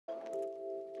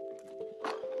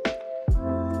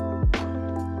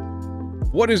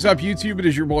What is up, YouTube? It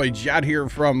is your boy Jad here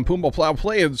from Pumbaa Plow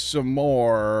playing some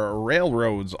more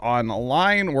Railroads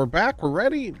Online. We're back. We're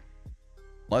ready.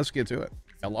 Let's get to it.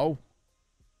 Hello.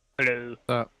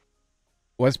 Hello.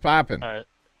 What's popping?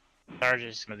 Sarge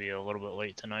is going to be a little bit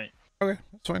late tonight. Okay,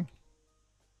 that's fine.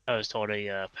 I was told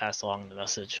to pass along the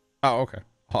message. Oh, okay.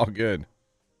 All good.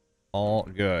 All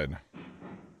good.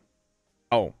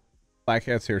 Oh, Black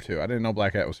Cat's here too. I didn't know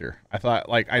Black Cat was here. I thought,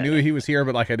 like, I knew he was here,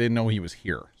 but, like, I didn't know he was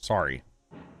here. Sorry.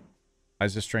 I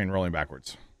was just train rolling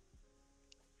backwards.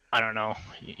 I don't know.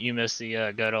 You missed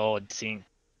the good old scene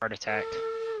heart attack.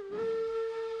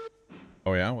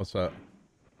 Oh, yeah? What's up?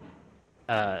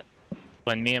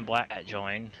 When me and Black Cat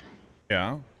joined,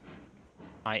 Yeah?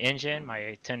 my engine,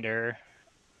 my tender,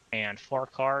 and 4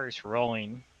 cars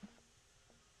rolling.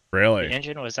 Really? The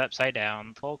engine was upside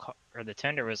down. The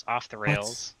tender was off the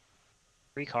rails.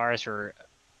 What? 3 cars were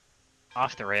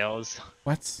off the rails.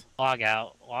 What? Log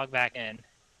out, log back in,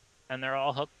 and they're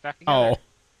all hooked back together.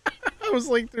 Oh. I was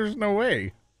like, there's no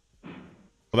way. Well,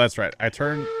 that's right. I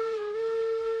turned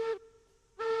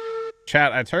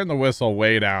the whistle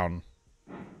way down.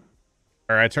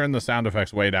 Or I turned the sound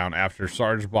effects way down after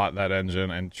Sarge bought that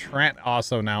engine, and Trent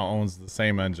also now owns the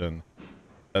same engine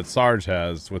that Sarge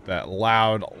has with that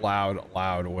loud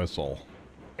whistle.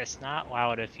 It's not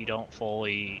loud if you don't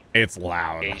fully It's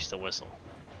loud. engage the whistle.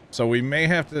 So we'll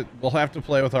have to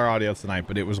play with our audio tonight,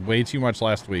 but it was way too much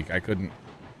last week. I couldn't.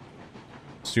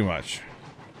 It's too much.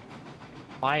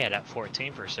 Buy it at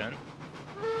 14%.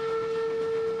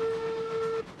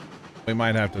 We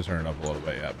might have to turn it up a little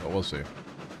bit yet, but we'll see.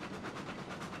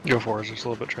 Go for it, just a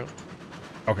little bit, Trent.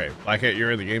 Okay, Black Hat,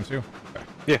 you're in the game too? Okay.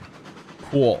 Yeah.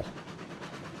 Cool.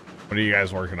 What are you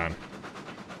guys working on?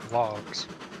 Logs.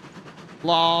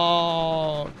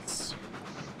 Logs.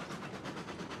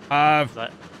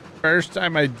 First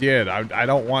time I did. I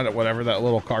don't want it, whatever that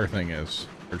little car thing is.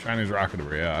 Or Chinese rocket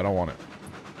debris. Yeah, I don't want it.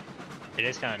 It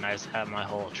is kind of nice to have my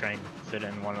whole train fit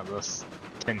in one of those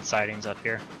 10 sidings up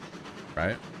here.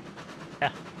 Right?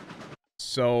 Yeah.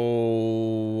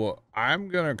 So I'm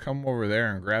gonna come over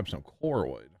there and grab some core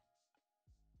wood.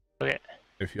 Okay.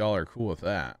 If y'all are cool with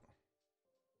that.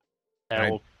 I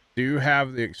I do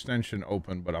have the extension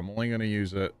open, but I'm only gonna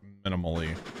use it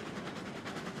minimally.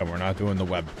 And we're not doing the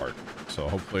web part, so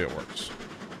hopefully it works.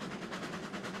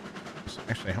 So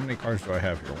actually, how many cars do I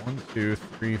have here? 1, 2,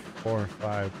 3, 4,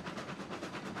 5,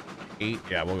 8.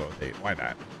 Yeah, we'll go with 8. Why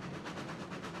not?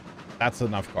 That's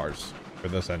enough cars for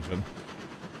this engine.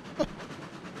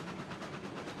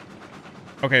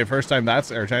 Okay, first time that's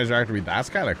air Chinese rocket debris. That's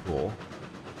kind of cool.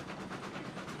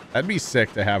 That'd be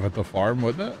sick to have at the farm,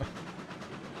 wouldn't it?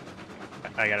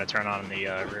 I gotta turn on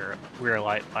the rear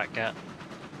light, Black Cat.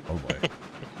 Oh boy.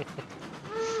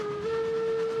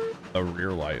 The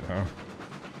rear light, huh?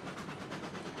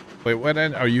 Wait, what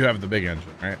end? Oh, you have the big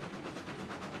engine, right?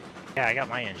 Yeah, I got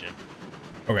my engine.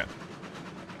 Okay.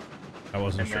 I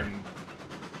wasn't And sure.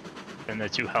 then the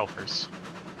 2 helpers.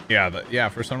 Yeah, yeah.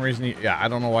 For some reason, I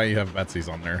don't know why you have Betsy's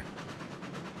on there.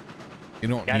 You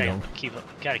don't need them.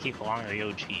 Gotta keep along the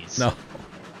OGs. No.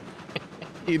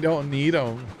 You don't need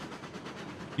them.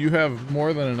 You have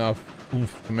more than enough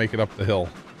oomph to make it up the hill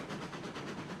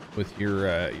with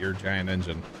your giant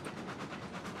engine.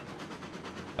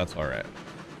 That's all right.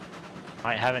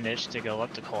 Might have an itch to go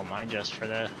up to coal mine just for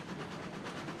the.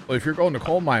 Well, if you're going to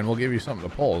coal mine, we'll give you something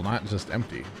to pull, not just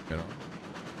empty, you know.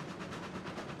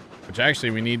 Which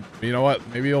actually we need. You know what?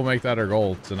 Maybe we'll make that our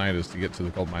goal tonight, is to get to the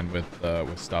coal mine with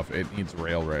stuff. It needs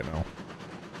rail right now.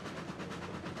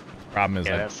 Problem is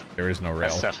that there is no rail.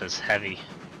 That stuff is heavy.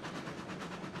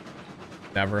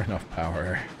 Never enough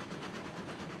power.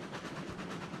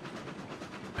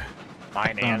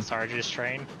 Mine and Sarge's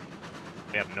train.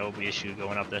 We have no issue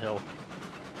going up the hill.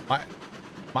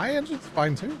 My engine's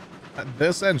fine too.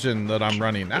 This engine that I'm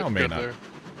running now may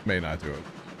not do it.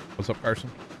 What's up,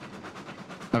 Carson?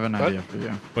 I have an idea for you.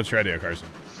 What's your idea, Carson?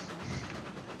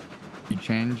 You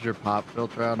change your pop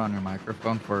filter out on your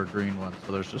microphone for a green one,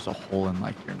 so there's just a hole in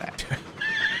like your neck.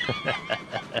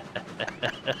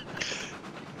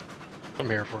 I'm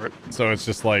here for it. So it's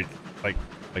just like my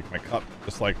cup,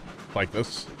 just like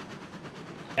this.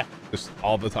 Yeah. Just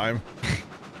all the time.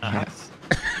 Yes.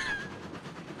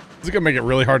 This is gonna make it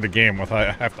really hard to game with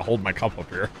I have to hold my cup up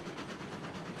here.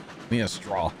 Need a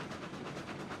straw.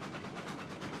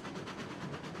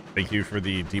 Thank you for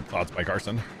the deep thoughts by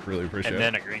Carson. Really appreciate it.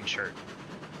 And then a green shirt.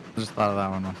 I just thought of that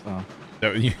one myself.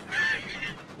 No,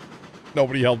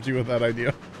 nobody helped you with that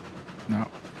idea. No.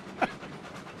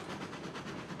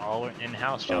 All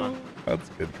in-house, John. That's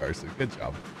good, Carson. Good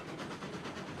job.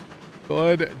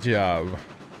 Good job.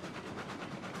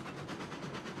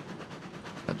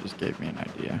 just gave me an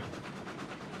idea.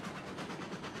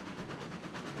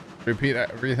 Repeat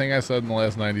everything I said in the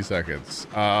last 90 seconds.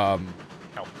 No.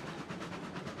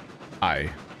 Hi.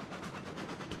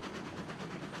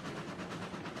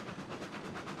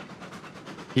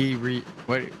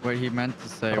 What he meant to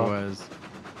say was,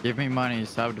 give me money,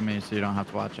 sub to me, so you don't have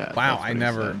to watch ads. Wow, That's I what he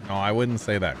never. said. No, I wouldn't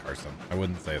say that, Carson. I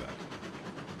wouldn't say that.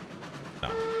 No.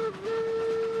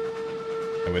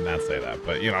 I would not say that.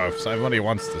 But, you know, if somebody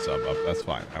wants to sub up, that's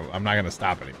fine. I'm not going to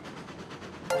stop anything.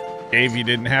 Dave, you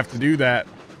didn't have to do that.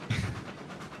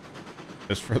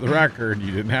 Just for the record,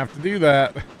 you didn't have to do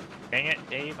that. Dang it,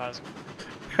 Dave. I was...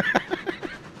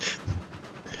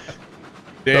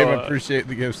 Dave, So, appreciate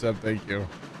the gift sub. Thank you.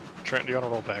 Trent, do you want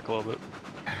to roll back a little bit?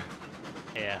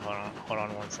 Yeah, hold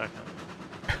on 1 second.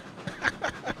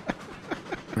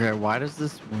 Okay, why does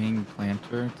this wing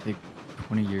planter take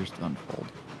 20 years to unfold?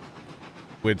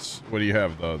 What do you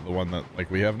have? The one that, like,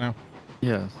 we have now?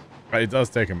 Yes. Right, it does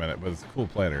take a minute, but it's a cool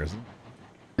planter, isn't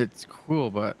it? It's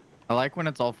cool, but I like when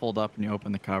it's all folded up and you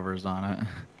open the covers on it.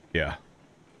 Yeah.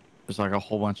 There's like a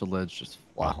whole bunch of lids just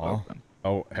flop open.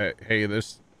 Oh, hey,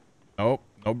 this... Nope,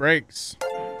 no brakes.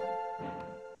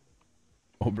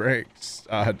 No brakes.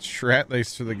 Trent,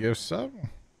 thanks for the gift sub.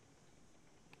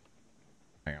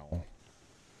 Ow.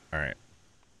 Alright.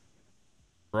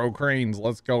 Bro cranes,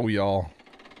 let's go, y'all.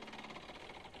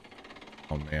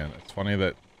 Oh, man, it's funny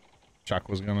that Chuck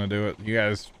was gonna do it. You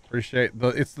guys appreciate...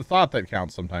 It's the thought that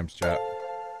counts sometimes, chat.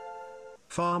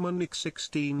 Farmer Nick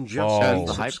 16 just Oh.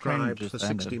 subscribed Just for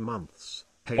 60 ended. months.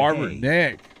 Hey, Farmer hey.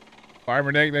 Nick.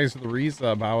 Farmer Nick, thanks for the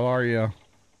resub. How are you?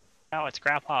 Oh, it's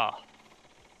Grandpa.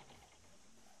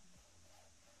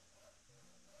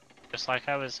 Just like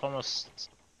I was almost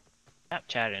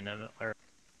Snapchatting him, or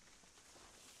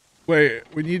Wait,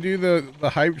 when you do the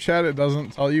hype chat, it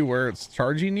doesn't tell you where it's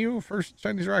charging you for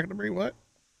Chinese Rocket Debris? What?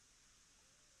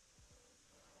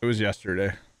 It was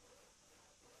yesterday.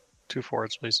 2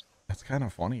 forwards, please. That's kind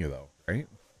of funny, though, right?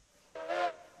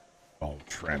 Oh,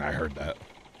 Trent, I heard that.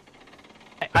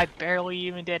 I barely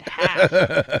even did half.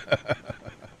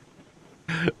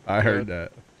 I heard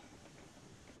that.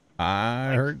 I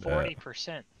Like heard that.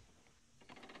 40%.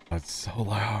 That's so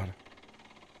loud.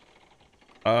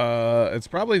 It's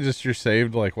probably just your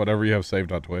saved, like, whatever you have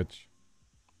saved on Twitch.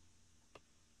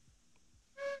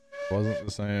 Wasn't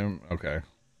the same. Okay.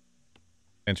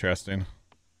 Interesting.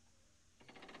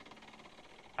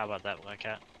 How about that, Black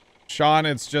Cat? Sean,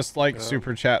 it's just like Yeah.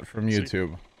 Super Chat from See-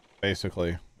 YouTube,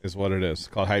 basically, is what it is. It's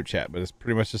called Hype Chat, but it's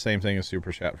pretty much the same thing as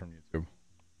Super Chat from YouTube.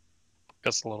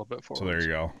 Just a little bit forward. So there you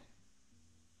go.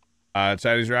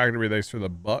 Chinese Rocket Debris, thanks for the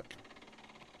buck.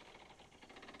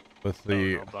 With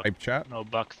the no buck. Hype Chat. No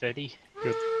buck 50.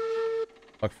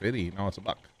 Buck 50. No, it's a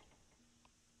buck.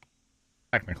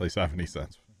 Technically 70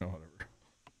 cents. Whatever.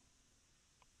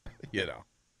 You know.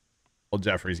 Old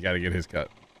Jeffrey's got to get his cut.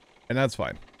 And that's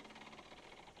fine.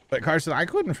 But Carson, I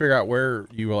couldn't figure out where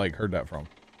you like heard that from.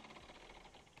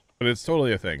 But it's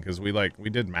totally a thing because we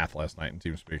did math last night in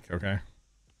TeamSpeak, okay?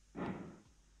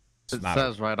 It's It not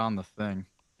says right on the thing.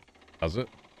 does it?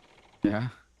 Yeah.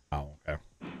 Oh, okay.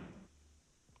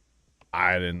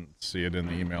 I didn't see it in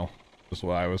the email. That's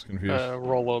why I was confused.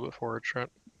 Roll a little bit forward, Trent.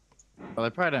 Well, they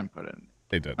probably didn't put it in.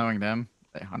 They did. Knowing them,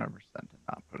 they 100% did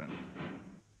not put it in.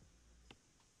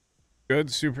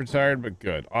 Good, super tired, but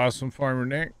good. Awesome, Farmer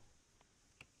Nick.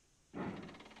 Come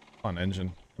on,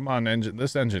 engine. Come on, engine.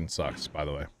 This engine sucks, by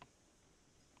the way.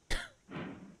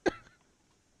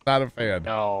 Not a fan.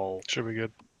 No. Should be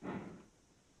good.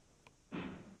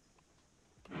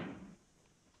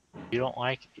 You don't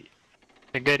like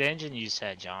a good engine, you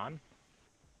said, John.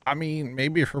 I mean,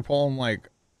 maybe if we're pulling like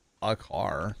a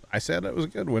car. I said it was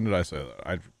good. When did I say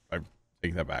that? I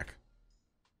take that back.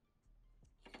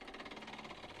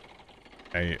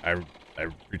 I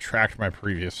retract my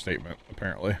previous statement,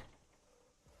 apparently.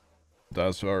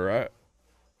 That's all right.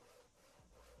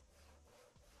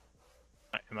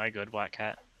 Am I good, Black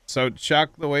Cat? So,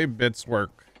 Chuck, the way bits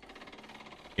work,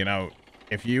 you know,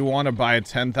 if you want to buy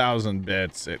 10,000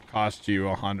 bits, it costs you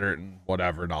 $100 and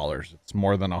whatever dollars. It's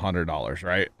more than $100,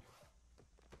 right?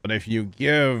 But if you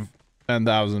give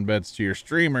 10,000 bits to your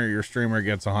streamer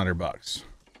gets $100.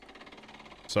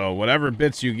 So whatever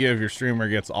bits you give, your streamer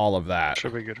gets all of that.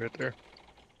 Should be good right there.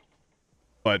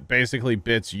 But basically,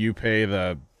 bits you pay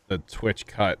the Twitch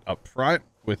cut up front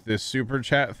with this super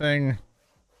chat thing.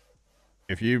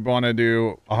 If you want to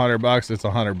do $100, it's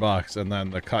 $100, and then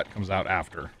the cut comes out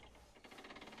after.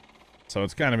 So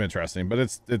it's kind of interesting, but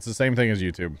it's the same thing as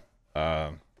YouTube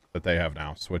that they have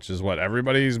now, which is what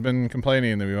everybody's been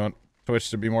complaining that we want Twitch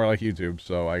to be more like YouTube.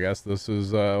 So I guess this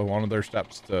is one of their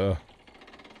steps to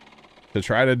to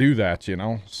try to do that, you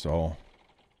know? So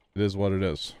it is what it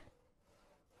is.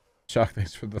 Chuck,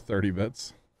 thanks for the 30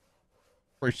 bits.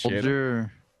 Appreciate Hold it.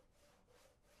 your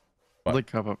What? hold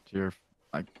the cup up to your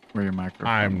like where your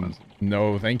microphone was.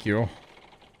 No, thank you.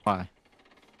 Why?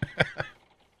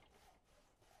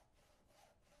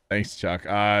 Thanks, Chuck.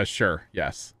 Sure,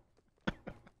 yes.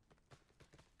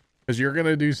 Because you're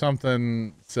gonna do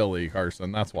something silly,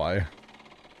 Carson. That's why.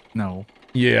 No.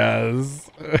 Yes.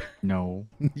 No.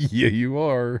 Yeah, you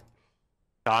are.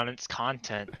 John, it's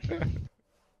content.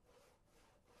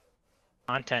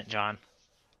 Content, John.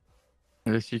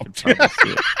 I guess you could probably see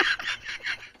it.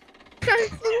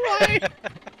 Carson, why?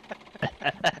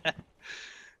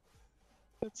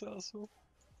 That's awesome.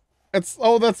 That's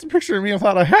the picture of me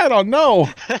without a hat on. No,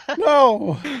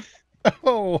 no,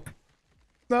 no,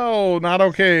 no, not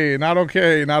okay, not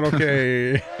okay, not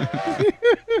okay.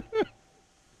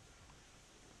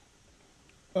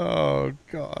 Oh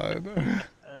God,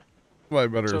 I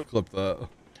better So- have clipped that.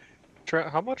 Trent,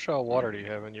 how much water do you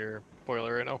have in your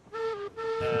boiler right now?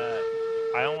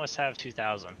 I almost have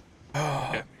 2,000. Oh,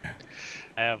 I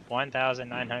have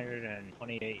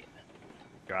 1,928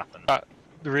 dropping.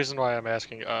 The reason why I'm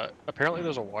asking, apparently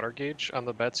there's a water gauge on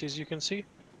the Betsy's you can see.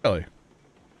 really?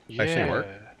 Yeah. Actually work?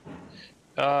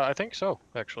 I think so,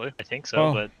 actually. I think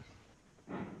so, Well,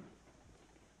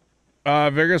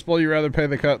 but Vigorous Bull, you rather pay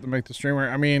the cut than make the streamer?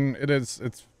 I mean, it's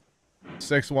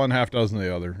 6 one, half dozen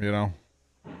the other, you know?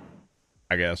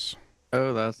 I guess.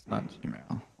 Oh, that's not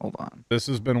Gmail. Hold on. This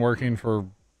has been working for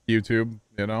YouTube,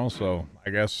 you know, so I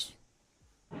guess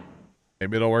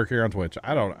maybe it'll work here on Twitch.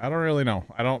 I don't really know.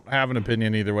 I don't have an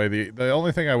opinion either way. The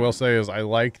only thing I will say is I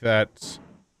like that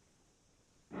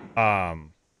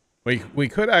we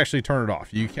could actually turn it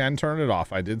off. You can turn it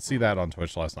off. I did see that on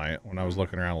Twitch last night when I was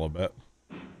looking around a little bit.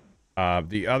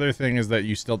 The other thing is that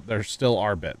there still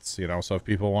are bits, you know, so if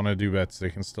people want to do bits, they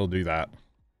can still do that.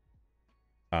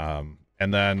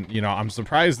 And then, you know, I'm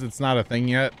surprised it's not a thing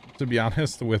yet, to be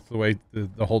honest, with the way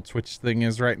the whole Twitch thing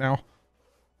is right now.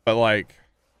 But like,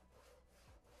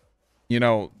 you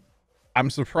know, I'm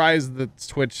surprised that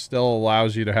Twitch still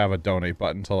allows you to have a donate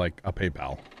button to like a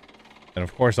PayPal. And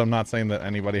of course, I'm not saying that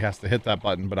anybody has to hit that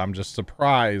button, but I'm just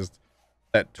surprised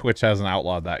that Twitch hasn't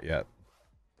outlawed that yet.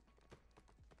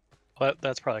 But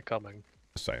that's probably coming.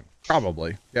 Just saying.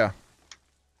 Probably. Yeah.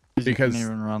 You Because- can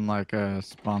even run like a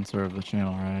sponsor of the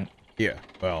channel, right? Yeah.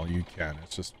 Well, you can.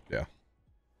 It's just, yeah.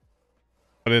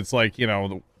 But it's like, you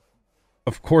know,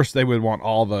 of course they would want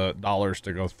all the dollars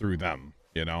to go through them,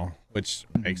 you know, which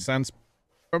makes sense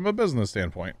from a business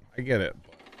standpoint. I get it.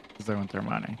 Because they want their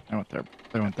money. They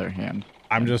want their hand.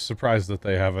 I'm just surprised that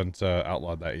they haven't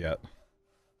outlawed that yet.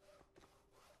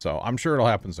 So I'm sure it'll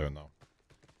happen soon, though.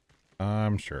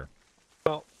 I'm sure.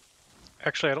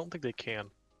 Actually, I don't think they can.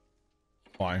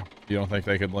 Why? You don't think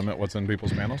they could limit what's in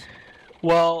people's panels?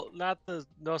 Well,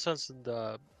 no sense in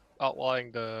the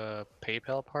outlawing the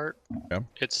PayPal part. Yeah.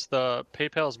 It's the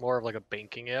PayPal is more of like a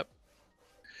banking app.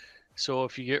 So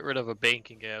if you get rid of a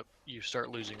banking app, you start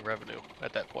losing revenue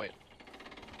at that point.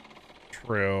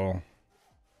 True.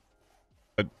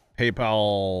 But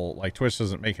PayPal, like Twitch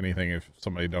doesn't make anything if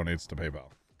somebody donates to PayPal.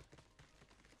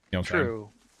 You know what I'm saying?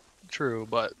 True,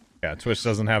 but Yeah, Twitch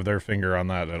doesn't have their finger on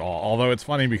that at all. Although it's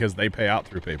funny because they pay out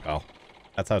through PayPal.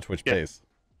 That's how Twitch Yeah. pays.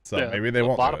 So yeah, maybe they a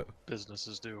won't lot do of it.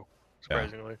 businesses do, Yeah.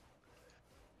 surprisingly.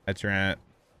 That's right.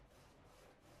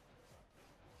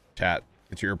 Chat,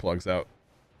 get your earplugs out.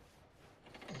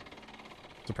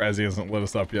 Surprised he hasn't lit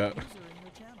us up yet. User in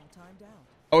your channel timed out.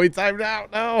 Oh, he timed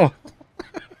out. No.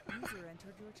 User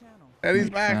entered your channel. And he's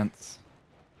Makes back. sense.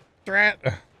 Trent.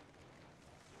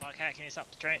 okay, can you stop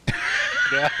the train?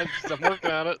 Yeah, I'm working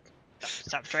on it.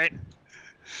 Stop the train.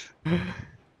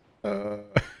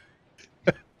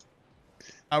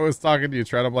 I was talking to you,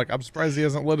 Trent. I'm like, I'm surprised he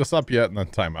hasn't lit us up yet, and then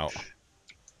timeout.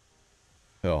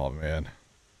 Oh man.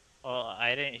 Well,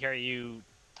 I didn't hear you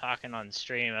talking on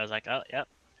stream. I was like, oh, yep.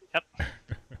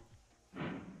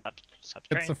 Stop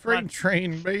the train. It's a come on. freight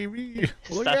train, baby.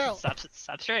 Look stop, out.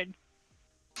 Stop the train.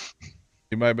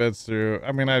 You might bets through.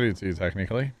 I mean, I do too,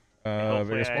 technically.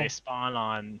 Hopefully Biggest I ball? spawn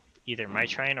on either my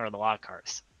train or the log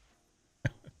cars.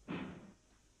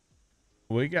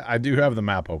 I do have the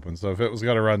map open, so if it was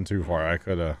gonna run too far, I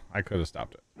could have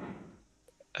stopped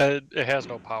it. It has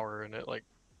no power in it. Like,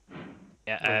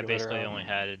 Yeah, I Regular, basically only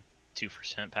had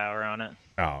 2% power on it.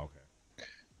 Oh, okay.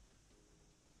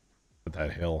 But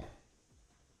that hill.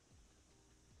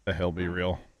 The hill be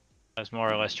real. I was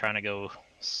more or less trying to go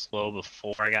slow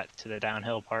before I got to the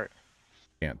downhill part.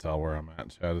 Can't tell where I'm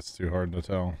at, Chad. It's too hard to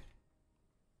tell.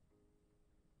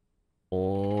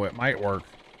 Oh, it might work.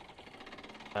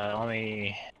 Let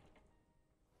me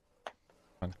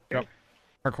Come on, jump.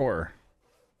 Parkour.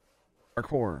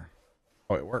 Parkour.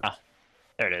 Oh, it worked. Ah.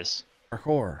 There it is.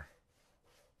 Parkour.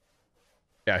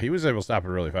 Yeah, he was able to stop it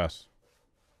really fast.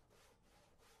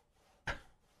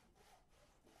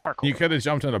 Parkour. You could have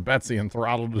jumped into Betsy and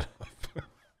throttled it up.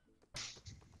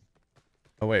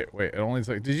 Oh, wait. It only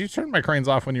took... Did you turn my cranes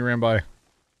off when you ran by?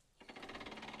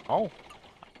 Oh.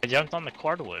 I jumped on the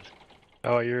cordwood.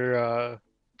 Oh, you're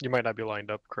you might not be lined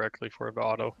up correctly for the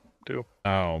auto too.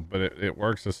 Oh, but it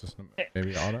works. The system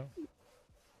maybe auto.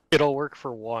 It'll work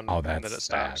for one, Oh, and then that's it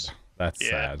stops. sad. That's Yeah.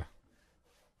 sad.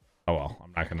 Oh well,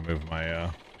 I'm not gonna move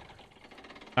my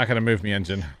not gonna move my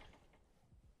engine.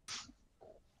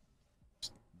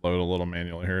 Just load a little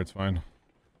manually here. It's fine.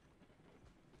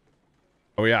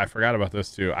 Oh yeah, I forgot about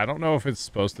this too. I don't know if it's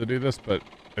supposed to do this, but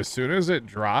as soon as it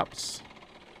drops,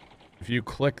 if you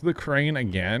click the crane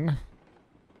again,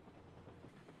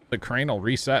 the crane will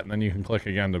reset, and then you can click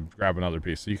again to grab another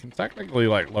piece. So you can technically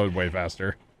like load way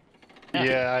faster.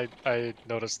 Yeah, I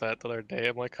noticed that the other day.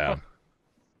 I'm like, Yeah. huh.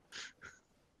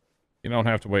 You don't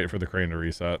have to wait for the crane to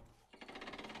reset.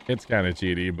 It's kind of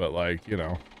cheaty, but like, you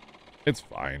know, it's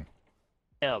fine.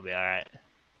 It'll be alright.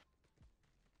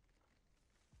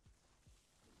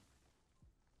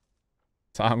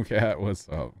 Tomcat, what's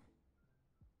up?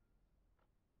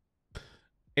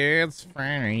 It's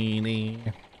Friday.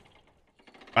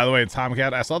 By the way,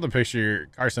 Tomcat, I saw the picture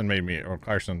Carson made me, or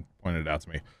Carson pointed it out to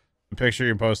me. The picture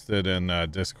you posted in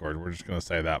Discord. We're just gonna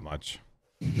say that much.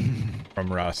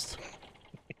 From Rust.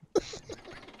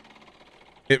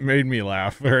 It made me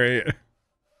laugh, right?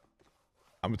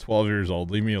 I'm 12 years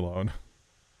old. Leave me alone.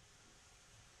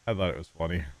 I thought it was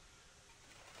funny. All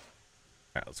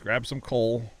right, let's grab some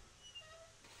coal.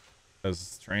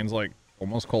 Because the train's like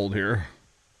almost cold here.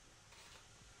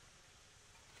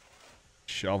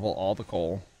 Shovel all the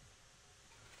coal.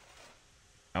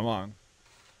 Come on.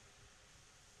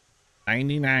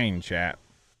 99, chat.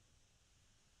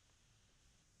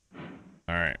 All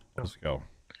right, let's go.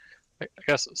 I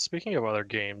guess speaking of other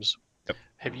games, Yep.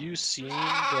 have you seen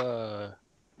the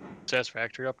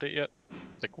Satisfactory update yet?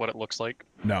 Like what it looks like?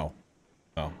 No.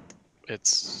 No.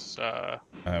 It's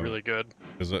haven't. really good.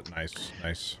 Is it? Nice.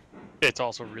 Nice. It's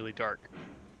also really dark.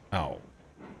 Oh.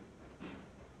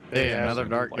 Hey, Yeah, another so,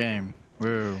 dark like- game.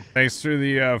 Woo. Thanks for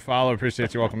the follow.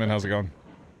 Appreciate you. Welcome in. How's it going?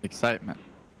 Excitement.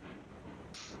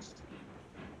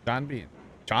 John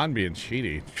being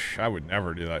cheaty. I would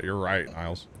never do that. You're right,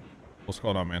 Niles. What's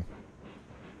going on, man?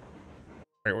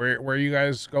 All right, where are you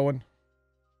guys going?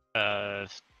 Oh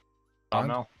On?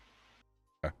 no.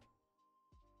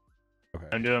 Okay.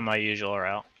 I'm doing my usual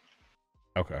route.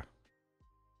 Okay.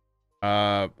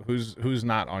 Who's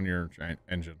not on your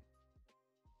engine?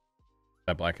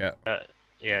 That Black Cat?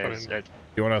 Yeah, I it's, mean- it,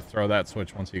 You want to throw that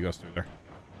switch once he goes through there,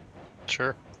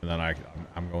 Sure. and then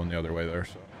I'm going the other way there.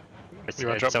 So it's, You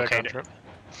want to it's jump back okay. on Trip?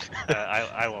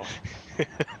 I will.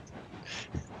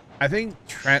 I think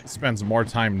Trent spends more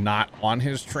time not on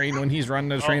his train when he's running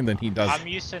the train than he does. I'm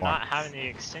used to on. not having the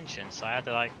extension, so I have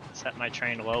to like set my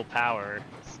train to low power,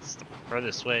 throw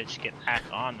the switch, get back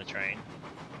on the train.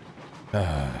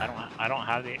 I don't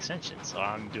have the extension, so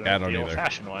I'm doing Yeah, I it don't the either.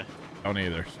 old-fashioned way. Don't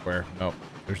either. Swear. Nope.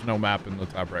 There's no map in the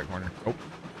top right corner. Nope.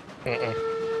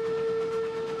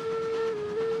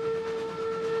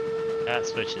 That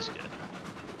switch is good.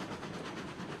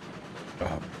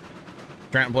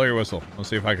 Trent, blow your whistle. Let's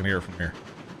see if I can hear it from here.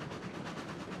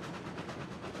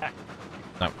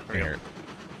 No, I can hear it.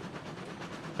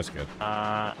 That's good.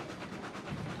 I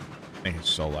think it's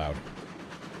so loud.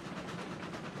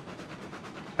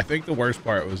 I think the worst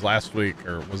part was last week,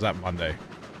 or was that Monday?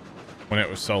 When it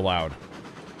was so loud.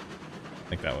 I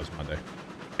think that was Monday.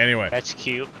 Anyway, That's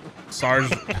cute. Sarge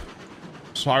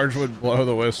would blow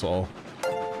the whistle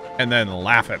and then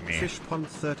laugh at me.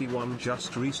 Fishpun31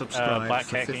 just resubscribed Black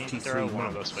for Cat, can you 53 throw one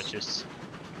of those months. switches?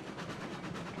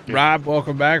 Rob,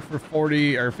 welcome back for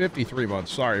 53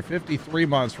 months. Sorry, 53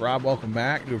 months. Rob, welcome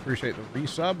back. Do appreciate the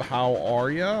resub. How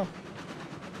are ya?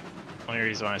 Only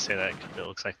reason why I say that is 'cause it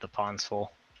looks like the pond's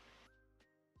full.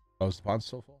 Oh, is the pond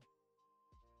still full?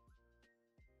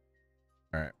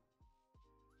 Alright.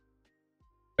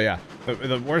 But yeah,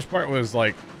 the worst part was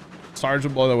like Sarge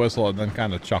would blow the whistle and then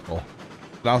kind of chuckle.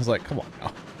 And I was like, come on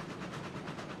now.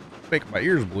 Make my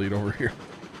ears bleed over here.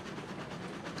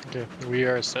 Okay, we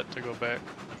are set to go back.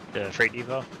 The freight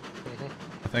depot.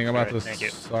 The thing about Alright, thank you.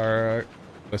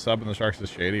 the sub and the sharks is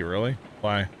shady, really?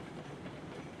 Why?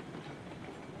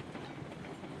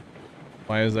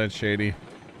 Why is that shady?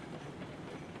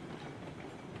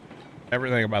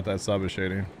 Everything about that sub is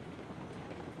shady.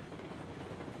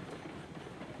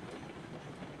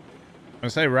 I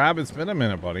say, Rob, it's been a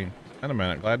minute, buddy. In a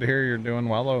minute. Glad to hear you're doing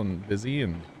well and busy,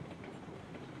 and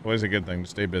always a good thing to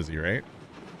stay busy, right?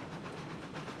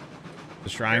 The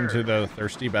shrine to the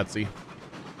thirsty Betsy.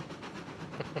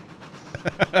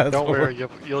 Don't worry,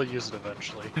 you'll use it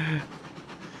eventually.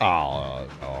 Oh,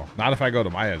 no. Not if I go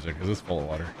to my edge, because it's full of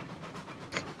water.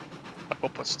 Go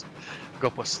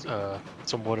put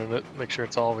some wood in it. Make sure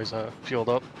it's always fueled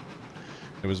up.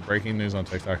 It was breaking news on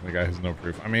TikTok, and the guy has no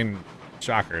proof. I mean,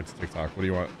 shocker, it's TikTok. What do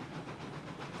you want?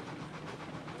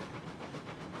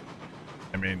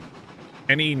 I mean,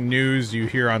 any news you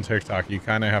hear on TikTok, you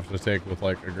kind of have to take with,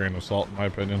 like, a grain of salt, in my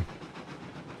opinion.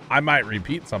 I might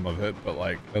repeat some of it, but,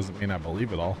 like, doesn't mean I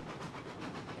believe it all.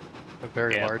 A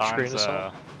very large grain of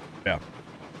salt. Yeah.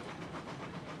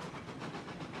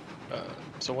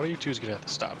 So one of you two is gonna have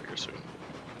to stop here soon.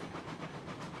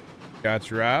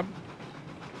 Got you, Rob.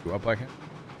 You up like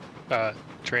it?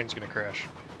 Train's gonna crash.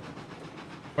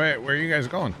 Wait, where are you guys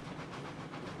going?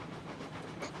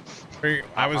 I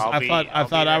I'll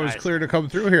thought I was clear to come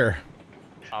through here.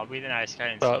 I'll be the nice guy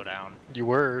and slow down. You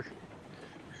were.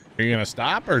 Are you gonna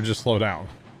stop or just slow down?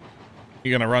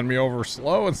 You gonna run me over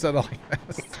slow instead of like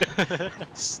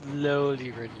this?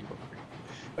 Slowly run you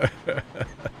over.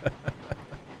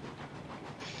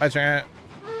 Hi, Trent.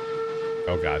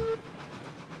 Oh God.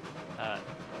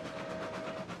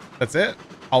 That's it?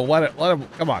 I'll let him.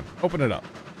 Come on, open it up.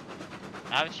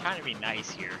 I was trying to be nice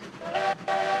here.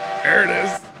 There it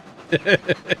is.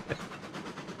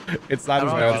 It's not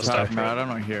as bad as I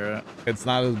don't hear it. It's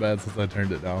not as bad since I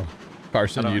turned it down.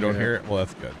 Carson, you don't hear it? Well,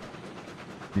 that's good.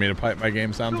 You mean to pipe my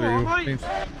game sound through you? Right.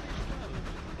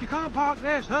 You can't park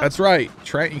there, sir. That's right.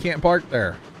 Trent, you can't park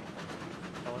there.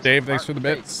 Dave, thanks for the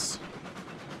bits.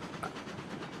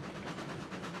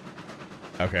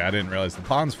 Okay, I didn't realize the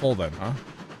pond's full then, huh?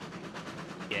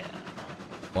 Yeah.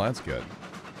 Well, that's good.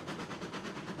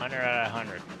 100 out of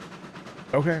 100.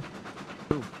 Okay.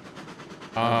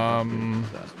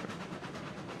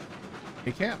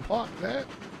 You can't block that.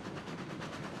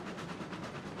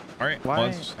 All right. Why? Well,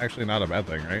 it's actually not a bad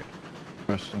thing, right?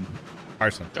 Question.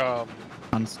 Carson.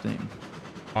 On Steam.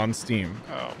 On Steam.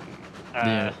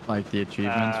 Like the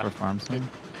achievements for farm sim.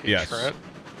 Yes. Trent?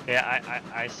 Yeah,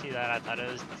 I see that. I thought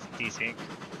it was decent.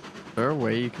 Is there a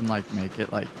way you can like make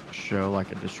it like show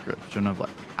like a description of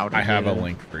like how to I have a get it?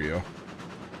 link for you.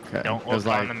 Okay. Don't look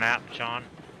on the map, John.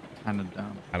 Kind of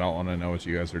dumb. I don't want to know what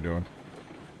you guys are doing.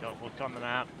 Don't look on the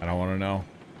map. I don't want to know.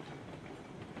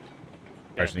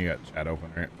 Yeah. Carson, you got chat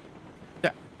open, right? Yeah.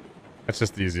 That's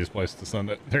just the easiest place to send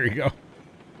it. There you go.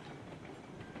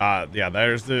 Yeah,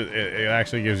 there's it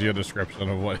actually gives you a description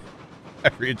of what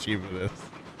every achievement is.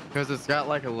 Because it's got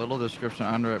like a little description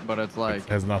under it, but it's like It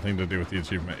has nothing to do with the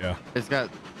achievement, yeah. it's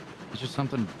just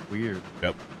something weird.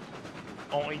 Yep.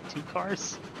 Only 2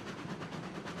 cars?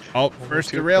 Oh,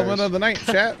 first two derailment cars. of the night,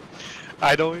 chat.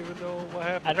 I don't even know what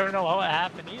happened. I don't know how it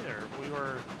happened either. We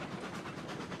were...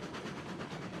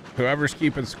 Whoever's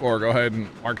keeping score, go ahead and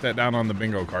mark that down on the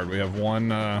bingo card. We have one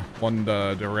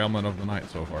derailment of the night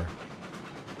so far.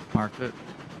 Mark it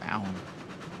down.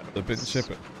 Flip it and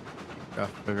ship it.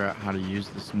 Gotta figure out how to use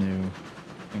this new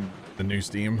thing. The new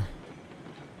Steam.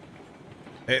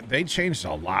 They changed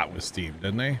a lot with Steam,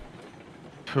 didn't they?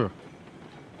 Phew.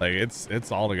 Like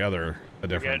it's altogether a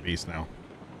different Good. beast now.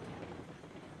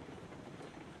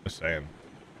 Just saying.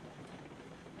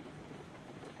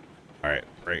 All right,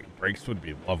 brakes would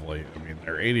be lovely. I mean,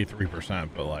 they're 83%,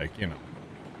 but like, you know,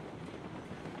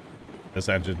 this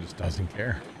engine just doesn't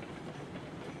care.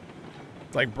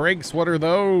 It's like, brakes, what are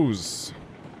those?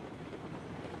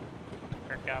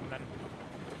 They're coming.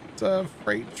 It's a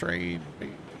freight train.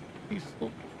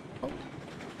 Oh.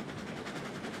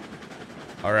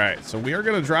 All right, so we are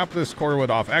going to drop this Corwood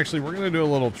off. Actually, we're going to do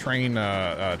a little train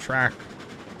track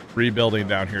rebuilding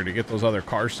down here to get those other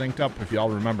cars synced up. If y'all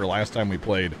remember last time we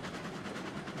played,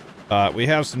 we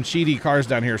have some cheaty cars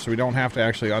down here, so we don't have to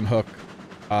actually unhook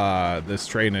this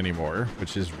train anymore,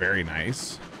 which is very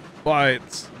nice.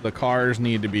 But the cars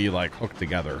need to be like hooked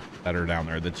together that are down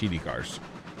there, the cheaty cars.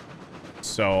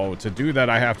 So to do that,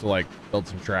 I have to like build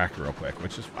some track real quick,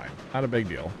 which is fine. Not a big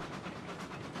deal.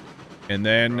 And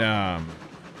then I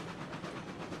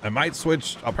might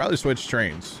switch. I'll probably switch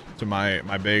trains to my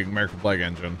big American flag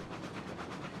engine.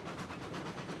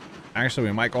 Actually,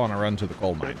 we might go on a run to the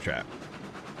coal mine, chat.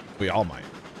 We all might.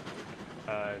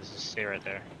 Just stay right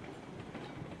there.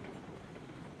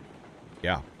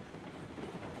 Yeah.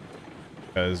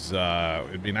 Because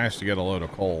it'd be nice to get a load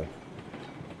of coal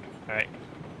Alright.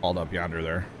 hauled up yonder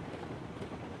there.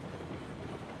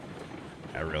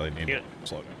 I really need to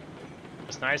slow down.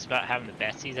 What's nice about having the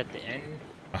Betsies at the end,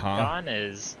 Don,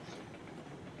 is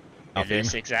Nothing.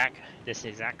 this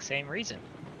exact same reason.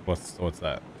 What's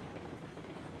that?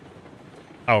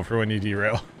 Oh, for when you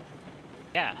derail.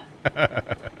 Yeah.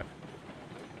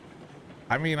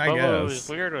 I mean, I But guess. what was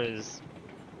weird was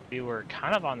we were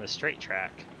kind of on the straight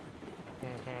track.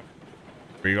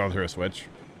 Were you going through a switch?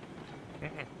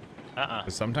 Uh-uh.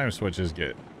 'Cause sometimes switches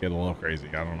get a little crazy.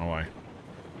 I don't know why.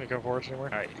 They go forwards anymore?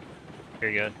 Alright.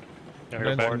 You're good. Yeah, What go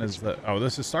engine forward. is the? Oh,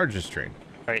 this is Sarge's train.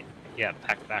 Alright. Yeah,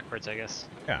 backwards, I guess.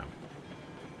 Yeah.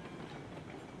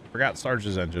 Forgot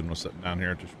Sarge's engine was sitting down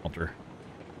here at the smelter.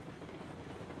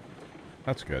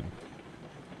 That's good.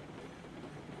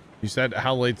 You said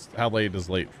how late is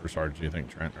late for Sarge, do you think,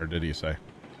 Trent? Or did he say?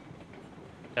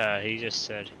 He just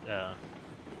said, gonna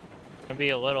be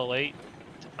a little late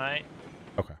tonight.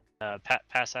 Okay.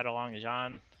 Pass that along to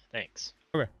John. Thanks.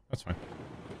 Okay, that's fine.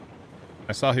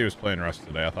 I saw he was playing Rust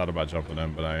today. I thought about jumping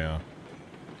in, but I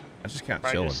just can't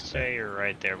chill Probably in just today. say you're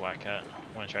right there, Black Cat.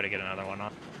 I want to try to get another one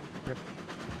off.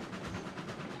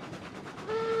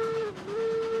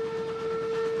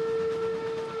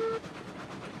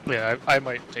 Yeah, I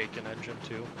might take an engine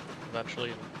too,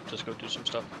 eventually, and just go do some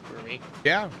stuff for me.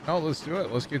 Yeah, no, let's do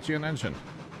it. Let's get you an engine.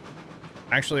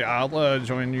 Actually, I'll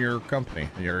join your company.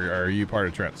 Are you part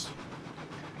of Trent's?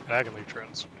 I can leave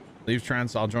trends. Leave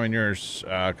Trent's. I'll join yours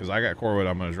because I got Corwood.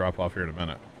 I'm going to drop off here in a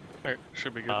minute. Alright,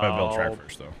 should be good. I build track I'll-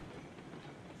 first, though.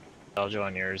 I'll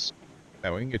join yours.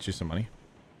 Yeah, we can get you some money.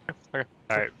 Okay.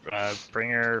 Alright,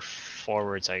 bring her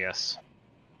forwards, I guess.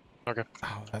 Okay.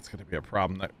 Oh, that's going to be a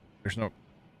problem. There's no...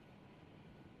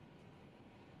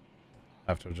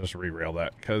 I have to just re-rail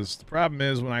that because the problem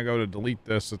is when I go to delete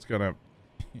this, it's going to...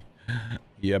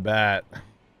 You bet.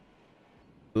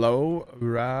 Low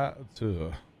right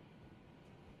to...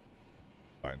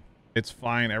 Fine. It's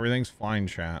fine. Everything's fine,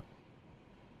 chat.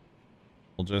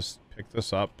 We'll just pick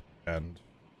this up and...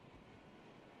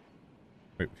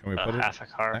 Wait, can we put it Half a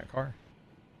car. in that car?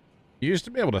 You used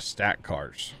to be able to stack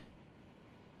cars.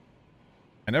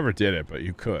 I never did it, but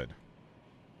you could.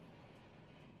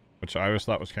 Which I always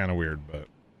thought was kind of weird, but...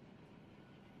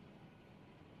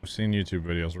 I've seen YouTube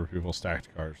videos where people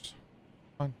stacked cars.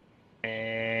 Fun.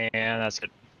 And that's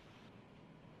good.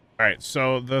 Alright,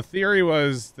 so the theory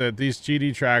was that these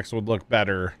GD tracks would look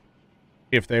better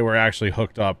if they were actually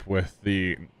hooked up with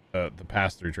the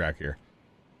pass-through track here.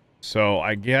 So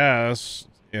I guess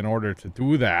in order to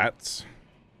do that,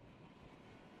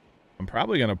 I'm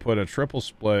probably going to put a triple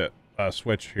split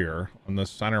switch here on this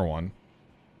center one.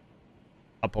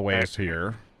 Up a ways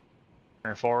here.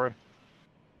 Bring her forward.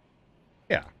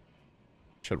 Yeah.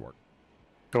 Should work.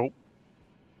 Go.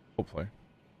 Hopefully.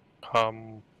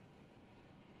 Hey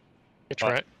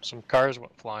Trent, some cars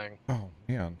went flying. Oh,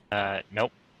 man.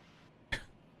 Nope.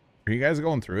 Are you guys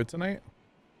going through it tonight?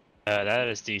 That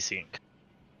is desync.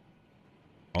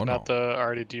 Oh, no. Not the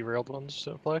already derailed ones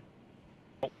that play?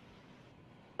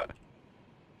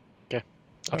 Okay,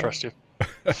 I'll trust you.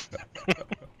 You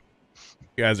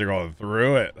guys are going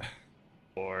through it.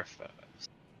 4, 5.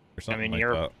 Or something mean, like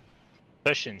you're- that.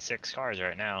 Pushing 6 cars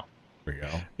right now. There we go.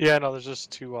 Yeah, no, there's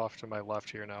just 2 off to my left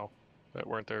here now that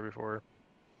weren't there before.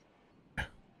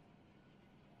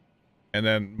 And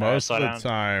then most slow of the down.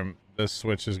 time, this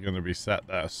switch is going to be set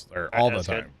this, or Alright, all the that's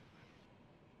good. time.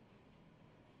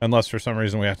 Unless for some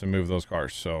reason we have to move those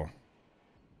cars, so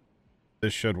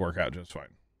this should work out just fine.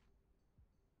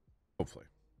 Hopefully.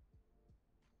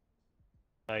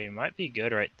 You might be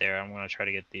good right there. I'm going to try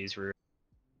to get these rear.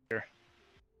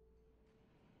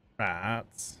 Right.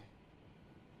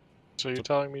 So you're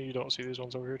telling me you don't see these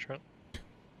ones over here, Trent?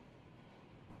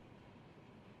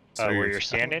 Where you're you're telling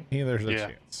standing? me there's a Yeah.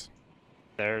 chance.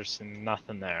 There's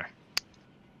nothing there.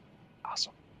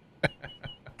 Awesome.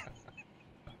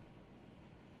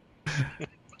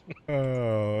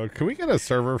 Can we get a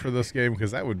server for this game?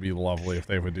 Because that would be lovely if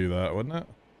they would do that, wouldn't it?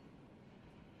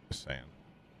 Just saying.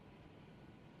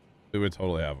 We would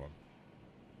totally have one.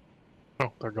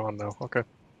 Oh, they're gone now. Okay.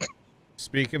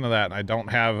 Speaking of that, I don't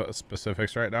have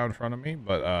specifics right now in front of me,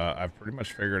 but I've pretty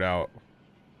much figured out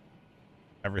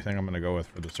everything I'm going to go with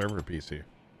for the server PC.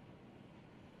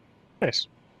 Nice.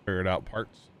 Figured out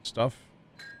parts, stuff.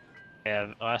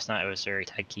 Yeah, last night it was very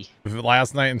techy.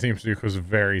 Last night in TeamSpeak was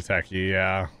very techy,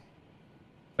 yeah.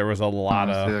 There was a I lot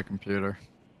want to see of... the computer.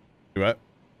 Do what?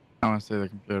 I want to see the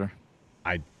computer.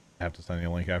 I have to send you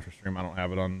a link after stream. I don't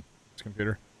have it on this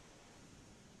computer.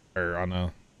 Or on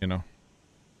a, you know.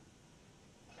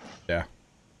 Yeah.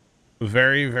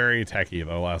 Very, very techy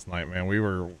though last night, man. We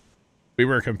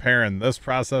were comparing this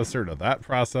processor to that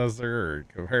processor, or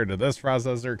compared to this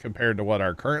processor, compared to what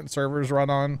our current servers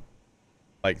run on.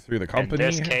 Like through the company. In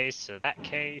this case, or that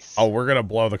case. Oh, we're gonna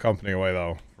blow the company away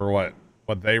though. For what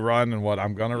they run and what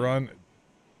I'm gonna run.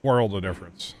 World of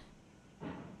difference.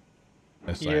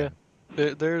 Just Yeah,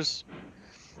 saying. there's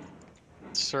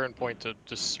a certain point to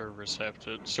just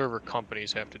server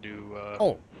companies have to do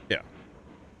Oh, yeah.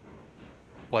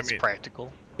 what's mean-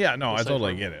 practical. Yeah, no, We'll I say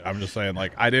totally for- get it. I'm just saying,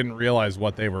 like, I didn't realize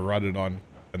what they were running on,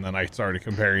 and then I started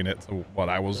comparing it to what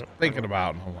I was thinking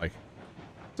about, and I'm like,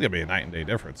 it's gonna be a night and day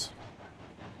difference.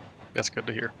 That's good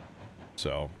to hear.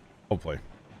 So, hopefully.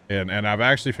 And I've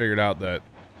actually figured out that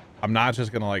I'm not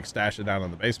just gonna like stash it down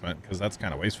in the basement because that's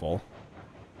kind of wasteful.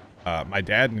 My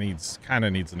dad kind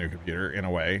of needs a new computer in a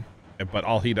way, but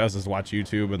all he does is watch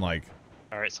YouTube and like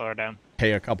All right, slow her down.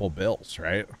 pay a couple bills,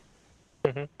 right?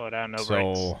 Slow down, no brakes.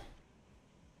 So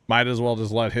might as well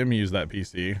just let him use that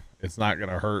PC. It's not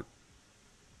gonna hurt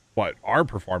what our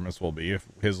performance will be if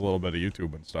his little bit of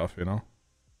YouTube and stuff, you know?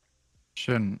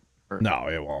 Shouldn't hurt. No,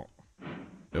 it won't.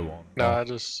 It won't. No, I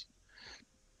just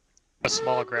a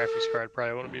small graphics card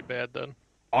probably wouldn't be bad then.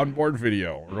 Onboard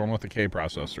video. We're going with the K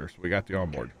processor, so we got the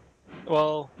onboard.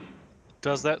 Well,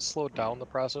 does that slow down the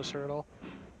processor at all?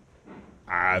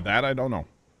 That I don't know.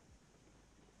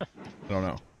 I don't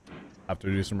know. Have to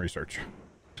do some research.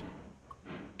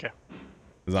 Okay.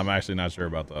 Because I'm actually not sure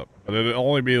about that. But it'll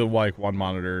only be like one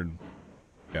monitor. And,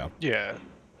 yeah. Yeah.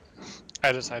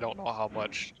 I don't know how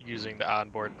much using the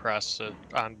onboard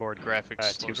graphics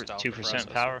slows down the 2%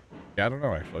 processor. power. Yeah, I don't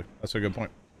know, actually. That's a good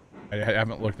point. I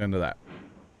haven't looked into that.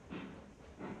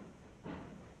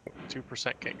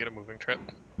 2% can't get a moving trip.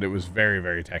 It was very,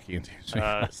 very techy and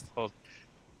Well,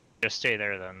 just stay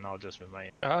there then. I'll just move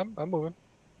my. I'm moving.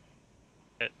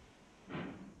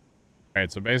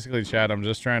 Alright, so basically, Chad, I'm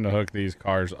just trying to hook these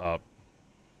cars up.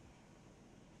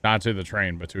 Not to the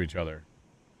train, but to each other.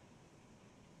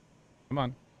 Come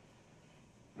on.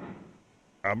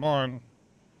 Come on.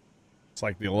 It's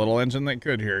like the little engine that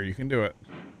could here. You can do it.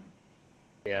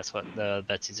 Yeah, that's what the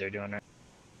Betsy's are doing right.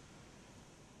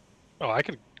 Oh, I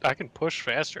can push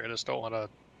faster. I just don't want to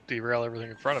derail everything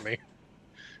in front of me.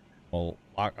 Well,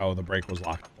 oh, the brake was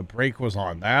locked. The brake was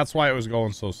on. That's why it was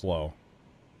going so slow.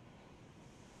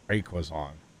 Brake was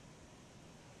on.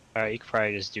 Alright, you could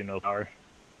probably just do no power.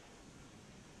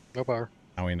 No power.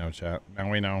 Now we know, chat. Now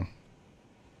we know.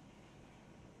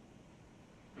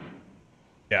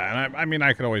 Yeah, and I mean,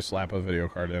 I could always slap a video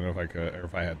card in if I could, or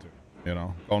if I had to. You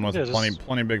know, going with Yeah,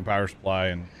 plenty big power supply,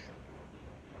 and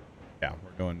yeah,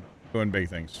 we're doing big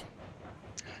things.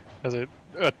 As a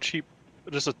cheap,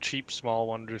 just a cheap small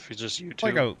one if you just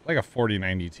YouTube. Like a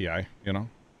 4090 Ti, you know?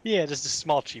 Yeah, just a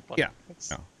small cheap one. Yeah.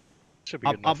 That's, Yeah. Should be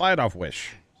I'll good enough. buy it off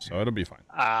Wish, so it'll be fine.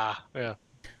 Yeah.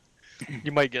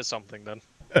 You might get something then.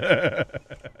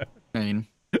 Pain.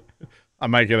 I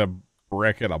might get a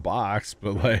brick in a box,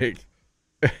 but like,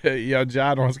 yo,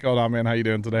 John, what's going on, man? How you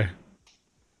doing today?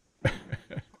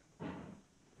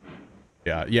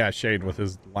 Yeah, Shade with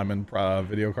his lemon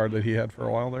video card that he had for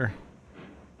a while there.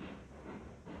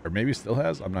 Or maybe still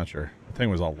has? I'm not sure. The thing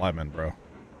was all lemon, bro.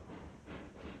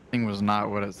 Thing was not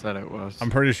what it said it was.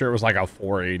 I'm pretty sure it was like a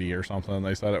 480 or something.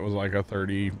 They said it was like a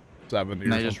 3070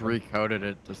 And or they just something. recoded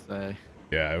it to say.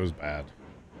 Yeah, it was bad.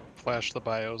 Flash the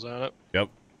bios on it. Yep.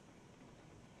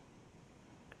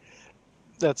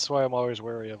 That's why I'm always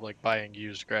wary of like buying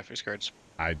used graphics cards.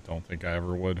 I don't think I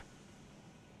ever would. To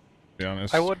be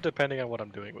honest. I would, depending on what I'm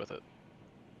doing with it.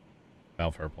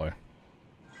 Well, fair play.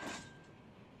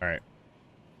 Alright.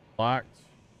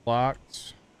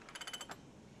 Locked.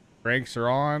 Brakes are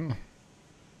on.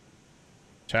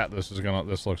 Chat, this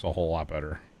looks a whole lot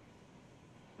better.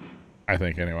 I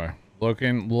think anyway.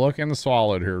 Looking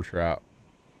solid here, chat.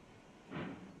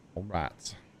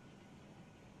 Alright.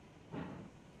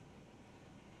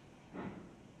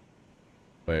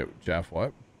 Wait, Jeff,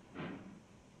 what?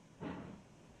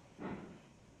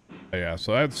 Yeah,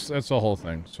 so that's the whole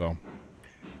thing, so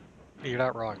You're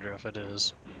not wrong, Jeff. It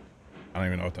is. I don't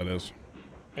even know what that is.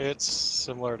 It's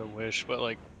similar to Wish, but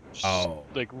like,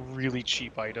 like really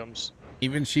cheap items,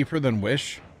 Even cheaper than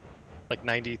Wish? like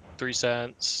 93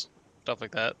 cents, stuff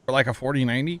like that. For like a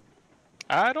 4090?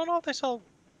 I don't know if they sell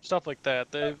stuff like that.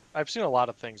 I've seen a lot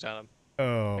of things on them.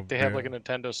 Oh, Like they have like a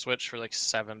Nintendo Switch for like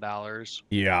 $7.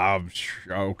 Yeah, I'm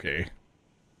sure. Okay.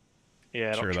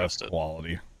 Yeah, I don't Sure, that's trust it.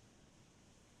 quality.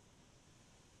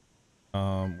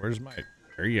 Where's my...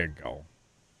 There you go.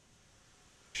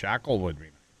 Shackle would be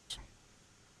nice.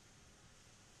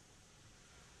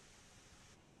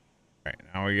 Alright,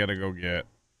 now we gotta go get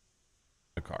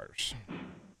the cars.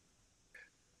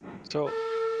 So,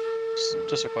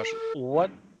 just a question.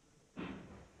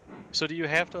 So do you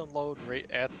have to unload right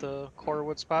at the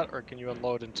Corewood spot, or can you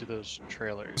unload into those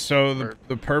trailers? So Or-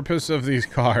 the purpose of these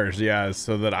cars, yeah, is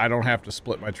so that I don't have to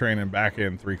split my train and back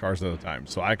in 3 cars at a time.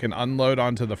 So I can unload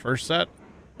onto the first set,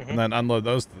 and then unload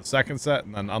those to the second set,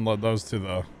 and then unload those to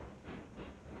the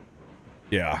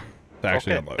Yeah, to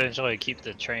actually Okay. unload. Eventually keep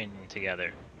the train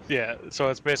together. Yeah, so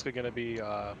it's basically going to be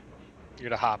you're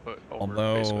gonna hop it over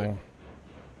basically. Although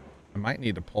I might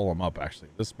need to pull them up. Actually,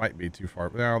 this might be too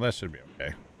far. No, that should be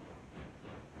okay.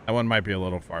 That one might be a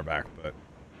little far back, but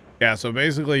yeah. So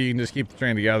basically, you can just keep the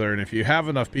train together, and if you have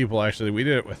enough people, actually, we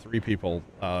did it with 3 people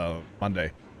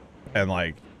Monday, and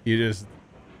like it's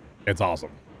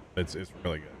awesome. It's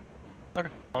really good. Okay.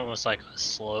 Almost like a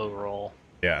slow roll.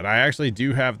 Yeah, and I actually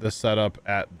do have this set up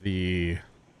at the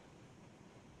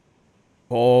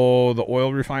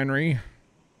oil refinery.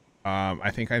 I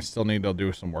think I still need to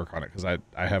do some work on it because I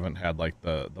haven't had like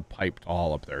the pipe to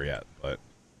haul up there yet, but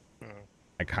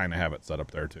I kind of have it set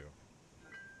up there too.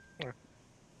 Okay.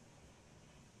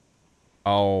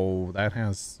 Oh, that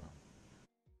has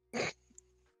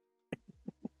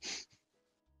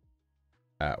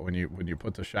when you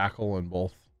put the shackle in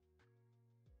both,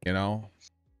 you know.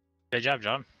 Good job,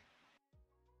 John.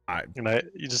 And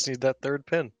you just need that third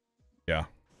pin. Yeah,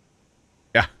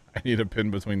 I need a pin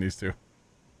between these two.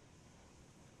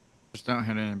 Just don't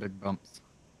hit any big bumps.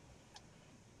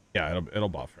 Yeah, it'll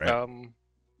buff, right?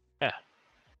 Yeah.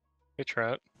 Hey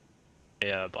Trent,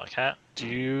 Yeah, black hat. do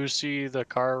you see the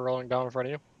car rolling down in front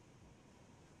of you?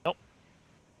 Nope.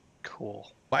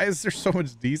 Cool. Why is there so much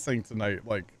desync tonight?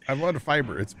 Like, I'm on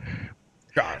fiber. It's,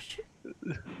 gosh.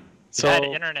 So I had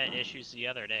internet issues the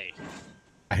other day.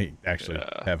 I actually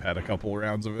have had a couple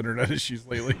rounds of internet issues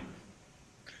lately.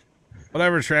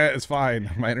 Whatever, Trent. It's fine.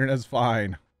 My internet's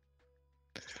fine.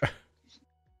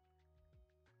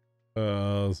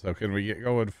 So can we get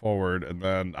going forward? And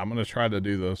then I'm going to try to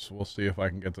do this. We'll see if I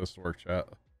can get this to work, chat.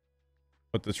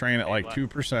 Put the train at like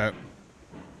 2%.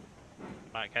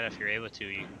 Black hat, if you're able to,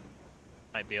 you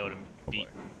might be able to beat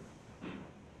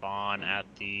Vaughn at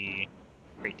the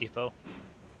freight depot.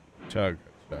 Chug,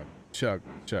 chug, chug,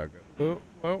 chug. Oh,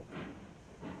 well.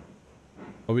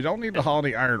 Well, we don't need to haul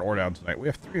any iron ore down tonight. We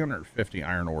have 350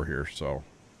 iron ore here, so.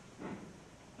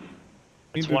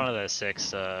 It's one of the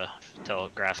 6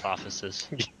 telegraph offices.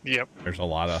 Yep. There's a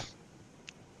lot of.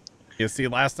 You see,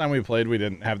 last time we played, we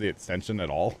didn't have the extension at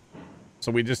all. So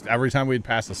we just, every time we'd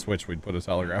pass a switch, we'd put a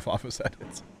telegraph office at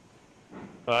it.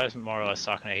 Well, I was more or less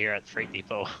talking to here at the freight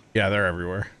depot. Yeah, they're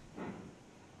everywhere.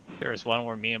 There was one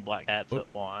where me and Black Hat put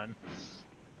one.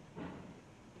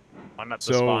 One up the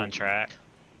So- spawn track.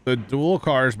 The dual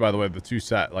cars, by the way, the 2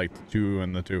 set, like the 2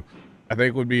 and the 2, I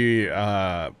think would be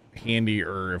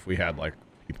handier if we had like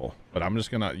people. But I'm just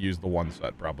gonna use the 1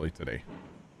 set probably today,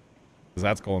 because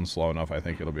that's going slow enough. I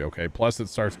think it'll be okay. Plus, it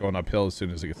starts going uphill as soon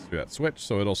as it gets to that switch,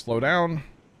 so it'll slow down.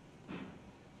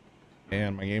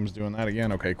 And my game's doing that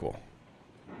again. Okay, cool.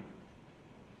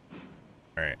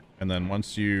 All right, and then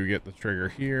once you get the trigger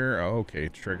here, okay,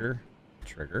 trigger.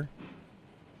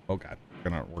 Oh god,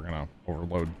 we're gonna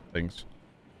overload things.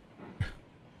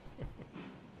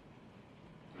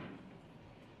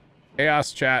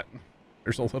 Chaos, chat.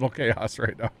 There's a little chaos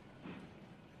right now.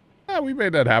 Ah, we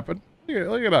made that happen.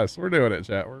 Look at us. We're doing it,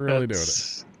 chat. We're really doing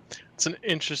it. It's an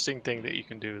interesting thing that you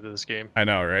can do to this game. I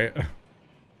know, right?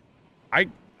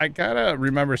 I gotta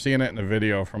remember seeing it in a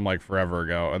video from like forever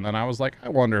ago, and then I was like, I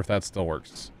wonder if that still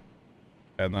works.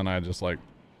 And then I just like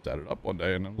set it up one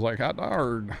day, and I was like, hot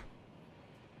darn.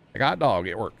 Like, hot dog,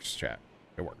 it works, chat.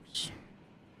 It works.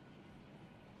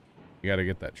 You gotta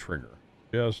get that trigger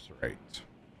just right.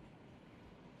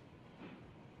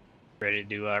 Ready to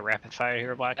do rapid fire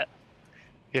here, Black Hat?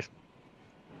 If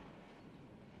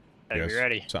Better be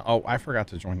ready. So, oh, I forgot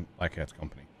to join Black Hat's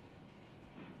company.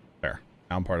 There.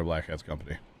 Now I'm part of Black Hat's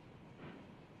company.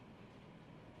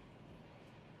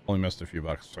 Only missed a few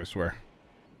bucks, I swear.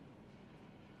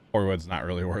 Forwood's not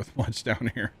really worth much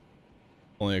down here.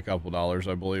 Only a couple dollars,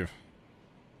 I believe.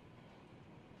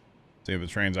 See, the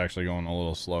train's actually going a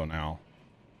little slow now.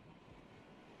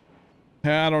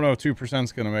 Yeah, I don't know. 2%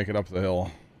 is going to make it up the hill.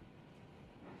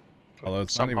 Although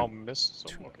it's somehow not even... missed.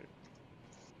 So, okay.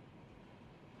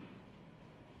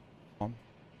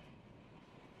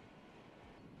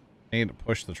 I need to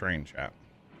push the train, chat.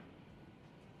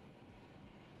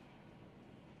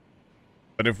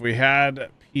 But if we had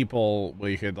people,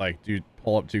 we could like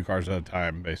pull up 2 cars at a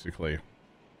time, basically,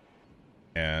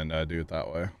 and do it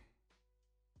that way.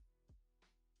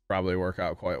 Probably work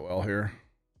out quite well here.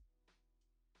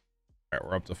 All right,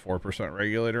 we're up to 4%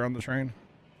 regulator on the train.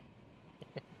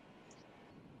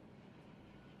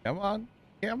 Come on,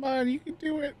 you can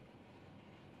do it.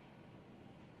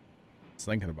 Just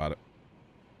thinking about it.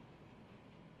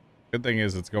 Good thing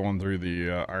is it's going through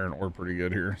the iron ore pretty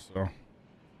good here, so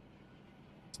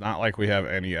it's not like we have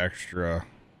any extra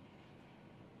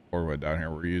ore wood down here.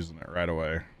 We're using it right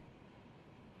away.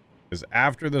 Because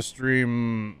after the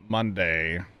stream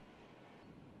Monday,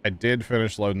 I did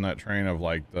finish loading that train of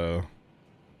like the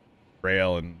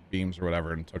rail and beams or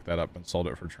whatever, and took that up and sold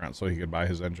it for Trent so he could buy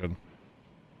his engine.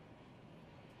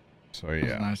 So That's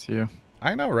yeah, nice of you.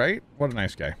 I know, right? What a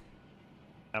nice guy.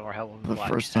 Now we're helping The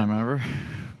first time ever.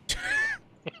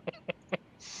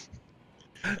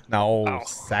 No, Wow.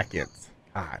 second.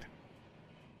 God,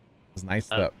 it was nice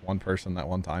that one person that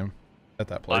one time at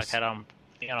that place. Blackhead, I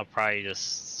think I'll probably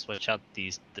just switch out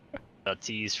the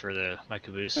T's for my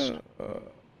caboose.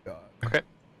 God. Okay.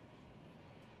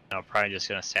 I'm probably just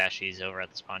gonna stash these over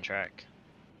at the spawn track.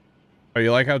 Oh,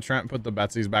 you like how Trent put the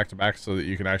Betsy's back to back so that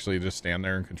you can actually just stand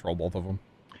there and control both of them?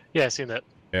 Yeah, I seen that.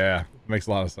 Yeah, makes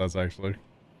a lot of sense actually.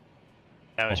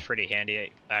 That was Oh. pretty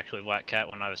handy, actually, Black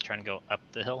Cat, when I was trying to go up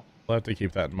the hill. We'll have to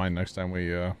keep that in mind next time we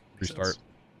Makes restart. sense.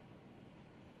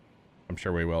 I'm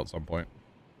sure we will at some point.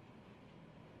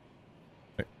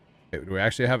 Wait, do we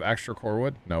actually have extra core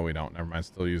wood? No, we don't. Never mind.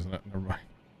 Still using it. Never mind.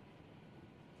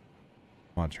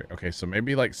 Come on, trade. Okay, so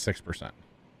maybe like 6%.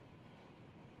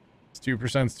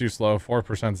 2% is too slow.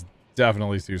 4% is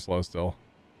definitely too slow still.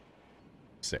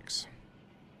 6.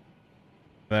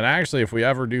 Then actually, if we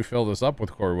ever do fill this up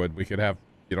with core wood, we could have,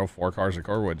 you know, 4 cars of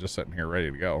core wood just sitting here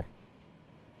ready to go.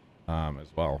 As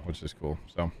well, which is cool.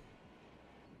 So,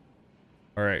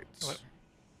 all right. What?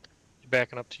 You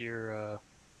backing up to your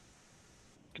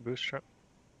caboose truck?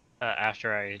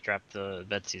 After I dropped the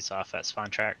bedseats off at spawn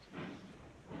track.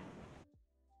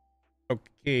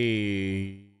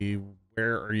 Okay,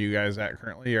 where are you guys at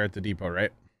currently? You're at the depot,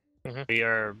 right? We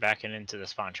are backing into the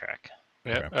spawn track.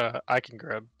 Yeah. Okay. I can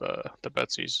grab the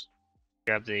Betsy's.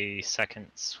 Grab the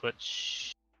second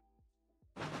switch.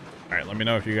 All right, let me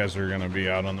know if you guys are gonna be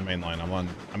out on the main line.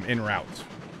 I'm en route.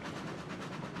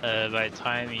 By the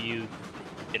time you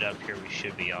get up here, we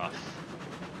should be off.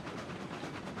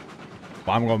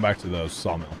 Well, I'm going back to the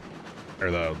sawmill or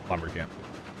the lumber camp.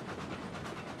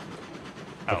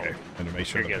 Oh, Okay, and to make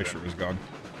sure the you're good picture then. was gone.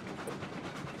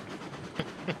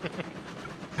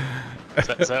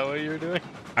 Is that what you were doing?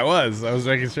 I was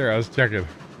making sure. I was checking.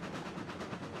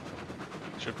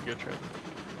 Should be good, Trent.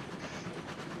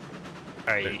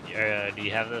 Alright, do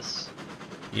you have this?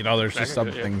 You know, there's I just can some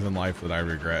do it, yeah. things in life that I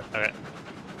regret. Okay.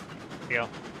 Here you go.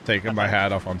 Taking my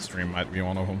hat off on stream might be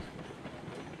one of them.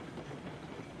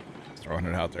 Throwing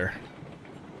it out there.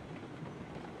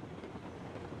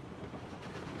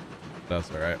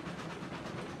 That's all right.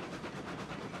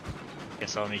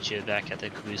 Guess I'll meet you back at the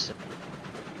caboose.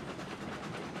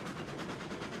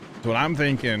 So what I'm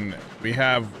thinking, we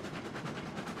have,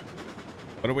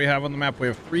 what do we have on the map? We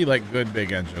have 3 like good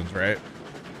big engines, right?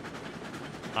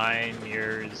 Mine,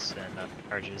 yours, and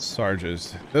Charge's.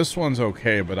 Sarge's. This one's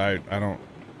okay, but I don't,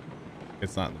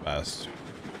 it's not the best.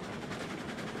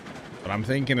 What I'm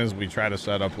thinking is we try to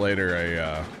set up later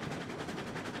a,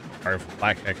 or if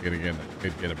Black Heck it again,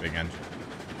 could get a big engine.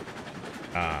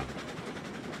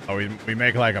 We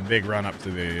make like a big run up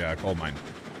to the coal mine.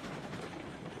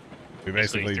 We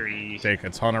basically take a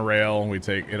ton of rail. We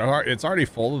take it. It's already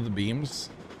full of the beams,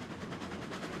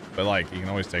 but like you can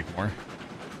always take more.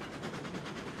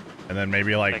 And then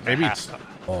maybe like maybe it's,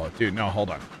 oh dude, no, hold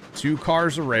on. 2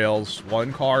 cars of rails,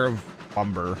 1 car of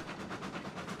lumber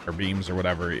or beams or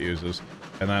whatever it uses,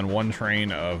 and then 1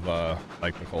 train of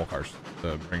like the coal cars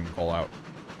to bring the coal out.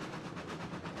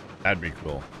 That'd be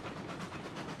cool.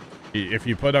 If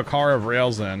you put a car of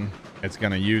rails in, it's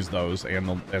gonna use those and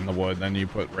the wood. Then you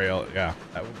put rail. Yeah,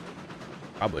 that would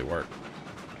probably work.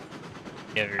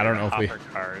 I don't know if we hopper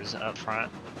cars up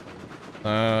front.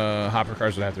 hopper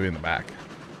cars would have to be in the back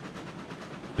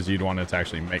because you'd want it to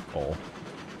actually make coal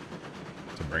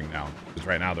to bring down. Because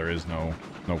right now there is no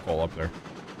coal up there.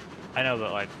 I know,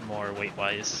 but like more weight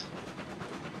wise.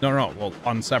 No. Well,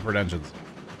 on separate engines,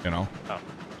 you know.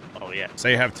 Oh yeah.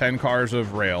 Say you have 10 cars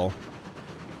of rail,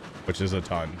 which is a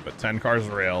ton, but 10 cars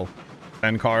of rail,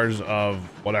 10 cars of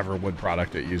whatever wood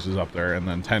product it uses up there, and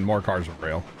then 10 more cars of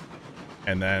rail,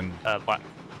 and then What?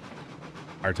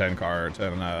 our 10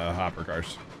 hopper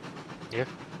cars. Yeah.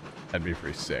 That'd be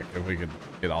pretty sick if we could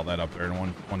get all that up there in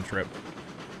one trip.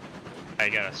 I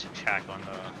got a check on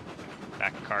the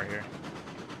back car here.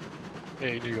 Yeah,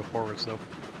 you need to go forwards though.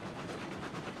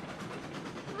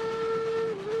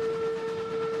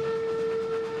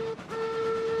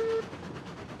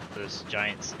 This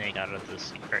giant snake out of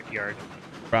this yard.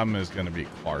 Problem is going to be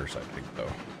cars, I think,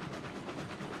 though.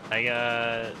 I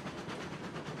got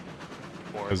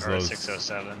 4 or 'Cause those-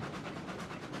 607.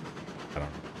 I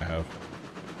don't know.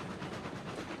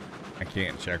 I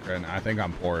can't check right now. I think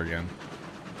I'm poor again.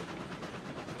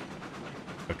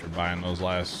 After buying those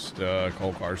last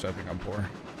coal cars, I think I'm poor.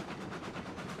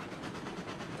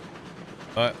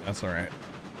 But that's all right.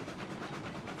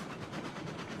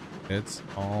 It's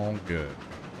all good.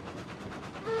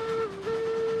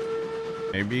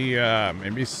 Maybe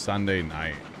maybe Sunday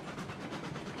night.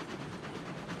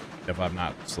 If I'm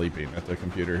not sleeping at the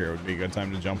computer here, would be a good time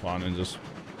to jump on and just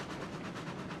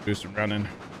do some running.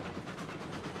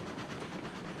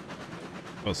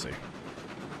 We'll see.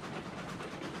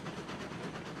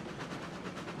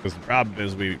 Because the problem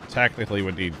is we technically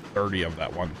would need 30 of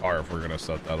that one car if we're going to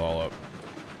set that all up.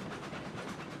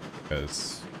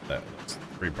 Because that's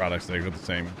 3 products that are the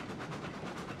same.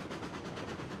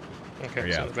 Okay, Or,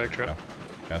 yeah, so the back truck.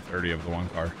 yeah, 30 of the one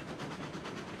car.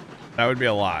 That would be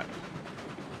a lot.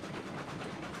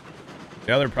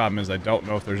 The other problem is I don't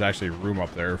know if there's actually room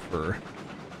up there for,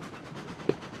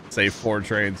 say, 4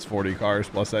 trains, 40 cars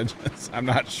plus engines. I'm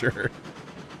not sure.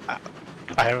 I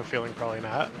have a feeling probably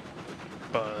not,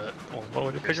 but one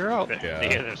way to figure out. Yeah.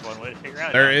 There's one way to figure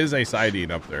out. There is a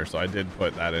siding up there, so I did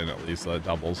put that in, at least the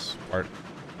doubles part.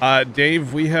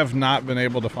 Dave, we have not been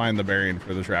able to find the bearing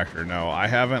for the tractor. No, I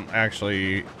haven't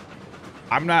actually.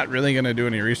 I'm not really going to do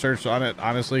any research on it,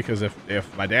 honestly, because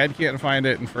if my dad can't find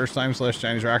it and First Time /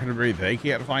 Chinese Rocket Debris, they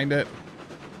can't find it,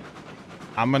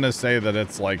 I'm going to say that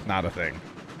it's, like, not a thing.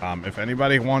 If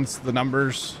anybody wants the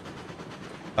numbers,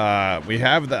 we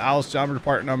have the Alice jumper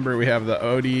part number, we have the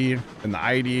OD and the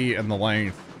ID and the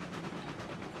length.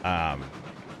 I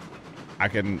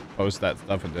can post that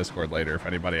stuff in Discord later if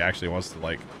anybody actually wants to,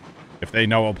 like, if they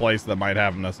know a place that might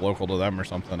have them that's local to them or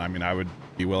something. I mean, I would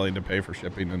be willing to pay for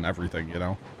shipping and everything, you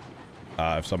know,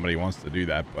 if somebody wants to do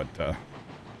that. But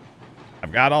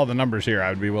I've got all the numbers here. I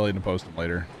would be willing to post them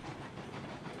later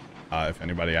if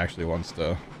anybody actually wants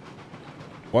to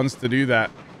do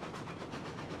that.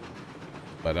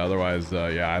 But otherwise,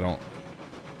 yeah, I don't.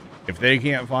 If they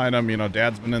can't find them, you know,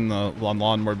 Dad's been in the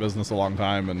lawnmower business a long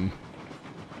time and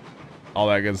all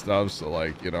that good stuff. So,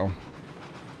 like, you know,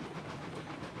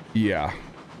 yeah.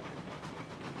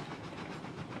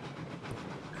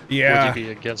 Yeah. Would you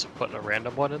be against putting a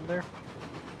random one in there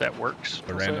that works? A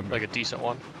we'll say? random- like a decent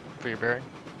one for your bearing?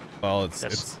 Well, it's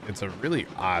a really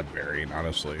odd bearing,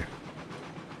 honestly.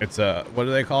 It's a, what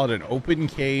do they call it? An open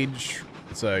cage.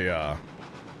 It's a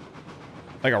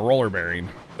like a roller bearing,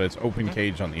 but it's open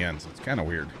cage on the ends. It's kind of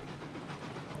weird.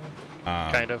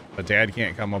 Kind of. But Dad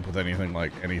can't come up with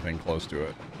anything close to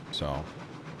it. So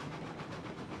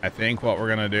I think what we're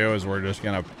gonna do is we're just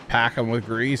gonna pack them with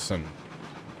grease and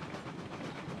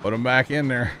put them back in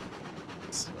there.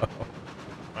 So.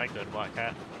 My good Black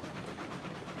Hat.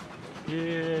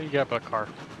 Yeah, you got a car.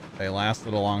 They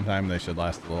lasted a long time. They should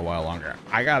last a little while longer.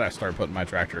 I gotta start putting my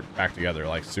tractor back together,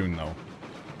 like, soon, though.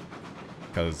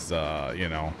 Because, you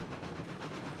know,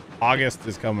 August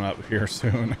is coming up here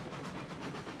soon.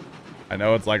 I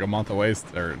know it's like a month away,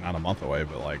 or not a month away,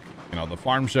 but, like, you know, the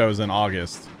farm show's in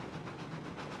August.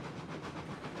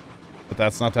 But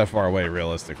that's not that far away,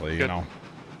 realistically, you know.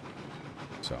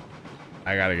 So,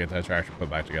 I gotta get that tractor put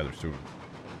back together soon.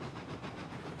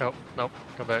 Nope,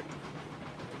 come back.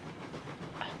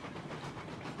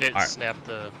 It Alright. snapped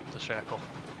the shackle.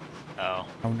 Oh.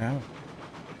 Oh, no.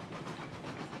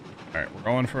 Alright, we're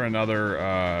going for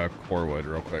another core wood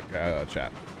real quick,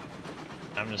 chat.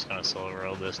 I'm just gonna solo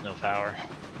roll this, no power.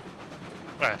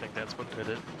 I think that's what did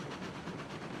it.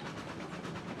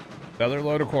 Another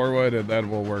load of core wood, and then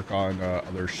we'll work on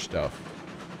other stuff.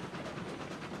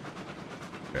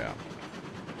 Yeah.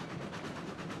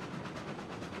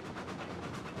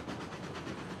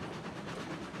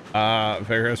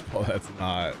 Varus, well, that's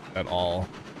not at all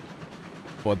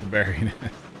what the bearing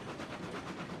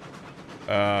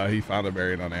is. He found a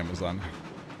bearing on Amazon.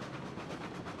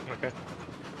 Okay.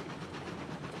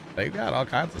 They've got all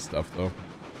kinds of stuff, though.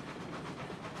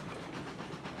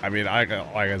 I mean, like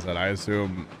I said, I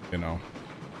assume, you know,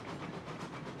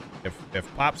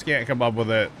 if Pops can't come up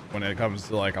with it when it comes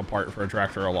to, like, a part for a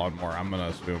tractor or a lawnmower, I'm gonna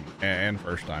assume, and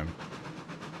First Time,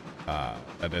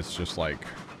 that it's just, like,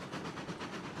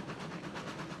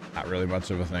 not really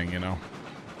much of a thing, you know.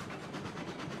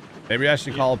 Maybe I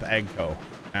should call up Agco,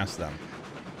 ask them.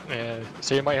 Yeah,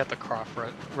 so you might have to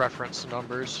cross-reference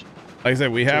numbers. Like I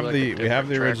said, we have like, the a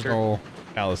different original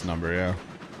Alice number, yeah.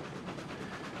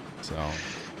 So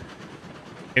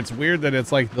it's weird that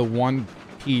it's like the one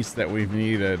piece that we've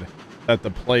needed, that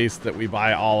the place that we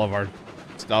buy all of our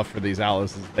stuff for these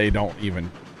Alices, they don't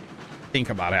even think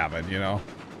about having, you know.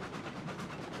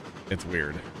 It's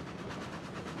weird.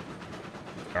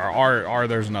 Or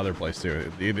there's another place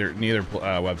too. Neither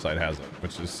website has it,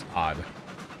 which is odd.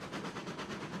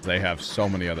 They have so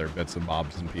many other bits and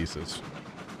bobs and pieces.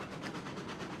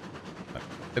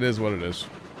 It is what it is.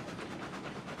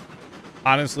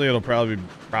 Honestly, it'll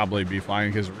probably be fine,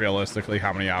 because realistically,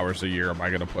 how many hours a year am I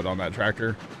going to put on that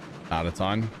tractor? Not a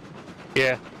ton.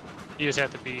 Yeah. You just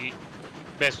have to be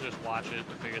basically just watch it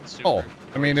if it gets super. Oh,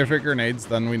 I mean, if it grenades,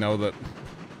 then we know that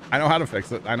I know how to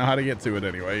fix it. I know how to get to it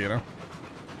anyway, you know?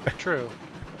 True.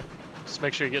 Just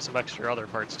make sure you get some extra other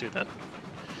parts too then.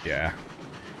 Yeah.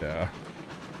 Yeah.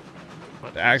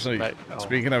 But Actually, oh,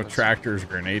 speaking of that's- tractors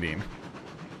grenading,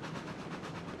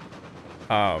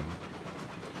 oh,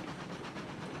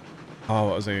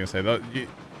 what was I gonna say?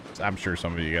 I'm sure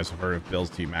some of you guys have heard of Bill's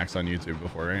T Max on YouTube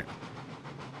before, right?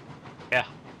 Yeah.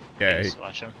 Yeah, Just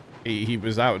watch him. he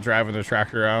was out driving a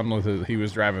tractor around with he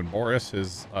was driving Boris,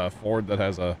 his Ford that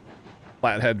has a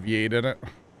flathead V8 in it.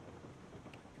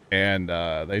 And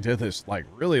they did this like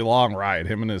really long ride,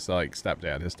 him and his like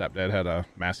stepdad. His stepdad had a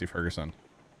Massey Ferguson.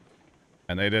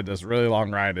 And they did this really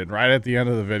long ride, and right at the end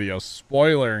of the video,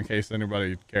 spoiler in case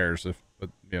anybody cares, but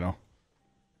you know,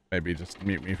 maybe just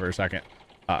mute me for a second.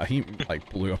 He like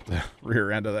blew up the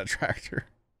rear end of that tractor.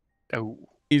 Oh.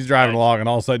 He's driving along, and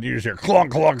all of a sudden you just hear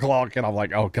clunk, clunk, clunk, and I'm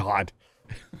like, oh god.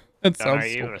 It Don, are sounds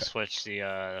you so able to bad. switch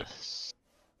the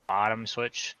bottom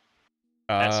switch?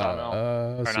 At sawmill.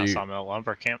 Or not sawmill,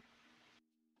 lumber camp.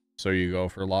 So you go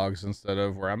for logs instead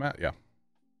of where I'm at? Yeah.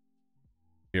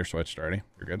 You're switched already.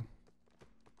 You're good.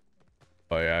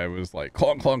 But yeah, I was like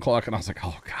clunk, clunk, clunk, and I was like,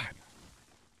 oh god.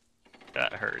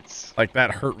 That hurts. Like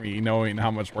that hurt me knowing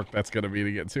how much work that's gonna be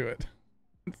to get to it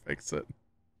and fix it.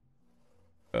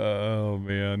 Oh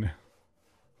man.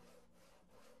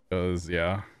 Cause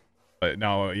yeah. But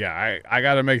no, yeah, I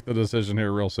gotta make the decision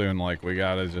here real soon. Like we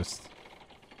gotta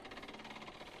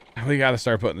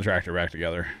start putting the tractor back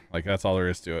together. Like that's all there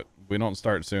is to it. If we don't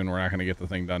start soon, we're not gonna get the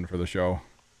thing done for the show.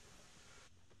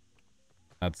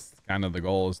 That's kind of the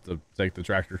goal, is to take the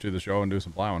tractor to the show and do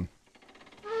some plowing.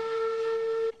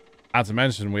 Not to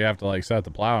mention we have to like set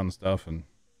the plow and stuff and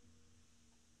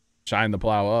shine the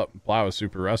plow up. The plow is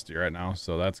super rusty right now,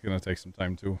 so that's gonna take some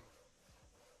time too.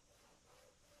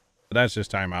 But that's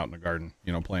just time out in the garden,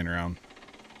 you know, playing around.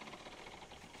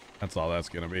 That's all that's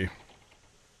gonna be.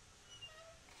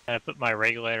 I put my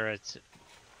regulator at,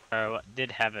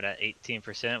 did have it at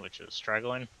 18%, which was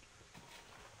struggling.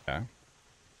 Yeah.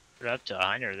 Put it up to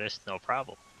 100, there's no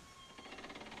problem.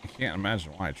 I can't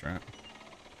imagine why, Trent.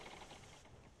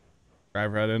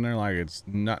 Drive right in there like it's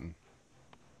nothing.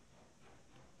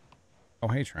 Oh,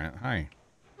 hey, Trent. Hi.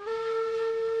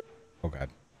 Oh, God.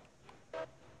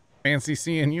 Fancy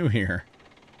seeing you here.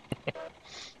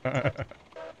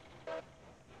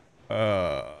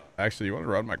 Actually, you want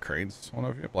to run my cranes? One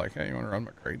of you, Black Hat, you want to run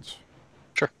my cranes?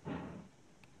 Sure.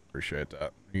 Appreciate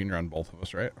that. You can run both of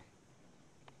us, right?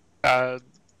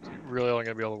 Really only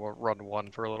gonna be able to run one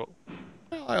for a little.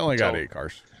 Well, I only got 8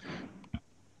 cars.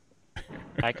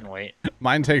 I can wait.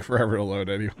 Mine take forever to load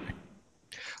anyway.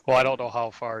 Well, I don't know how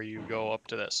far you go up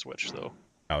to that switch though.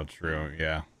 Oh, true.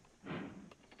 Yeah.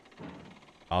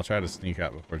 I'll try to sneak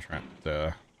out before Trent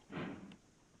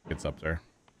gets up there.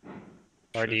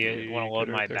 Or do you Should want to be load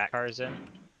good my right there. back cars in? What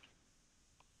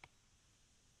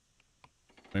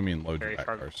do you mean load your Very back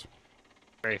far- cars?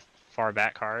 Very far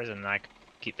back cars, and I can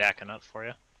keep backing up for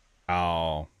you.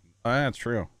 Oh, that's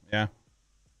true. Yeah.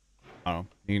 I don't know.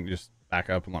 You can just back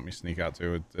up and let me sneak out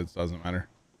too. It doesn't matter.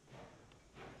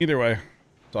 Either way,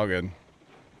 it's all good.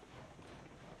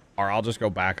 Or I'll just go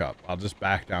back up. I'll just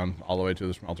back down all the way to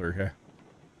the smelter,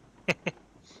 okay?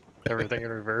 Everything in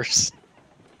reverse.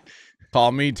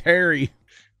 Call me Terry.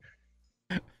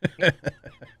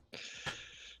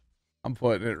 I'm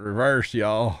putting it reverse,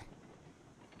 y'all.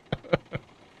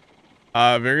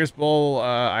 Various Bull,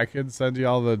 I could send you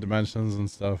all the dimensions and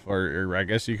stuff, or I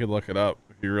guess you could look it up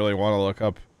if you really want to look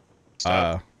up.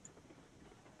 I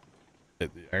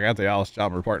got the Alice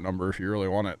Chalmers part number if you really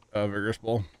want it, Vigorous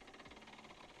Bull.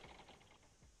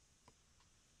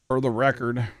 For the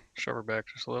record. Shove her back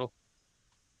just a little.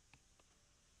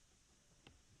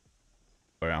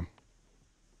 Oh, yeah.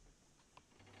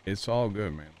 It's all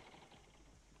good, man.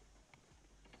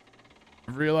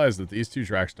 I've realized that these two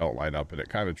tracks don't line up, and it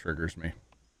kind of triggers me.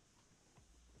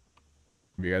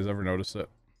 Have you guys ever noticed it?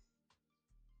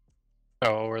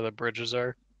 Oh, where the bridges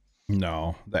are?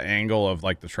 No. The angle of,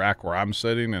 like, the track where I'm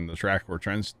sitting and the track where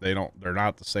Trent's, they're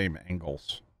not the same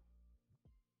angles.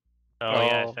 Oh,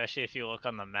 yeah, Oh. especially if you look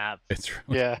on the map. It's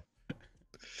really... Yeah.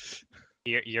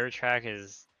 Your track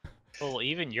is... Well,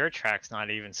 even your track's not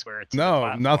even square to the No,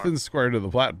 platform. nothing's square to the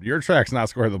platform. Your track's not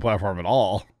square to the platform at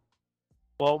all.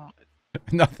 Well,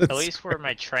 Nothing's at least where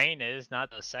my train is, not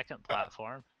the second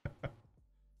platform.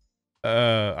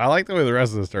 I like the way the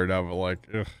rest of this turned out, but like,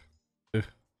 ugh.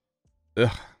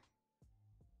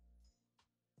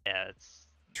 Yeah, it's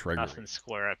Trigger. nothing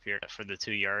square up here for the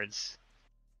 2 yards.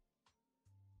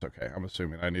 It's okay. I'm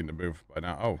assuming I need to move by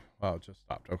now. Oh, wow, it just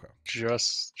stopped. Okay.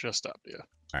 Just stopped, yeah.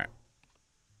 All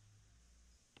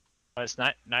Well, it's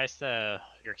not nice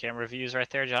your camera views right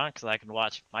there, John, because I can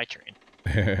watch my train.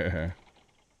 right.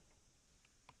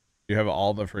 You have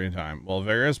all the free time. Well,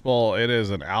 Various Bull, it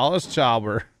is an Alice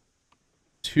Chauber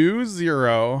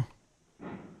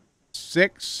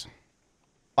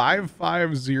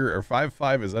 206-550 or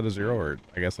 55. Is that a 0 or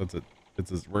I guess that's a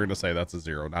we're gonna say that's a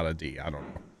 0, not a D. I don't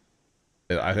know.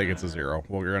 I think it's a 0.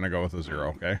 Well, we're gonna go with a 0,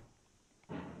 okay?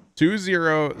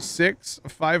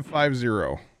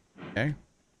 206-550. Okay.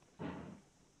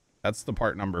 That's the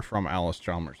part number from Alice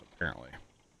Chalmers, apparently.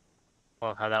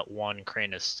 Well, how that one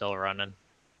crane is still running.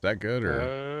 Is that good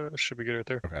or? Should be good right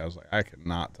there. Okay, I was like, I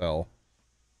cannot tell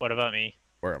What about me?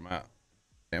 where I'm at.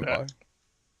 Stand by.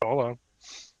 Hold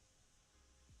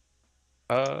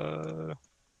on.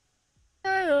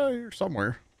 Yeah, you're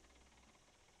somewhere.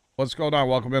 What's going on?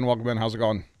 Welcome in. Welcome in. How's it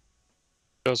going?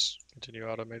 Just continue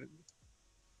automated.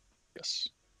 Yes.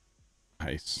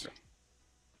 Nice.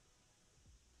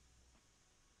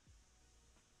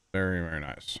 Very, very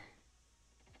nice.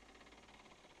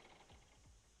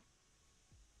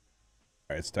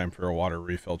 All right, it's time for a water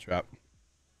refill trap.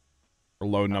 We're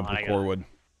loading up the core wood.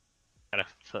 Gotta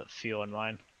put fuel in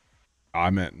mine. I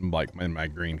meant like in my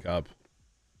green cup.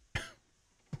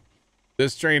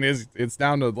 This train it's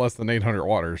down to less than 800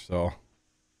 water, so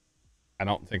I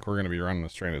don't think we're going to be running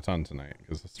this train a ton tonight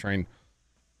because this train,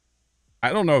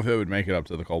 I don't know if it would make it up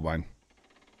to the coal mine.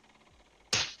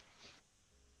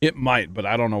 It might, but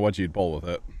I don't know what you'd pull with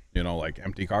it. You know, like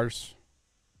empty cars,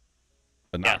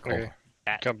 but not coal. Okay.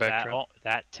 Come back,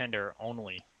 that tender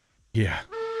only. Yeah.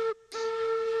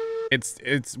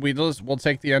 We'll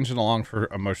take the engine along for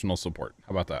emotional support.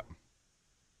 How about that?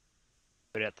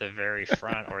 Put it at the very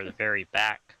front or the very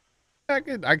back. I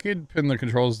could pin the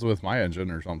controls with my engine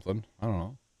or something. I don't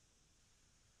know.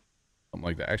 Something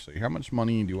like that. Actually, how much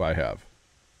money do I have?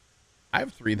 I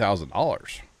have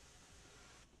 $3,000.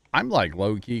 I'm like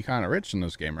low key kind of rich in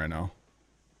this game right now.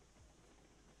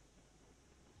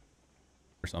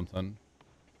 Or something.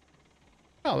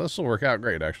 Oh, this will work out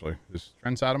great actually. This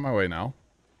Trent's out of my way now.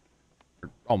 Or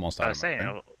almost out I was of my way.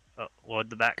 saying, load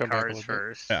the back cars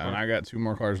first. Yeah, and I got 2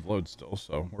 more cars to load still,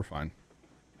 so we're fine.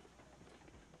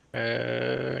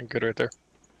 Good right there.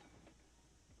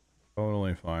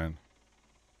 Totally fine.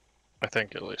 I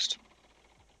think at least.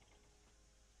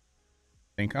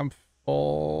 Think I'm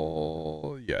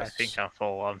full. Yes. I think I'm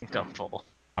full.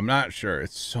 I'm not sure.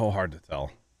 It's so hard to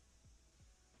tell.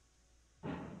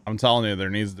 I'm telling you,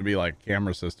 there needs to be like a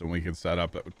camera system we could set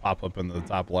up that would pop up in the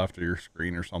top left of your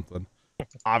screen or something.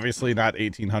 Obviously not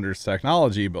 1800s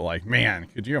technology, but like, man,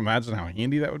 could you imagine how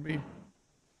handy that would be?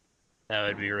 That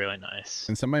would be really nice.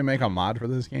 Can somebody make a mod for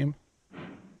this game?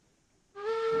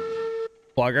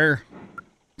 Plugger.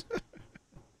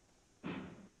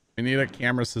 We need a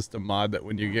camera system mod that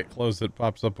when you get close, it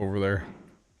pops up over there.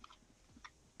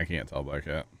 I can't tell by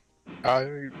cat.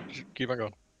 Keep on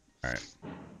going. All right.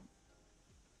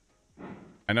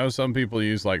 I know some people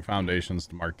use like foundations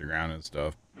to mark the ground and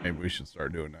stuff. Maybe we should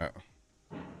start doing that.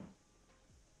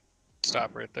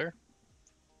 Stop right there.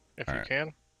 If All you right.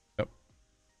 can. Yep.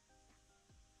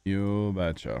 You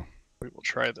betcha. We will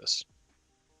try this.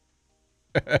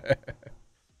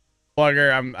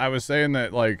 Plugger, I was saying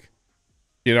that like,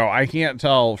 you know, I can't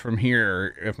tell from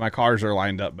here if my cars are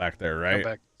lined up back there, right?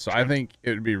 Back. So I think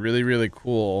it would be really, really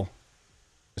cool.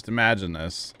 Just imagine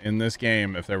this in this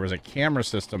game, if there was a camera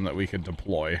system that we could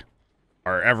deploy,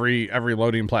 or every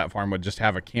loading platform would just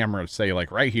have a camera, say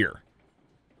like right here,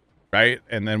 right?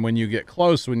 And then when you get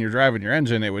close, when you're driving your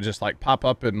engine, it would just like pop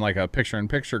up in like a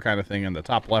picture-in-picture kind of thing in the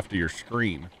top left of your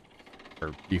screen,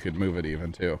 or you could move it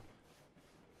even too.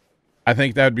 I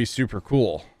think that would be super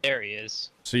cool. There he is.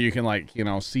 So you can like, you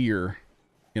know, see your,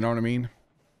 you know what I mean?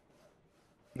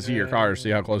 See your cars, see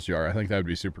how close you are. I think that would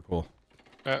be super cool.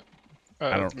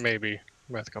 Maybe.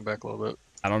 We have to come back a little bit.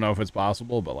 I don't know if it's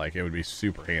possible, but like it would be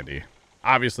super handy.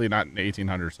 Obviously not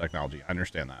 1800s technology. I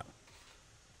understand that.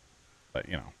 But,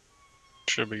 you know.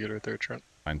 Should be good right there, Trent.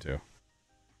 Mine too.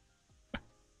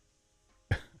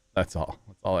 That's all.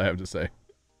 That's all I have to say.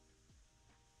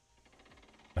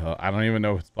 I don't even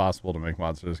know if it's possible to make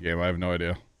mods for this game. I have no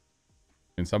idea. I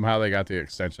mean, somehow they got the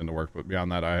extension to work, but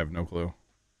beyond that, I have no clue.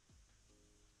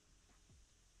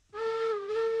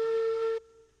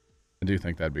 I do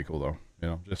think that'd be cool, though. You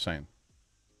know, just saying.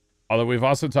 Although we've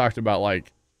also talked about,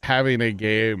 like, having a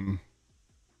game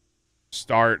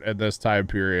start at this time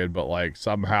period, but, like,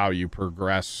 somehow you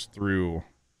progress through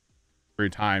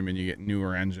time and you get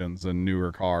newer engines and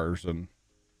newer cars, and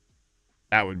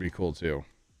that would be cool, too.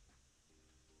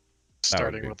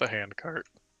 Starting with the hand cart.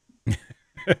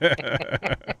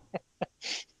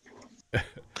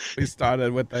 We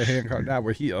started with the handcart, now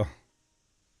we're here.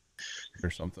 Or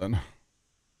something.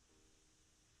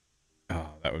 Oh,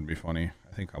 that would be funny.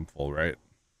 I think I'm full, right?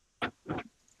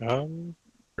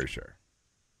 For sure.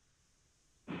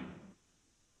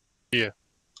 Yeah.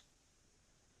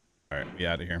 Alright, we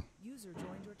out of here. User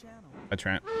joined your channel. Bye,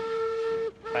 Trent.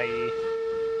 Bye.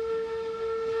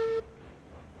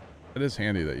 It is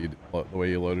handy that the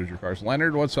way you loaded your cars.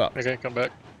 Leonard, what's up? Okay, come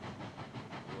back.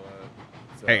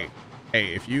 Hey,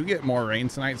 if you get more rain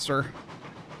tonight, sir,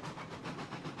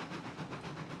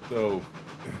 So,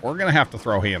 we're gonna have to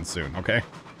throw hands soon, okay?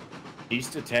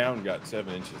 east of town got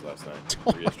 7 inches last night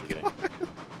or yesterday.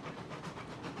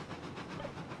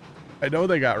 I know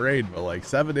they got rain, but like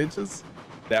 7 inches?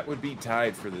 That would be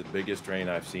tied for the biggest rain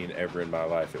I've seen ever in my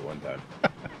life at one time.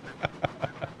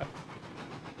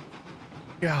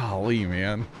 Golly,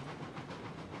 man.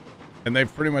 And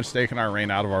they've pretty much taken our rain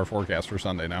out of our forecast for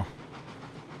Sunday now.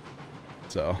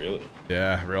 So, Really?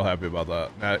 yeah, real happy about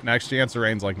that. Next chance of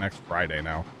rain's like next Friday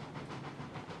now.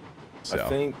 So, I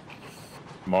think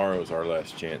tomorrow's our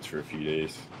last chance for a few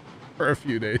days. for a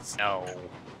few days. No.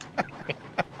 I'm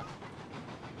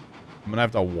gonna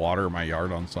have to water my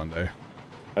yard on Sunday.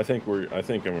 I think I'm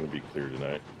gonna be clear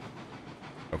tonight.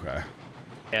 Okay.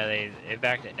 Yeah, they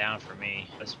backed it down for me.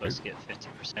 I was supposed to get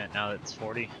 50%. Now it's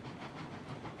 40.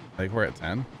 I think we're at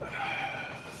 10.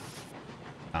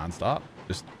 Non-stop.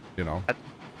 Just, you know,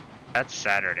 That's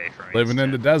Saturday for me. living It's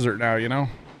in the desert now, you know?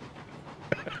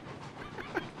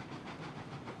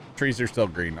 Trees are still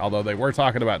green, although they were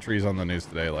talking about trees on the news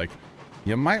today. Like,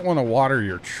 you might want to water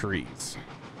your trees.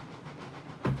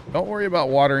 Don't worry about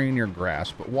watering your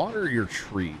grass, but water your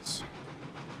trees.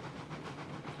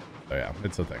 So yeah,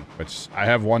 it's a thing. Which I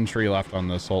have one tree left on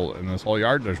this whole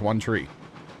yard. There's one tree.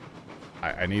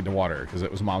 I need to water it because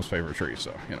it was Mom's favorite tree.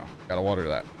 So you know, gotta water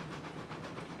that.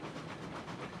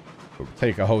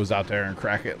 Take a hose out there and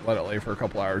crack it. Let it lay for a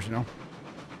couple hours. You know.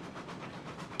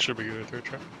 Should be good through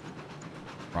truck.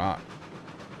 Right.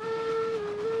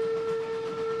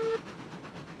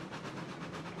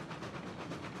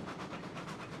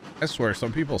 I swear,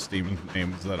 some people's Steam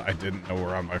names that I didn't know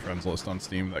were on my friends list on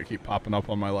Steam that keep popping up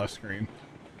on my left screen.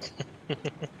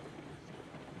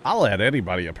 I'll add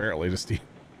anybody, apparently, to Steam.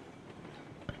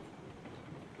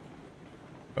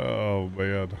 Oh,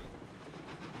 man.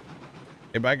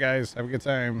 Hey, bye, guys. Have a good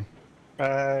time.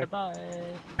 Bye. Bye.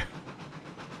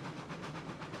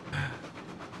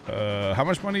 How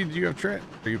much money did you have, Trent?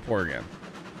 Are you poor again?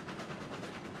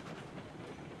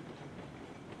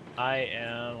 I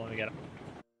am. Let me get it.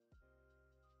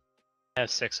 I have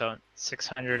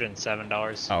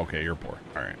 $607. Oh, okay, you're poor.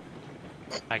 All right.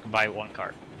 I can buy one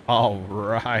car. All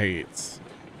right.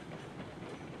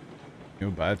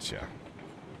 You betcha.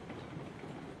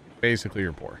 Basically,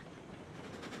 you're poor.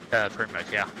 Pretty much,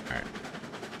 yeah. All right.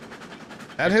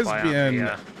 That has Fly on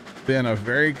the, been a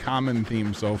very common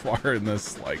theme so far in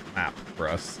this like map for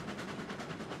us.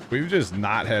 We've just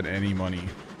not had any money.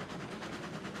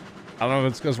 I don't know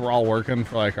if it's because we're all working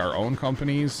for like our own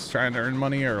companies trying to earn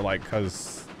money, or like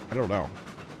because I don't know.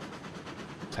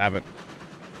 Just haven't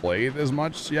played as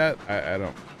much yet. I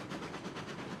don't.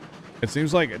 It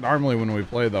seems like normally when we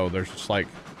play though, there's just like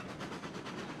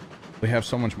we have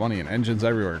so much money and engines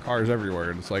everywhere, cars everywhere,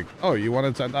 and it's like, oh, you want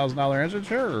a $10,000 engine?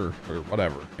 Sure, or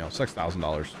whatever. You know,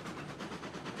 $6,000.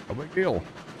 No big deal.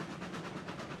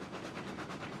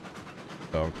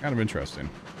 So kind of interesting.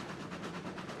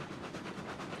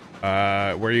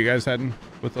 Where are you guys heading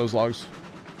with those logs?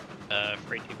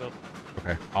 Freight depot.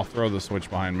 Okay, I'll throw the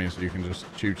switch behind me so you can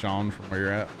just chooch on from where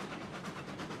you're at.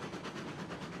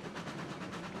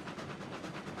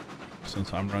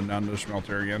 Since I'm running down to the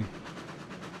smelter again.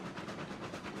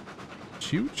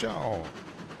 Chooch on.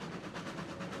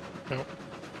 Nope.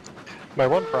 My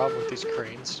one problem with these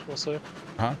cranes, we'll say.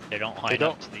 Huh? They don't line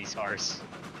up to these cars.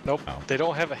 Nope. Oh. They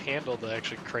don't have a handle to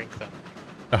actually crank them.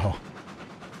 Oh.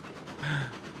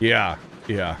 Yeah,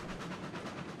 yeah.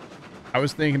 I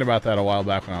was thinking about that a while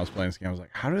back when I was playing this game. I was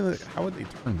like, how would they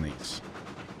turn these?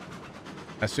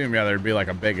 I assume, yeah, there'd be like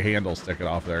a big handle sticking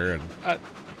off there, and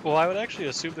Well, I would actually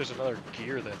assume there's another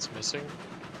gear that's missing.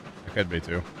 it could be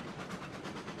too.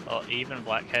 Well, even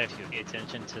Blackhead, if you pay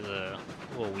attention to the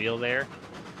little wheel there,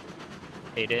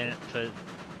 they didn't put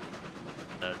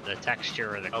the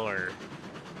texture or the color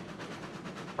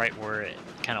right where it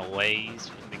kind of lays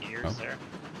with the gears there.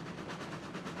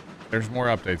 There's more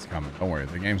updates coming. Don't worry,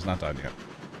 the game's not done yet.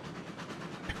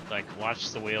 Like,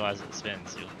 watch the wheel as it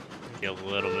spins. You'll feel a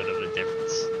little bit of a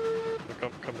difference.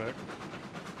 Come back.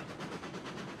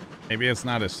 Maybe it's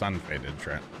not as sun faded,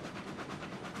 Trent.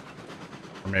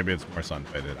 Or maybe it's more sun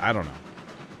faded. I don't know.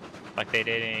 Like they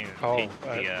didn't even Oh, paint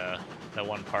the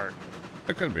one part.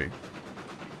 It could be.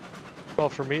 Well,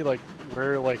 for me, like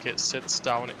where like it sits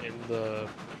down in the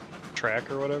track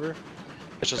or whatever,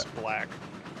 it's just black.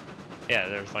 Yeah,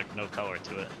 there's like no color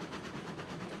to it.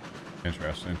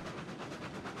 Interesting.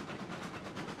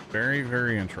 Very,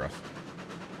 very interesting.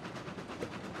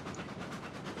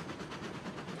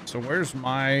 So where's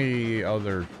my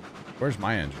engine?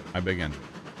 My big engine?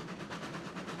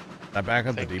 That back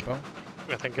at the depot?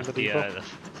 I think in the The, depot.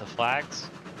 the flags?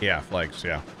 Yeah, flags,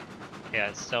 yeah. Yeah,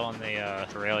 it's still in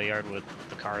the rail yard with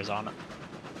the cars on it.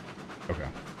 Okay.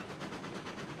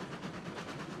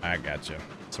 I gotcha.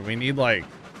 So we need like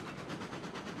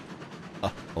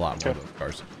a lot more of those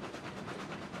cars.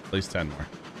 At least 10 more.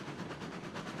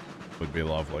 Would be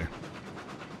lovely.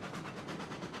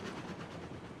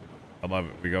 I love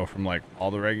it. We go from like all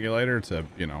the regulator to,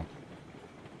 you know,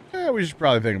 we should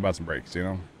probably think about some brakes, you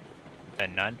know?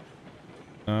 And none?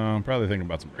 Probably think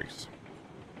about some brakes.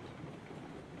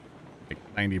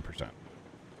 Like 90%.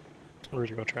 Where'd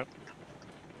you go, Trent?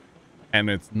 And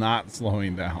it's not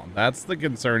slowing down. That's the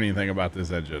concerning thing about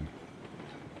this engine.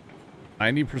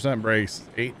 90% brakes,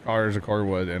 8 cars of core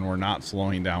wood, and we're not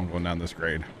slowing down going down this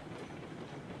grade.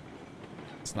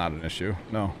 It's not an issue.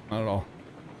 No, not at all.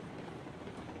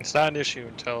 It's not an issue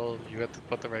until you have to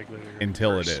put the regulator.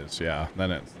 Until it first. is, yeah.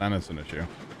 Then it's an issue.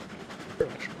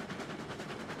 Pretty much.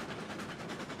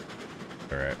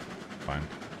 All right, fine.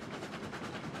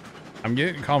 I'm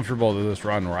getting comfortable to this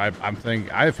run where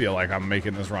I feel like I'm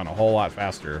making this run a whole lot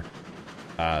faster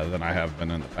than I have been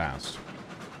in the past.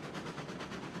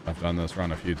 I've done this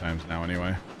run a few times now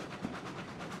anyway.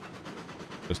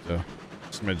 Just a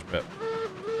smidge bit.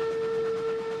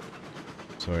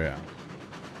 So yeah.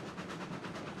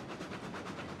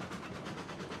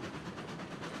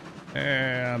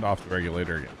 And off the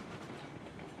regulator again.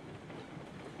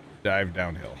 Dive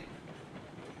downhill.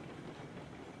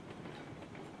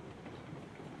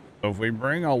 So if we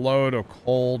bring a load of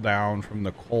coal down from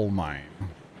the coal mine,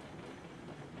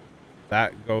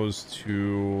 that goes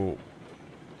to,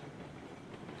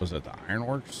 was it the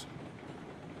ironworks?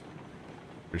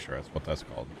 Pretty sure that's what that's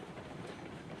called.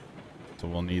 So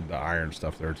we'll need the iron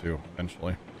stuff there too,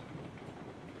 eventually.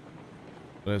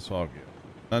 But it's all good.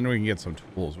 Then we can get some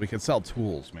tools. We can sell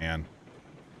tools, man.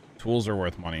 Tools are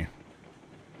worth money.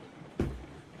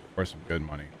 Or some good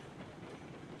money.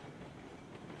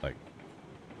 Like,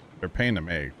 they're pain to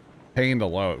make. Pain to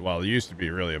load. Well, it used to be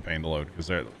really a pain to load because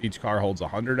each car holds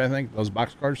 100, I think, those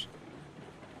box cars.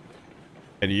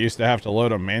 And you used to have to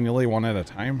load them manually one at a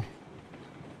time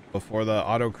before the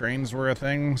auto cranes were a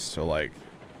thing. So, like,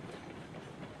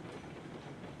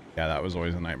 yeah, that was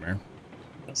always a nightmare.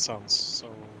 That sounds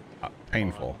so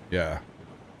painful. Yeah.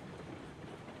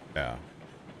 Yeah.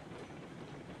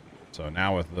 So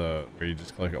now with the where you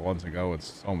just click it once and go,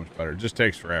 it's so much better. It just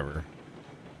takes forever.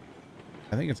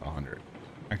 I think it's 100.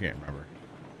 I can't remember.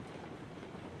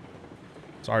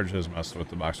 Sarge has messed with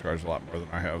the boxcars a lot more than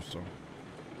I have, so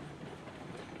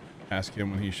ask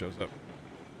him when he shows up.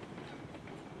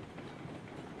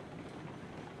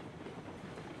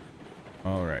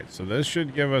 All right, so this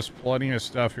should give us plenty of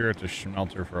stuff here at the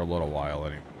smelter for a little while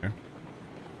anyway.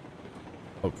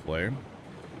 Hopefully. I'm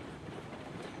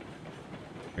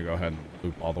gonna go ahead and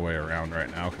loop all the way around right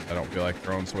now because I don't feel like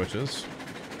throwing switches.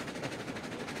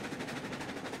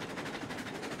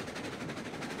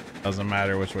 Doesn't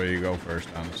matter which way you go first,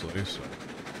 honestly, so.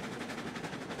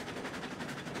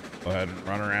 Go ahead and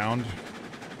run around.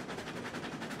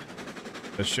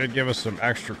 This should give us some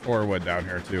extra core wood down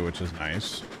here too, which is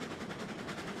nice.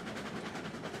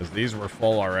 Because these were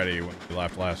full already when we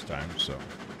left last time, so.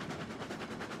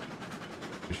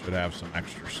 We should have some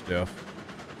extra stuff.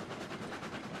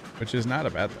 Which is not a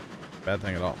bad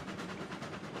thing at all.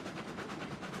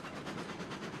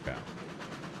 Yeah.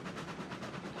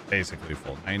 Basically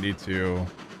full. 92.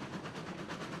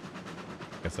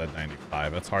 I guess that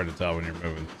 95. That's hard to tell when you're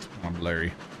moving. It's kind of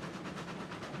blurry.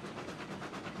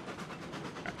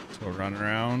 Right, so we'll run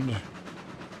around.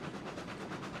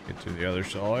 Get to the other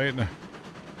side.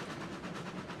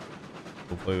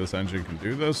 Hopefully this engine can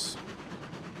do this.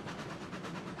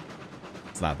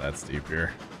 It's not that steep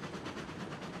here.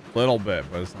 Little bit,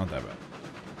 but it's not that bad.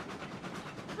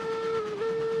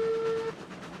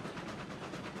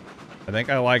 I think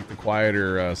I like the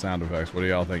quieter sound effects. What do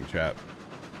y'all think, chat?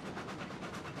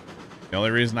 The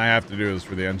only reason I have to do is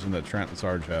for the engine that Trent and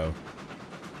Sarge have.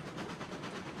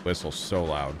 Whistle's so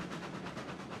loud.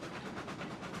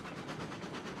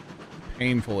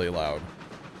 Painfully loud.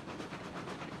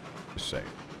 Just say.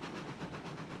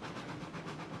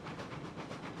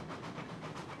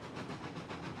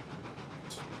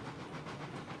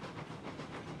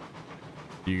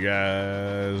 You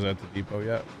guys at the depot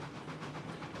yet?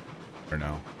 Or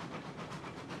no?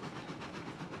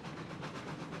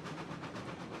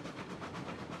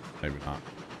 Maybe not.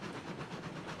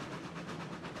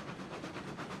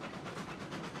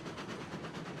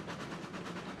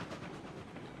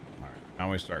 Alright,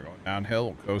 now we start going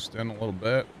downhill, coast in a little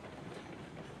bit.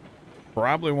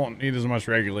 Probably won't need as much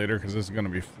regulator because this is going to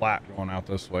be flat going out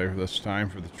this way this time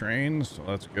for the trains, so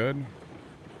that's good.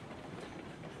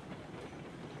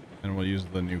 And we'll use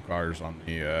the new cars on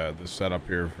the setup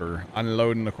here for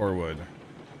unloading the core wood.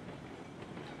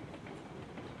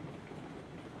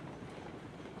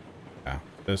 Yeah,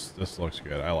 this looks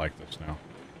good. I like this now.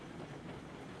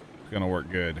 It's gonna work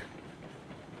good.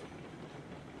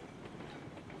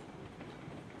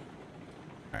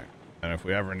 Alright, and if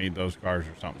we ever need those cars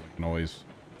or something, we can always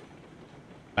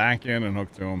back in and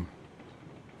hook to them.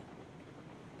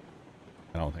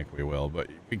 I don't think we will, but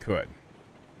we could.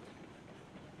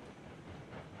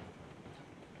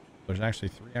 There's actually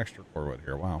 3 extra core wood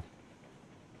here. Wow.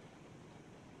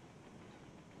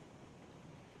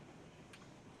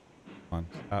 Come on,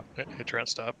 stop. Hey, Trent,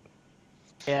 stop.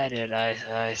 Yeah, I did.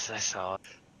 I saw it.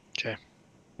 Okay.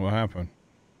 What happened?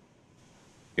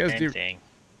 You guys Same thing.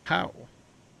 how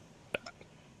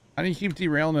do you keep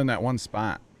derailing in that one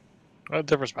spot? A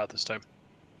different spot this time.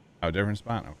 Oh, different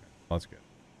spot? Okay. Well, that's good.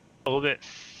 A little bit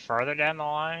farther down the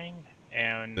line,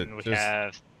 and It we just-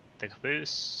 have the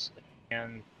caboose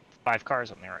and 5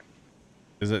 cars on there.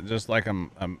 Is it just like a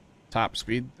top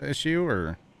speed issue,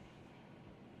 or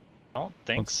I don't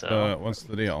think so. what's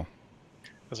the deal?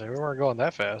 Because we weren't going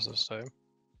that fast this time.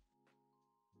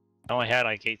 I only had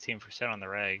like 18% on the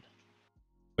reg.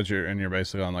 But you're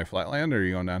basically on like flatland, or are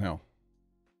you going downhill?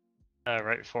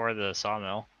 Right before the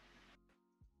sawmill.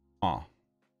 Oh,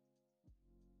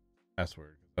 that's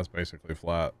weird. That's basically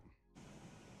flat.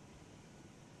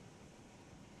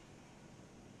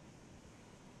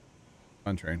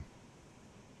 Fun train.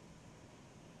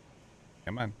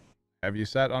 Come on. Have you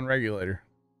set on regulator?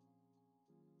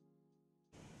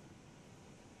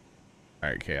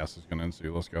 Alright, chaos is gonna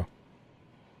ensue. Let's go.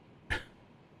 I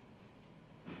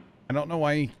don't know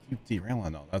why you keep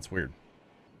derailing though. That's weird.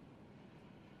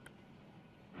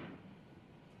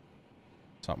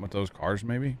 Something with those cars,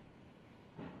 maybe?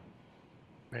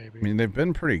 Maybe. I mean, they've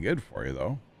been pretty good for you,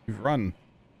 though. You've run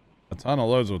a ton of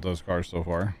loads with those cars so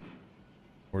far.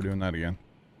 We're doing that again.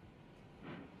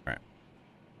 All right.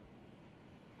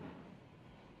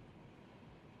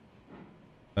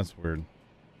 That's weird.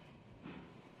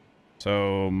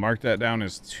 So, mark that down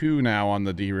as 2 now on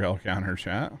the derail counter,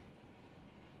 chat.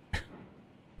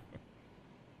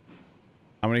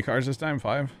 How many cars this time?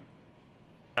 5?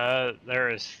 There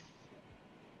is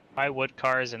 5 wood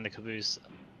cars and the caboose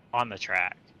on the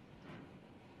track.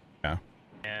 Yeah.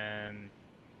 And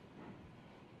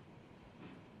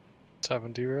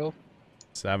 7 derailed.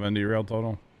 7 derail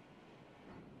total.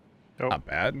 Oh, Not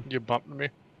bad. you bumped me.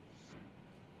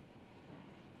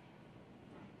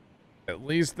 At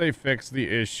least they fixed the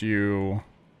issue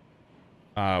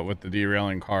with the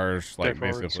derailing cars, like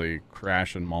Straightforward. basically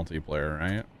crashing multiplayer,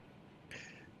 right?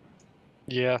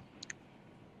 Yeah.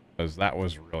 Because that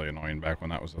was really annoying back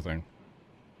when that was the thing.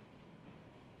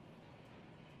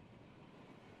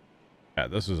 Yeah,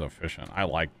 this is efficient. I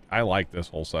like this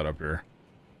whole setup here.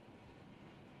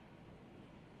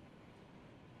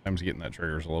 Sometimes getting that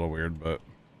trigger's a little weird, but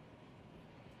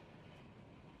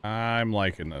I'm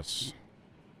liking this.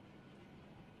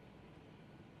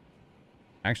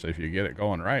 Actually, if you get it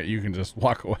going right, you can just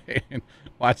walk away and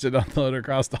watch it unload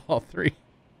across to all 3.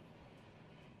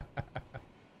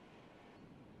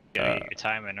 gotta get your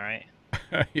timing right.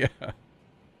 Yeah.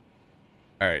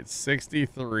 All right,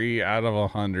 63 out of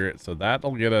 100. So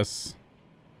that'll get us.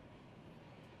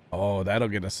 Oh, that'll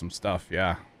get us some stuff.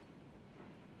 Yeah.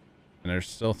 And there's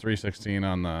still 316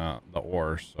 on the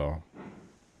ore, so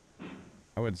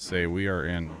I would say we are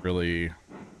in really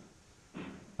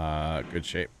good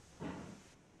shape.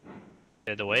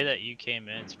 Yeah, the way that you came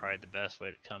in is probably the best way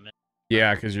to come in.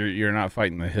 Yeah, because you're not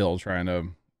fighting the hill trying to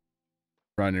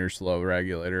run your slow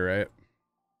regulator, right?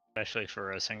 Especially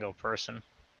for a single person.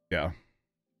 Yeah.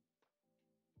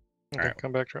 Okay, Alright.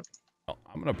 come back, Trent. Well,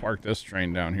 I'm going to park this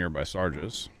train down here by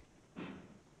Sarge's.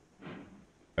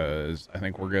 Because I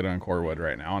think we're good on Corewood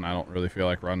right now, and I don't really feel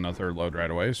like running a 3rd load right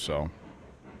away, so.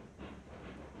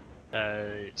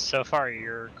 So far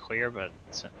you're clear, but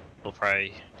we'll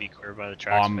probably be clear by the Oh,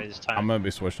 tracks by this time. I'm going to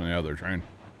be switching the other train.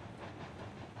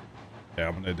 Yeah,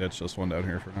 I'm going to ditch this one down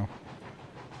here for now.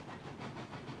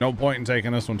 No point in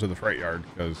taking this one to the freight yard,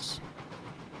 because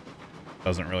it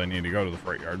doesn't really need to go to the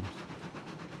freight yard.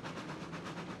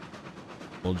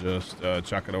 We'll just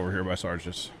chuck it over here by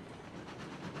Sarge's.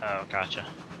 Oh, gotcha.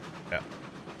 Yeah.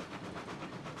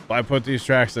 If I put these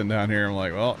tracks in down here, I'm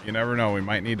like, well, you never know. We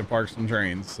might need to park some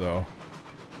trains, so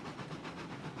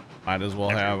might as well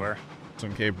Everywhere. have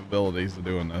some capabilities of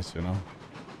doing this, you know.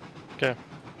 Okay.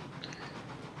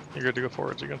 You're good to go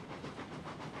forwards again.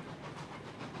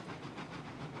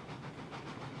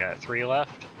 Got 3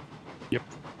 left. Yep.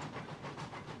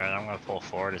 Alright, I'm gonna pull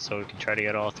forward so we can try to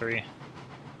get all 3.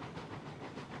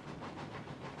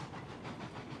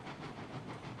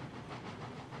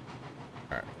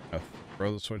 Alright,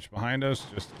 throw the switch behind us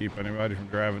just to keep anybody from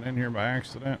driving in here by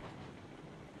accident.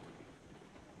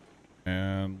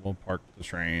 And we'll park the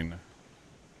train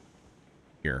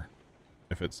here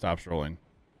if it stops rolling.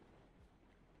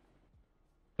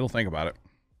 It'll think about it.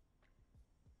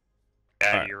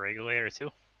 Add Alright. your regulator too.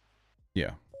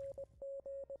 Yeah.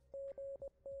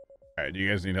 Alright, do you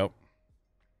guys need help?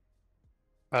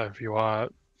 If you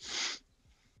want.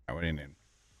 Alright, what do you need?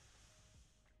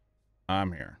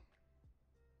 I'm here.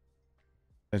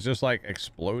 It's just like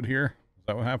explode here? Is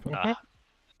that what happened?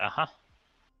 Uh-huh.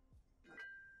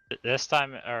 This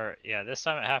time, this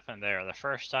time it happened there. The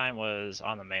first time was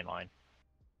on the main line.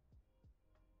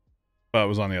 Well, it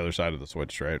was on the other side of the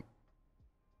switch, right?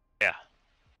 Yeah.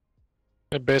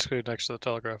 Basically next to the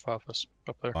telegraph office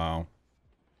up there. Wow.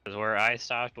 Because where I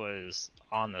stopped was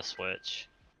on the switch.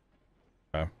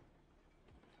 Okay.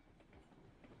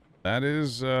 That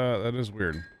is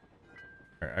weird.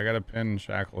 Alright, I got a pin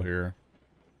shackle here.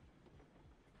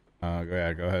 Go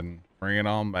ahead and bring it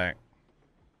on back.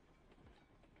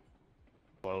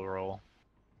 Slow roll.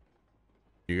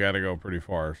 You gotta go pretty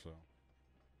far, so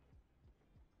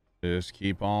just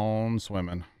keep on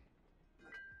swimming.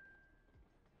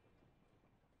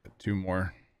 Two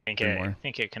more. I Two more.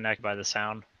 think it connect by the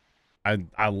sound.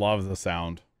 I love the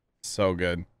sound. So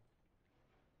good.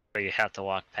 But you have to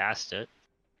walk past it.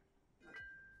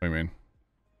 What do you mean?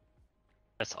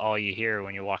 That's all you hear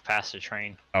when you walk past the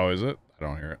train. Oh, is it? I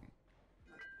don't hear it.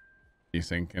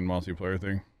 Desync and multiplayer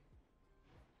thing.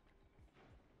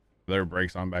 Are there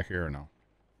brakes on back here or no?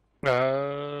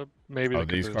 Maybe Oh,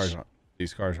 the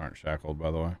these cars aren't shackled,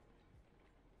 by the way.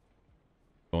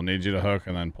 We'll need you to hook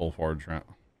and then pull forward, Trent.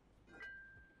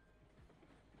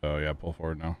 So yeah, pull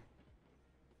forward now.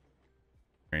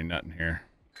 There ain't nothing here.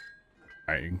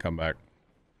 Alright, you can come back.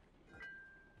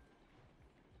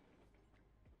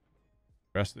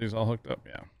 Rest of these all hooked up?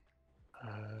 Yeah.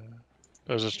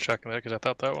 I was just checking that because I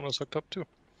thought that one was hooked up too. A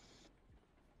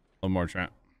little more,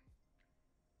 Trent.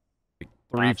 Like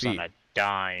 3 Pops feet. on a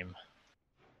dime.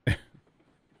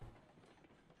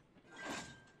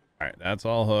 Alright, that's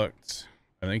all hooked.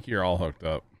 I think you're all hooked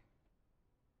up.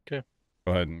 Okay.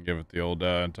 Go ahead and give it the old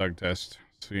tug test.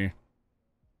 See?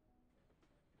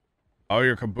 Oh,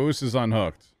 your caboose is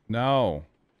unhooked. No.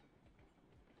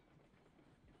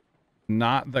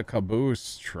 Not the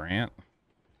caboose, Trent.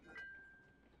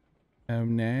 Oh,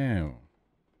 no.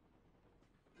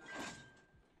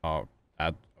 Oh,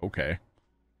 that, okay.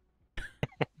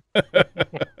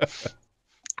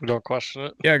 Don't question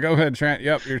it. Yeah, go ahead, Trent.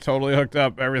 Yep, you're totally hooked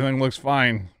up. Everything looks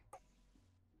fine.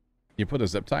 You put a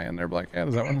zip tie in there, Black Cat?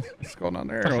 Is that what's going on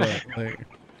there? Or what? Like...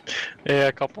 Yeah,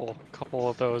 a couple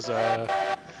of those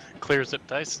clear zip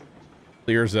ties.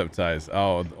 Clear zip ties.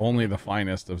 Oh, only the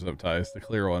finest of zip ties. The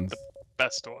clear ones.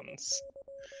 Best ones.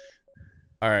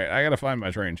 All right, I gotta find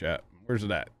my train, chat. Where's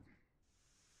it at?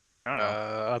 I don't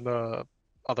know. On the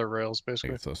other rails, I think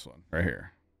basically. it's this one right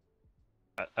here.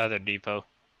 Other depot.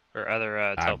 Or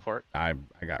other teleport. I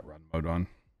got run mode on.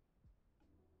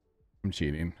 I'm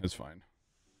cheating. It's fine.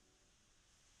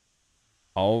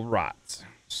 All right.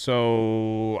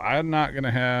 So I'm not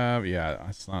gonna have. Yeah,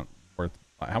 it's not worth.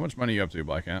 How much money you up to,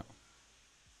 Black Cat?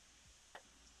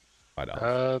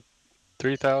 $5.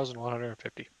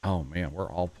 3,150. Oh man,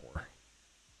 we're all poor.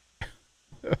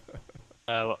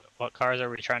 What cars are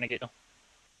we trying to get?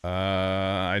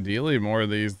 Ideally more of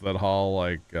these that haul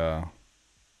like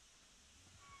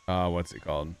what's it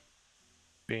called?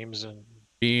 Beams and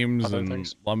Beams other and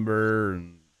things. lumber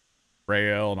and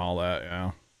rail and all that,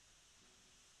 yeah.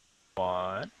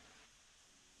 What?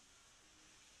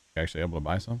 You actually able to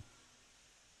buy some?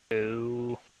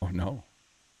 Two. Oh no.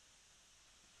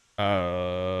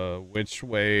 Which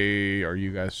way are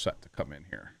you guys set to come in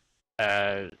here?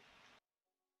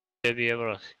 Should be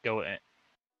able to go in.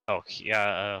 Oh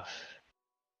yeah.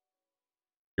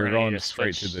 You're We're gonna going need to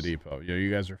straight to switch. the depot. Yeah, you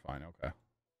guys are fine. Okay.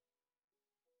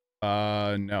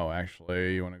 No,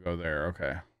 actually, you want to go there.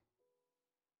 Okay.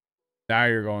 Now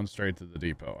you're going straight to the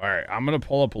depot. All right, I'm gonna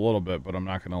pull up a little bit, but I'm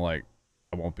not gonna I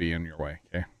won't be in your way.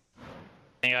 Okay. I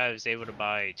think I was able to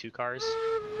buy 2 cars.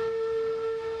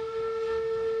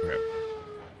 Okay.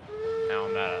 Now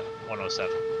I'm at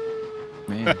 107.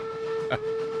 Man.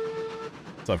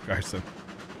 What's up, Carson?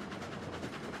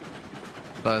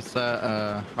 So I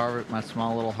set my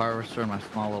small little harvester and my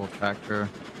small little tractor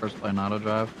first play auto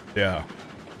drive. Yeah.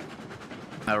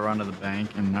 I run to the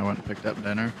bank and I went and picked up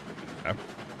dinner. Okay.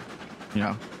 You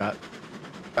know, got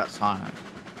Sonic.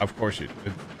 Of course you.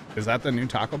 Is that the new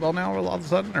Taco Bell now all of a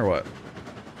sudden, or what?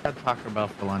 I had Taco Bell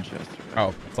for lunch yesterday.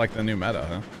 Oh, it's like the new meta,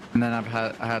 huh? And then I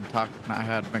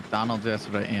had McDonald's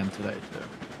yesterday and today too.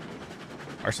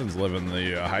 Carson's living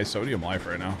the high sodium life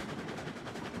right now.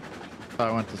 So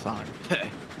I went to Sonic today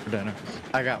for dinner.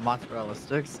 I got mozzarella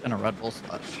sticks and a Red Bull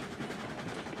slush.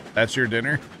 That's your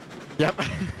dinner? Yep.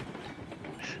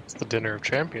 It's the dinner of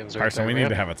champions. Right Carson, there, we man. need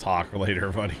to have a talk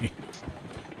later, buddy.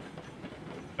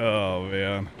 Oh,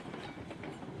 man.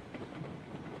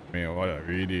 I mean,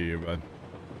 whatever you do, bud.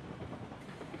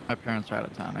 My parents are out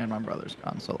of town and my brother's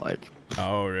gone, so like.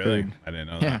 Oh, really? Food. I didn't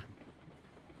know Yeah. that.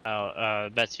 Oh,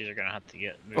 Betsy's are gonna have to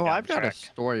get moved Oh, down I've the got a track.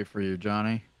 story for you,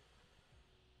 Johnny.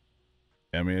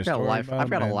 Tell me a I've got a story life. about I've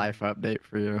got a man. life update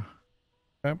for you.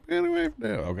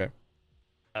 Okay.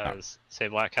 Say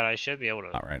Black Cat, I should be able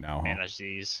to Not right now, huh? manage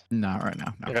these. Not right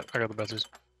now. I No. got the Betsy's.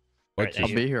 What Right, just, I'll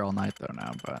you- be here all night though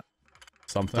now, but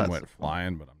something that's went the point.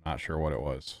 flying, but I'm not sure what it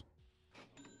was.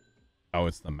 Oh,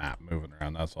 it's the map moving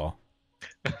around, that's all.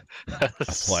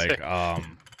 It's like, I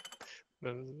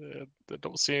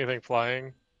don't see anything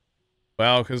flying.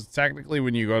 well, because technically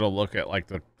when you go to look at, like,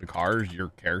 the cars, your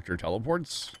character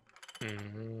teleports.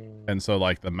 Mm. And so,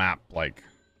 like, the map, like,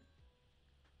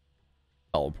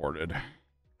 teleported.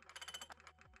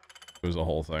 It was a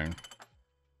whole thing.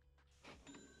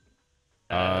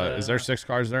 Is there 6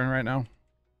 cars there right now?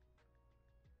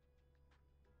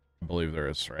 I believe there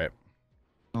is, right?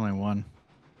 only one.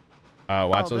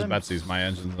 Watch Oh, those then- Betsy's. My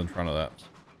engine's in front of that.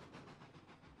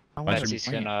 I Why want should- Betsy's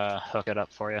to- gonna hook it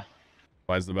up for you.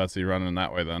 Why is the Betsy running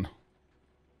that way then?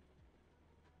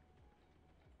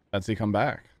 Betsy, come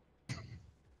back.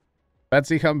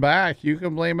 Betsy, come back. You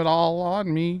can blame it all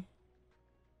on me.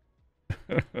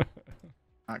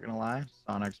 Not gonna lie,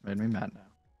 Sonic's made me mad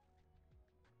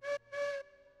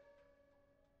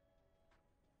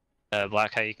now.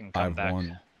 Black Cat, you can come back.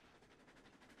 5-1.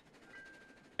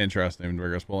 Interesting,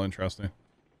 Vigorous. Interesting.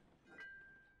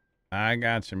 I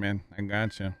got you, man. I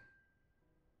got you.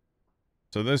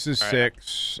 So this is All right.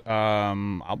 6.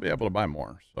 I'll be able to buy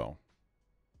more. So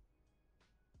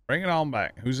bring it on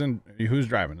back. Who's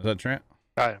driving? Is that Trent?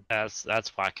 I am. That's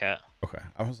Black Cat. Okay.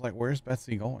 I was like, where's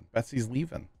Betsy going? Betsy's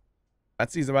leaving.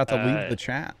 Betsy's about to leave the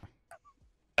chat.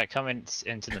 I come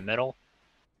into the middle.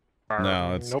 Or-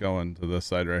 No, it's Nope. going to this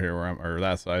side right here where I'm, or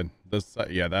that side. This side,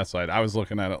 yeah, that side. I was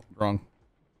looking at it wrong.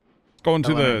 It's going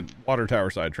to the water tower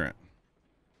side, Trent.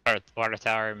 or water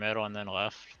tower, middle, and then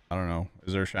left. I don't know.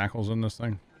 Is there shackles in this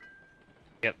thing?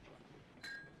 Yep.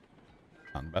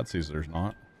 On Betsy's, there's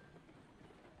not.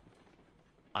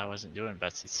 I wasn't doing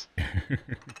Betsy's.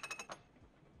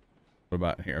 What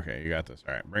about here? Okay, you got this.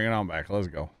 All right, bring it on back. Let's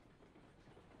go.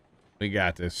 We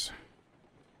got this.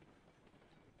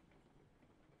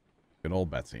 Good old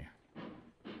Betsy.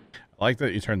 I like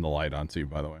that you turned the light on too,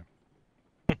 by the way.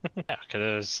 Yeah, because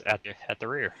it was at the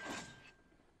rear.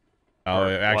 Oh,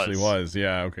 Or it actually was. was.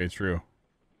 Yeah, okay, true.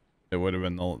 It would have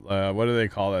been the, what do they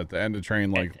call that? The end of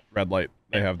train, like red light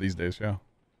they have these days, yeah.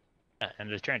 And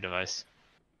the train device.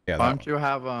 Yeah, Why that don't you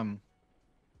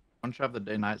have the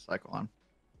day-night cycle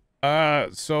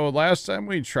on? so last time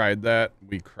we tried that,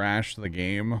 we crashed the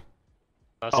game.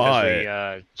 That's because we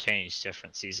But- changed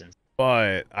different seasons.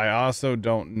 But I also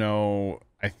don't know.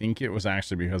 I think it was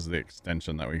actually because of the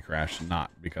extension that we crashed, not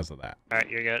because of that. All right,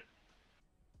 you're good.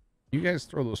 You guys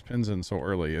throw those pins in so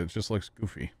early, it just looks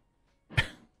goofy.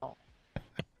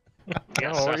 You got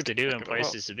No, stuff we to do can and take it out.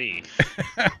 places to be.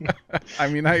 I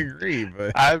mean, I agree,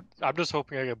 but I'm just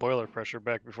hoping I get boiler pressure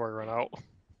back before I run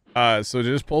out. so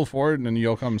just pull forward and then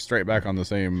you'll come straight back on the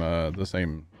same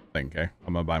thing. Okay,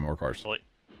 I'm gonna buy more cars. Well,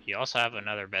 you also have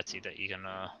another Betsy that you can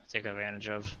take advantage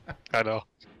of. I know.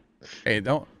 Hey,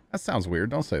 don't. That sounds weird.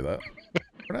 Don't say that.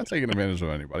 We're not taking advantage of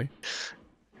anybody.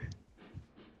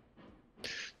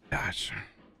 Gosh.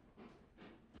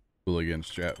 Hooligans,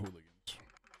 chat. Hooligans.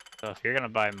 So if you're gonna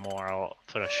buy more, I'll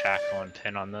put a shackle and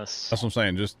pin on this. That's what I'm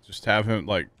saying. Just have him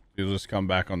like you'll just come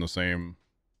back on the same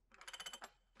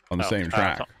same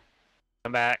track.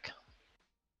 Come back.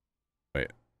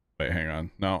 Wait, hang on.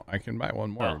 No, I can buy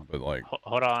one more, Oh. but like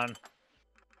Hold on.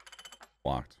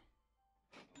 blocked.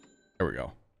 There we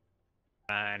go.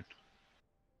 9.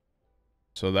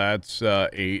 So that's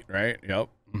 8, right? Yep.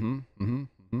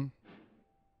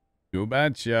 You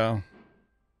betcha.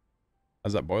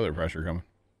 How's that boiler pressure coming?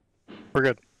 We're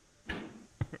good.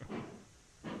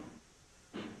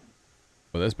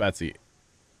 this Betsy.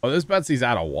 Oh, this Betsy's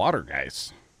out of water,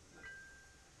 guys.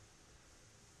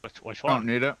 Which Don't one?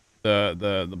 need it.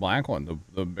 The black one,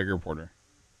 the bigger porter.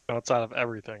 No, it's out of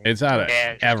everything. It's out of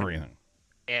Yeah, everything.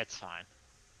 It's fine.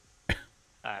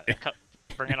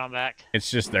 Bring it on back.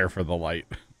 It's just there for the light.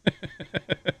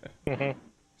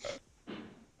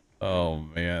 Oh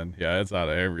man, yeah, it's out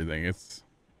of everything. It's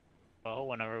Well,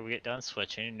 whenever we get done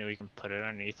switching, we can put it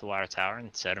underneath the water tower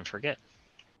and set and forget.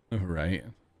 right.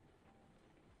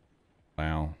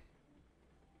 Wow.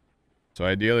 So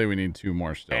ideally, we need 2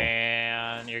 more still,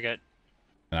 And you're good.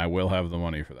 and I will have the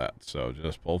money for that. So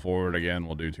just pull forward again.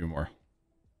 We'll do 2 more.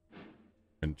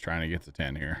 Been trying to get to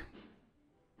 10 here.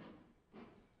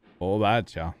 Pull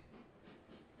that, yeah.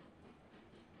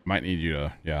 Might need you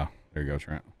to, yeah. There you go,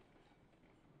 Trent.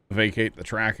 Vacate the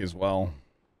track as well.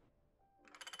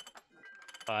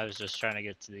 Oh, I was just trying to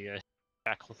get to the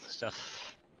shackle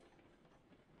stuff.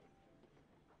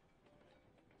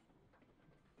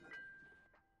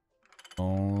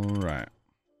 All right.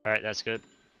 All right, that's good.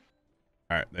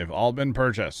 All right, they've all been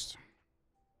purchased.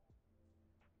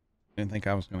 Didn't think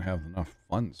I was gonna have enough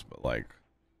funds, but like,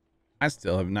 I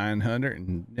still have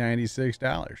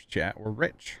 $996. Chat, we're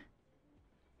rich.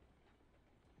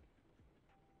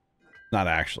 Not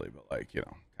actually, but like, you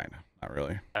know, kind of. Not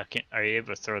really. Are you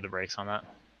able to throw the brakes on that?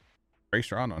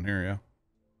 Brakes are on here, yeah.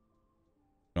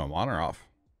 No, I'm on or off?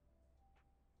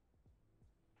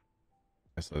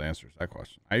 I guess that answers that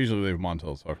question. I usually leave them on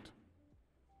until it's hooked.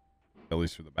 At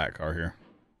least for the back car here.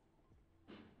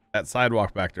 That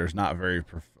sidewalk back there is not very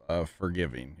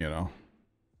forgiving, you know.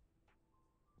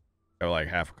 Got like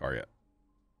half a car yet.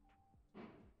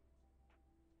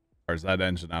 Or is that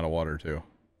engine out of water too?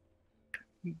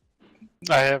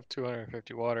 I have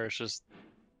 250 water. It's just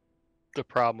the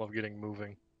problem of getting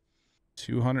moving.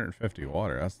 250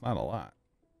 water. That's not a lot.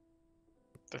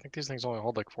 I think these things only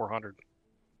hold like 400.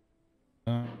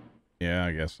 Yeah,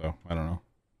 I guess so. I don't know.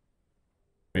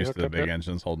 You Used hooked to the up big yet?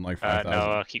 engines holding like 5,000.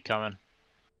 No, keep coming.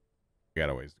 You got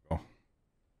a ways to go.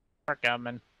 We're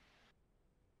coming.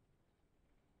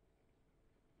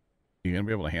 You gonna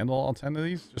be able to handle all 10 of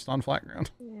these just on flat ground?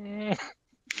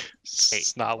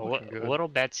 It's not looking good. Little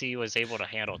Betsy was able to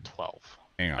handle 12.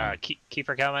 Hang on. Keep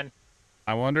her coming.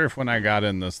 I wonder if when I got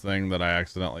in this thing that I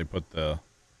accidentally put the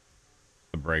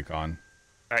brake on.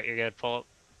 All right, you're good. Pull up.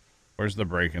 Where's the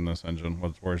brake in this engine?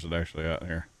 Where's it actually at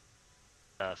here?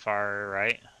 Far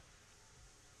right.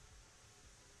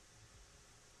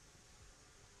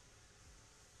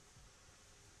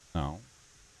 No.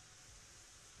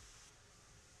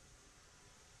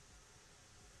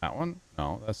 That one?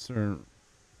 No, that's her.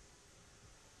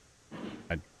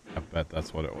 I bet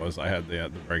that's what it was. I had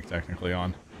the brake technically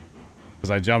on.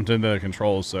 Because I jumped into the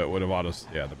controls, so it would have auto.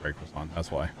 Yeah, the brake was on.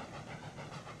 That's why.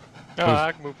 Oh,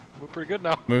 I can move pretty good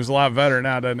now. Moves a lot better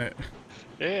now, doesn't it?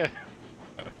 Yeah.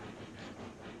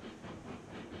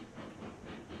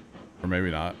 Or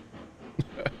maybe not.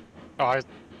 Oh, I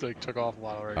like took off a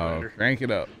lot already. Oh, crank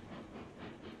it up.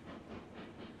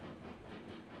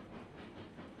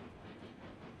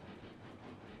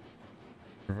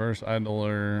 Reverse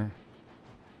idler.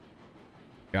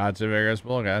 Gotcha, Vegas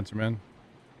Bull. Gotcha, man.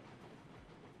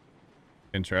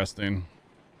 Interesting.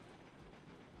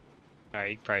 All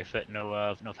right, you can probably fit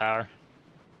no power.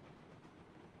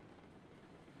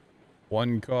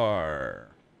 One car.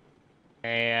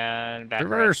 And back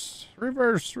Reverse.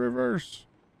 Reverse.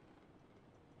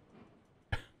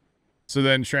 So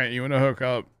then, Trent, you want to hook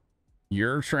up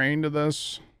your train to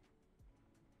this?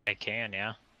 right. I can,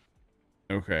 yeah.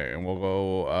 Okay, and we'll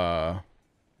go,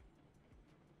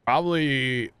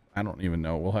 probably, I don't even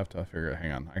know. We'll have to figure it.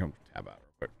 Hang on. I can tab out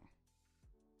real quick.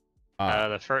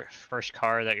 The first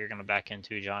car that you're gonna back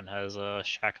into, John, has a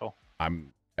shackle.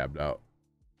 I'm tabbed out.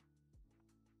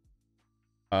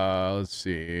 Let's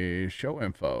see. Show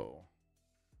info.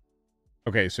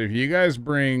 Okay, so if you guys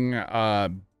bring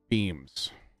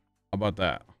beams, how about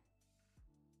that?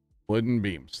 Wooden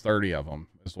beams, 30 of them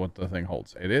is what the thing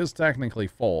holds. It is technically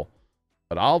full,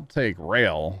 but I'll take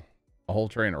rail, a whole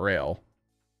train of rail,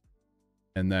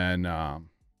 and then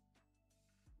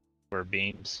For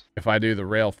beams. if I do the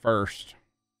rail first,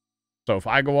 so if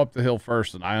I go up the hill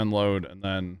first and I unload, and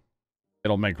then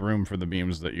it'll make room for the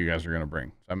beams that you guys are gonna bring.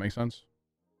 Does that make sense?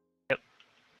 Yep.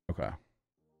 Okay.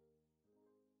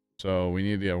 So we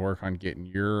need to work on getting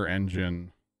your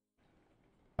engine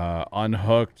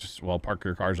unhooked. Well, park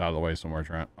your cars out of the way somewhere,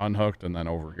 Trent. Unhooked and then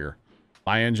over here.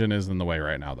 My engine is in the way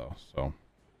right now, though. So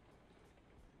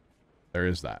there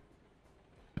is that.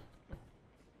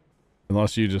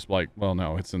 Unless you just like, well,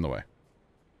 no, it's in the way.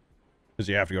 Because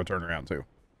you have to go turn around, too.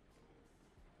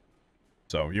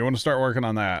 So you want to start working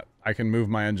on that. I can move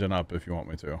my engine up if you want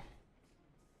me to.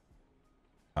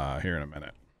 Here in a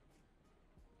minute.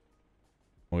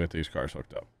 We'll get these cars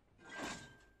hooked up.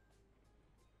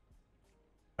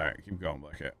 All right, keep going,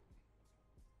 Black Cat.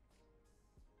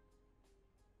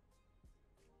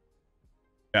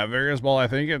 Yeah, Various Ball, I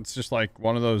think it's just like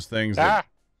one of those things that...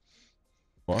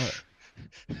 What?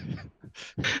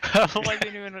 I wasn't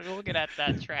even looking at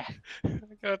that track. I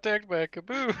got attacked by a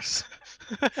caboose.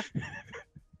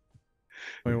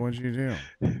 Wait, what'd you do?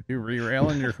 You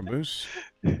re-railing your caboose?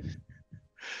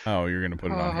 Oh, you're gonna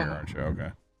put it on here, aren't you? Okay.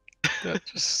 That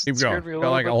just Keep scared going. me a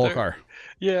Got little like a bit whole there. car.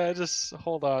 Yeah, just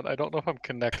hold on. I don't know if I'm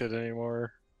connected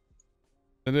anymore.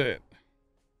 Did it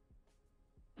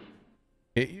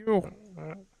hit you?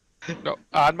 No,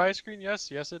 on my screen, yes,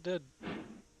 it did.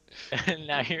 And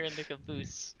now you're in the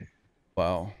caboose.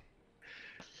 Wow.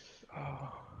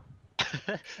 Oh.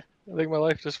 I think my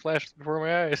life just flashed before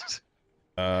my eyes.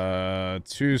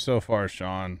 2 so far,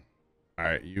 Sean. All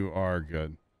right, you are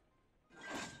good.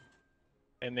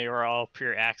 And they were all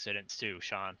pure accidents too,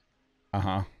 Sean.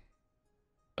 Uh-huh.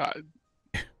 Uh,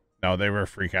 No, they were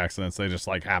freak accidents. They just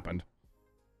like happened.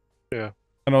 Yeah.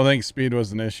 I don't think speed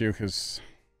was an issue because,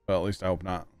 well, at least I hope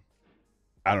not.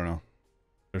 I don't know.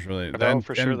 There's really... I know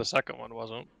for sure the second one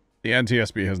wasn't. The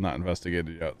NTSB has not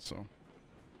investigated yet, so...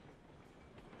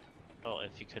 Well,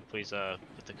 if you could please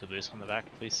put the caboose on the back,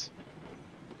 please.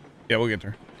 Yeah, we'll get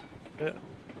there. Yeah.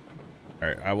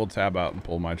 Alright, I will tab out and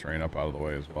pull my train up out of the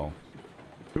way as well.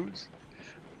 Who's?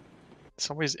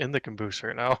 Somebody's in the caboose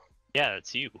right now. Yeah,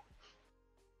 it's you.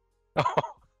 Oh,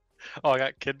 I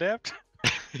got kidnapped?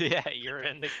 Yeah, you're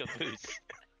in the caboose.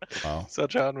 Wow. So,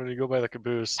 John, when you go by the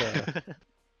caboose,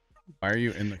 Why are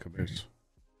you in the caboose?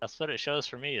 That's what it shows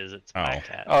for me, is it's Oh. Black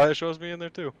Cat. oh, it shows me in there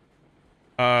too.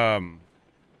 It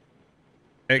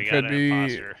We got an could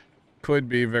imposter.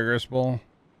 be Vigorous Bull.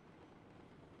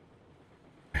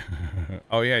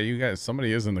 Oh yeah, you guys,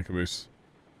 somebody is in the caboose.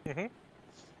 Mm-hmm.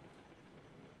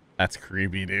 That's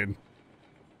creepy, dude.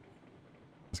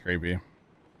 That's creepy.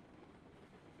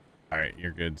 All right,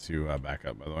 you're good to back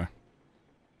up, by the way.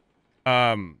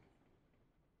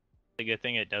 The good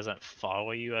thing it doesn't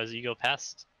follow you as you go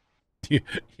past,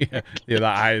 yeah,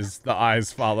 the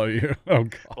eyes follow you. Oh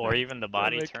god. or even the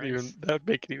body That'd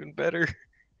make it even better.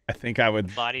 I think I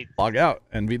would Body, log out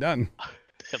and be done.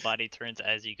 the body turns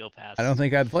as you go past. I don't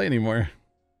think I'd play anymore.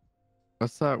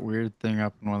 What's that weird thing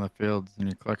up in one of the fields and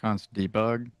you click on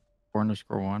debug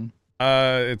 4_1?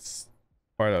 It's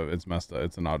part of it's messed up.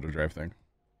 It's an auto drive thing.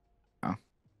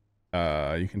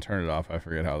 Oh. You can turn it off. I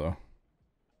forget how though.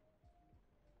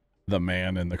 The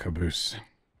Man in the Caboose.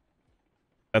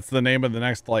 That's the name of the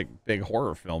next like big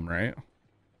horror film, right?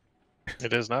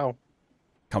 It is now.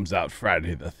 Comes out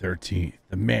Friday the 13th.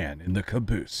 The Man in the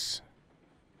Caboose.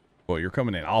 Well, you're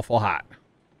coming in awful hot.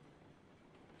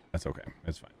 That's okay.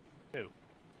 It's fine. Ew.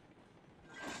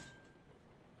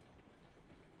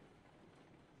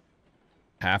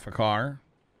 Half a car.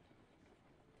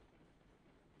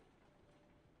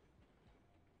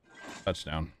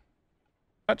 Touchdown.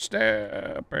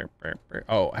 Touchdown.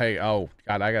 Oh, hey. Oh,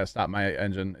 God. I got to stop my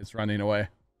engine. It's running away.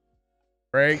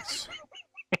 Brakes.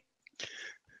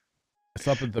 It's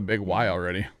up at the big Y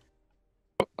already.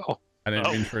 Oh. I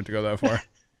didn't mean for it to go that far.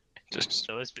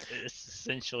 So it's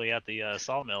essentially at the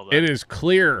sawmill. It is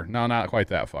clear. No, not quite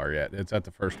that far yet. It's at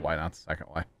the first Y, not the second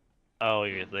Y. Oh,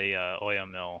 the oil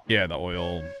mill. Yeah, the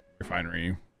oil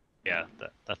refinery. Yeah,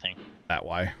 that thing. That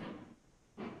Y.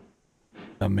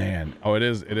 The Man. Oh, it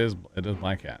is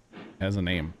Black Cat. It has a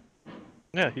name.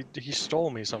 Yeah, he stole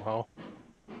me somehow.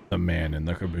 The Man in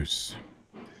the Caboose.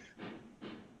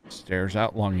 Stares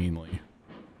out longingly.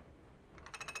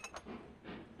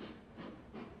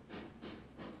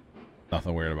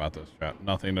 Nothing weird about this chat.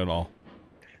 Nothing at all.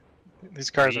 These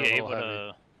cars Are are you a able little heavy.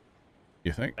 to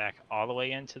You think? back all the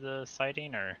way into the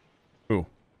sighting, or Who?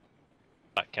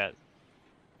 Black Cat?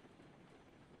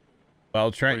 Well,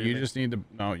 What Trent, do you you think? just need to...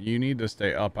 No, you need to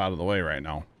stay up out of the way right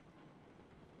now.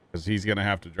 Because he's going to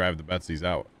have to drive the Betsy's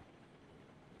out.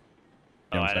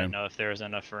 You know Oh, what I I'm didn't saying? know if there was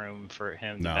enough room for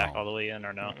him to No. back all the way in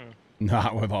or no. Mm-mm.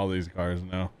 Not with all these cars,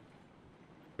 no.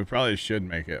 We probably should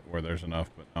make it where there's enough,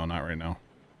 but no, not right now.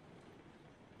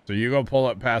 So you go pull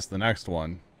up past the next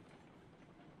one.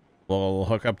 We'll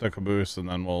hook up the caboose, and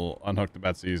then we'll unhook the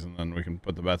Betsy's, and then we can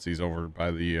put the Betsy's over by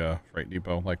the freight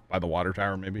depot, like by the water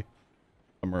tower, maybe.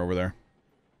 Somewhere over there.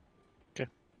 Okay.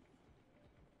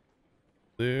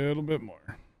 Little bit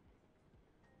more.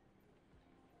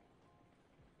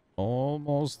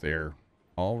 Almost there.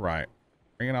 All right.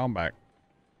 Bring it on back.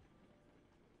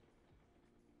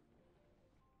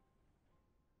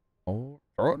 Oh,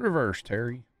 throw it in reverse,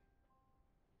 Terry.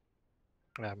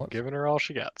 I'm giving her all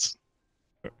she gets.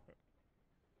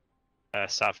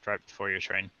 Stopped right before your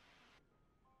train.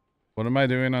 What am I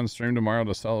doing on stream tomorrow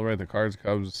to celebrate the Cards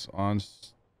Cubs on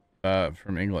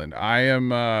from England? I am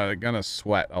gonna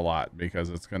sweat a lot because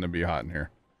it's gonna be hot in here.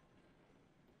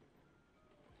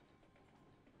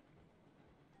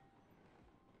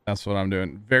 That's what I'm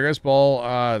doing. Vegas Bowl,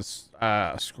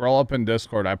 scroll up in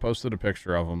Discord. I posted a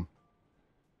picture of him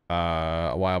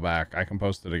a while back. I can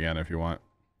post it again if you want.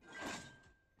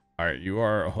 All right, you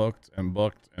are hooked and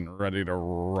booked and ready to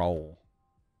roll.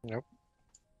 Nope.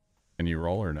 Can you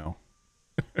roll or no?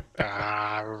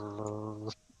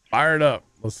 We'll Fire it up.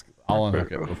 I'll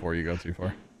unhook it before you go too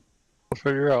far.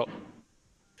 figure out.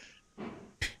 All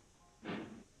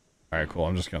right, cool.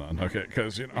 I'm just gonna unhook it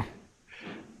because you know.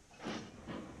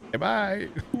 Okay, bye.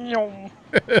 Are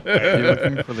you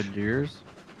looking for the gears?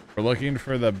 We're looking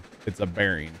for the. It's a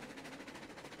bearing.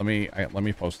 Let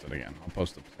me post it again. I'll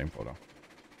post the same photo.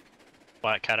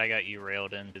 Black Cat, I got you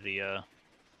railed into the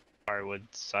firewood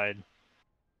side.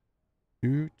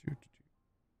 All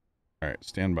right,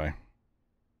 stand by.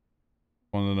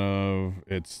 Want to know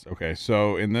it's okay.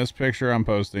 So in this picture I'm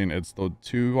posting, it's the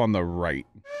two on the right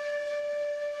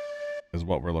is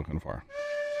what we're looking for.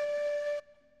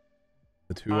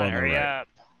 The two on the Hurry right. up.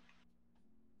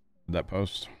 That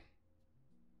post.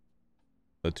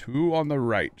 The two on the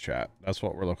right, chat. That's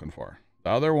what we're looking for. The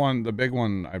other one, the big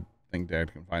one, I think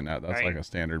Dad can find that. That's Right. like a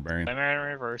standard bearing. Put 'em in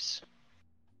reverse.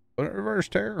 Put it in reverse,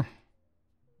 tear.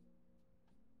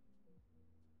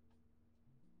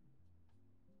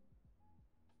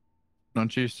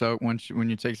 Don't you soak when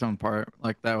you take some apart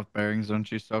like that with bearings?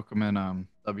 Don't you soak them in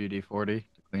WD-40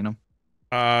 to clean them?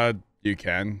 You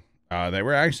can. They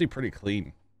were actually pretty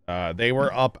clean. They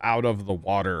were up out of the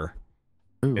water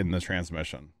in the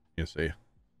transmission. You see,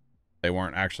 they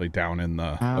weren't actually down in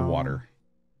the water.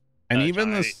 And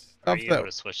even John, the stuff are you that able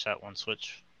to switch that one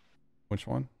switch? which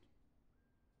one?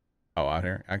 Oh, out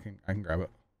here. I can grab it.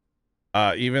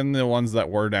 Even the ones that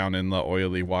were down in the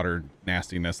oily water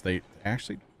nastiness, they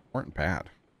actually weren't bad.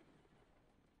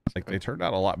 Like they turned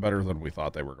out a lot better than we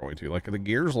thought they were going to. Like the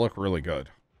gears look really good.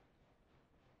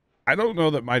 I don't know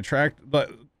that my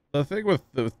but the thing with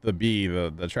the B,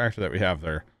 the tractor that we have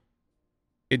there,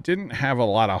 it didn't have a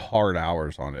lot of hard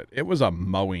hours on it. It was a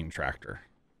mowing tractor.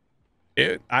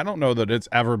 I don't know that it's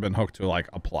ever been hooked to like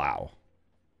a plow.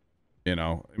 You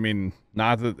know, I mean,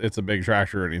 not that it's a big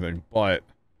tractor or anything, but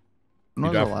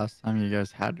When was the last time you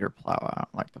guys had your plow out,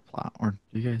 like the plow, or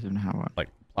do you guys even have one? Like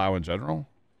plow in general?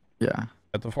 Yeah.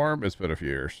 At the farm, it's been a few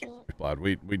years. We plowed.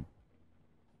 We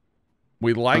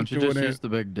like Don't you doing just it. use the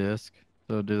big disc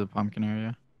to do the pumpkin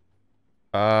area?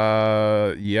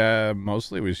 Yeah,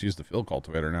 mostly we just use the field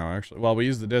cultivator now. Actually, well, we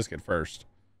use the disc at first.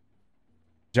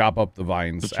 Chop up the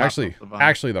vines. Actually,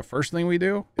 the first thing we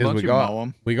do is we go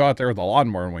out there with the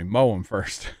lawnmower and we mow them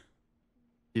first.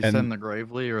 You send the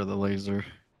Gravely or the laser?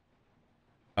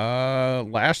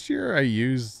 Last year I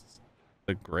used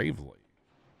the Gravely.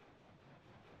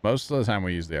 Most of the time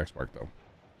we use the X-Mark though.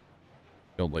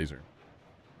 Field laser.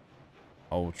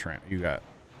 Oh, Trent, you got.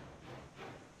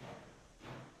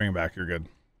 Bring it back. You're good.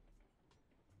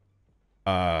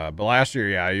 But last year,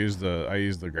 yeah, I used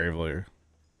the Gravely.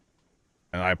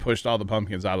 And I pushed all the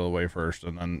pumpkins out of the way first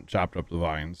and then chopped up the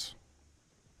vines.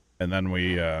 And then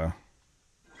we, oh,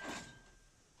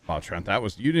 Trent,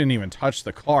 you didn't even touch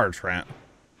the car, Trent.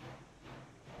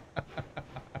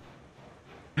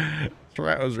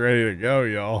 Trent was ready to go,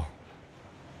 y'all.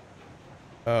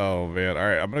 Oh, man. All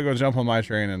right, I'm going to go jump on my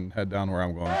train and head down where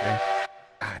I'm going, okay?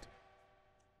 God.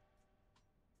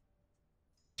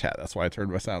 Chat, that's why I turned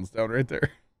my sounds down right there.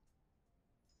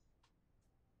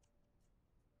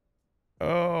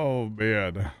 Oh,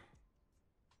 man.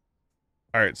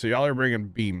 All right, so y'all are bringing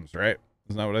beams, right?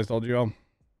 Isn't that what I told you all?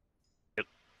 Yep.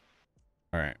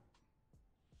 All right.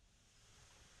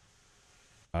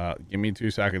 Give me 2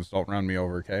 seconds. Don't run me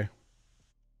over, okay?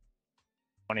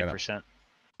 20%.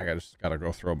 I just gotta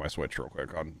go throw my switch real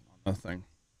quick on the thing.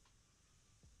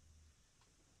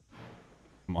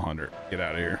 I'm 100. Get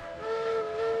out of here.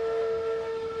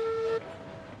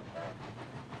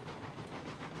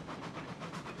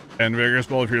 And Vigorous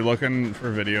Bull, if you're looking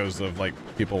for videos of like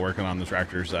people working on the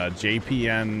tractors,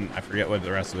 JPN, I forget what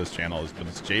the rest of his channel is, but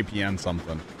it's JPN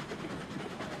something.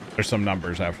 There's some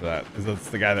numbers after that. That's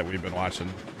the guy that we've been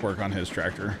watching work on his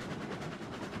tractor.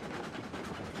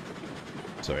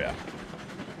 So yeah.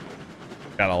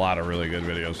 Got a lot of really good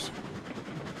videos.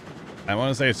 I want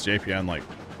to say it's JPN like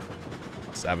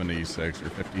 76 or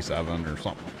 57 or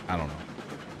something. I don't know.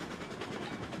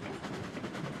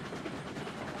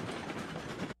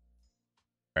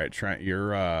 All right, Trent,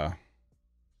 you're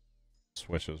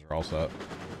switches are all set.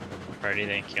 Alrighty,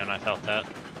 thank you, and I felt that.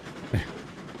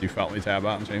 You felt me tab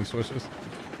out and change switches?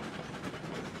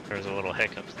 There was a little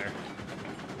hiccups there.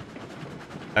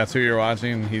 That's who you're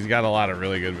watching? He's got a lot of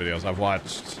really good videos. I've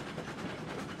watched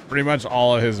pretty much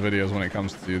all of his videos when it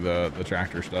comes to the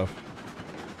tractor stuff.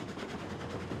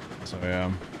 So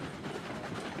yeah.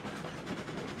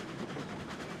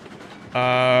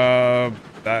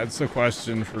 That's a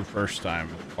question for first time.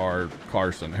 Or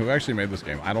Carson, who actually made this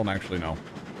game. I don't actually know.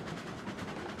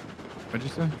 What'd you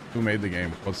say? Who made the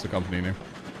game? What's the company name?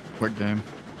 What game?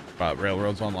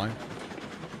 Railroads Online.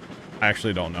 I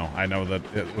actually don't know. I know that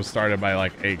it was started by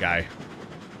like a guy.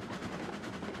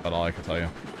 That's all I can tell you.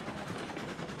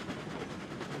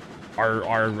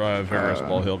 Our Varus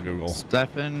will he'll Google.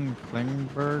 Stefan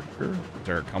Klingberger? Is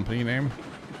there a company name?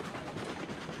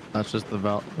 That's just the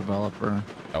developer.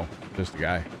 Oh, just a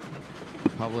guy.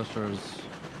 Publishers,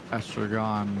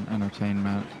 Estragon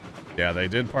Entertainment. Yeah, they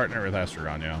did partner with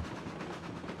Estragon, yeah.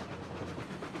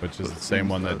 Which is the same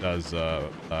one that does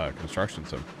Construction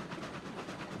Sim.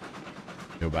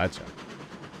 No gotcha.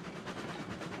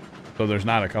 So there's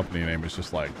not a company name, it's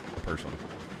just like a person.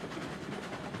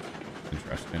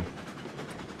 Interesting.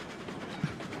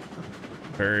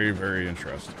 Very, very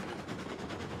interesting.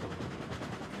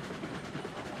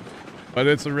 But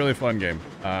it's a really fun game.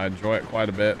 I enjoy it quite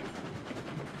a bit.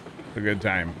 It's a good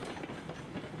time.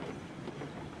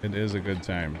 It is a good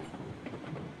time.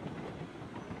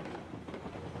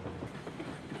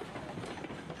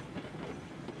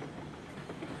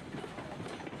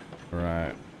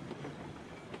 Right.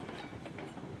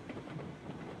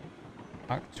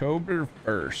 October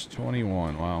 1st,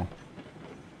 21. Wow.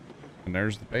 And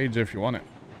there's the page if you want it.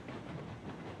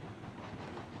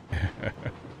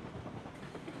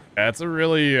 It's a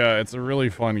really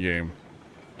fun game.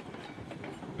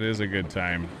 It is a good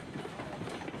time.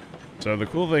 So the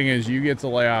cool thing is you get to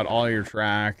lay out all your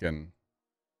track and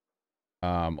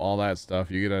all that stuff.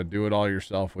 You get to do it all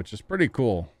yourself, which is pretty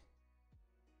cool.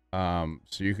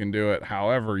 So you can do it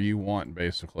however you want,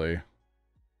 basically.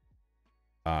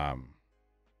 I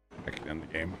can end the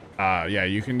game. Yeah,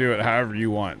 you can do it however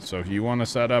you want. So if you want to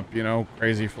set up, you know,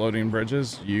 crazy floating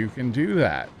bridges, you can do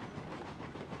that.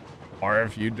 Or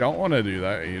if you don't want to do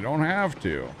that, you don't have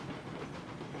to.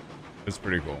 It's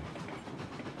pretty cool.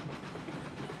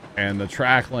 And the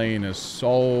track lane is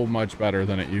so much better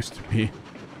than it used to be.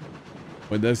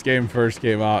 When this game first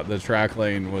came out, the track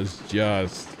lane was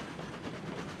just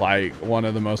like one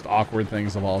of the most awkward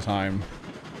things of all time.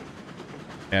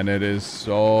 And it is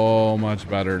so much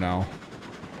better now.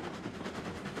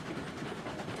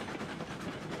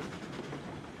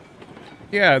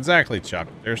 Yeah, exactly, Chuck.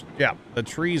 Yeah, the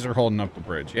trees are holding up the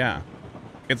bridge. Yeah.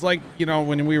 It's like, you know,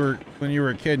 when you were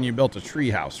a kid and you built a tree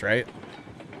house, right?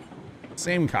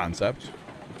 Same concept.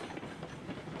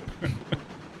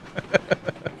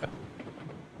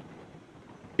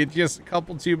 It just a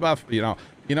couple too buff, you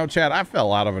know, Chad, I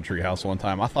fell out of a tree house one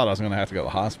time. I thought I was going to have to go to the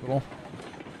hospital.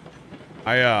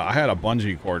 I had a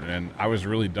bungee cord and I was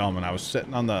really dumb and I was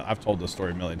sitting on I've told this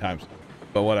story a million times,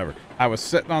 but whatever. I was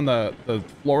sitting on the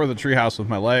floor of the treehouse with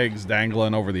my legs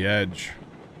dangling over the edge.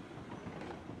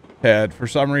 And for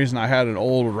some reason I had an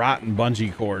old rotten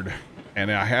bungee cord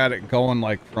and I had it going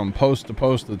like from post to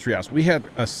post of the treehouse. We had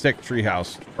a sick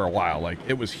treehouse for a while. Like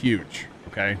it was huge.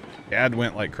 Okay. Dad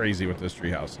went like crazy with this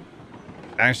treehouse.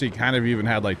 Actually kind of even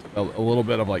had like a little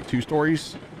bit of like 2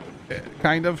 stories,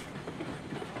 kind of.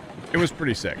 It was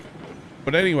pretty sick.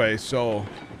 But anyway, so,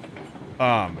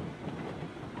 yeah,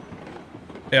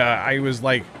 I was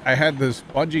like, I had this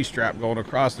bungee strap going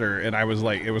across there and I was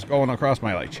like, it was going across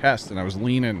my like chest and I was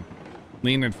leaning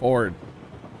forward.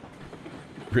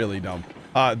 Really dumb.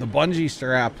 The bungee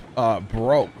strap,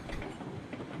 broke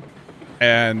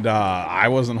and, I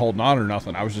wasn't holding on or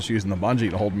nothing. I was just using the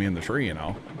bungee to hold me in the tree, you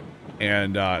know?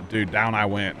 And, dude, down I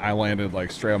went. I landed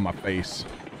like straight on my face.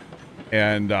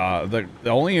 And the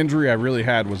only injury I really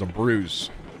had was a bruise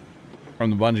from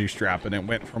the bungee strap, and it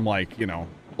went from like, you know,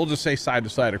 we'll just say side to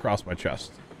side across my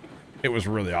chest. It was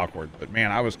really awkward, but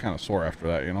man, I was kind of sore after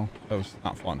that, you know? That was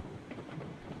not fun.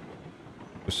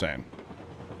 Just saying.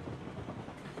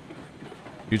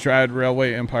 You tried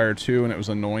Railway Empire 2 and it was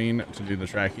annoying to do the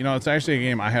track. You know, it's actually a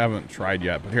game I haven't tried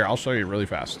yet, but here, I'll show you really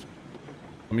fast.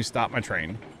 Let me stop my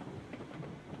train.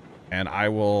 And I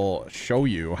will show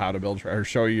you how to build, or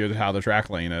show you how the track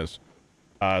lane is.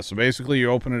 So basically you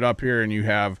open it up here and you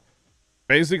have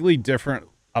basically different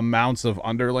amounts of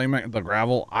underlayment, the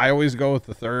gravel. I always go with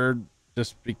the third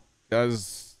just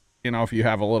because, you know, if you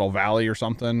have a little valley or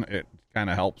something, it kind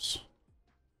of helps.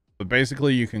 But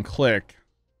basically you can click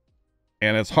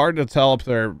and it's hard to tell up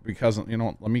there because, you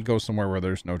know, let me go somewhere where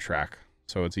there's no track.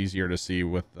 so it's easier to see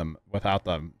with them without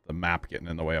the map getting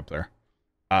in the way up there.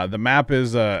 The map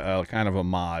is a kind of a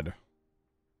mod,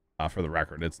 for the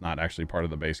record. It's not actually part of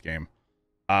the base game.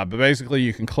 But basically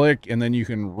you can click and then you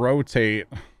can rotate.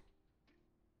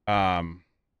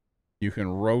 You can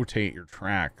rotate your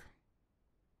track.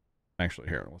 Actually,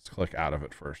 here, let's click out of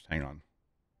it first. Hang on.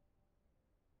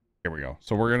 Here we go.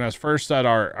 So we're going to first set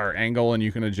our angle, and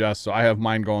you can adjust. So I have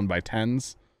mine going by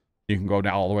 10s. You can go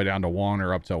down all the way down to 1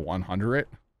 or up to 100.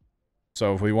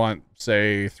 So if we want,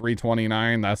 say,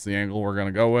 329, that's the angle we're going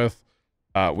to go with.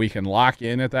 We can lock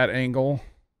in at that angle.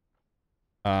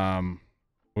 So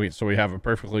we have a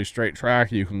perfectly straight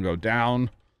track. You can go down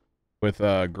with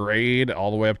a grade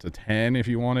all the way up to 10 if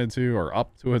you wanted to, or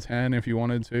up to a 10 if you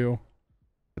wanted to.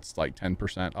 It's like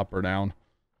 10% up or down.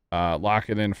 Lock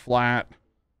it in flat,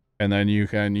 and then you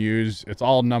can use, it's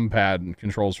all numpad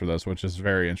controls for this, which is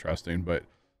very interesting, but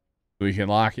we can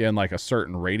lock in like a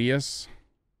certain radius.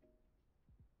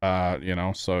 You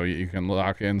know, so you can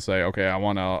lock in, say, okay, I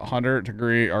want a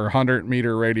 100-degree or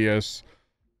 100-meter radius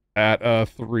at a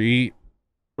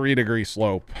 3-degree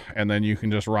slope, and then you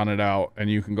can just run it out, and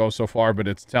you can go so far, but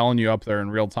it's telling you up there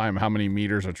in real time how many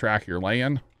meters of track you're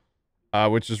laying,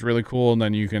 which is really cool. And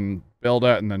then you can build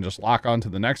it and then just lock onto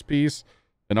the next piece.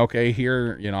 And okay,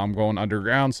 here, you know, I'm going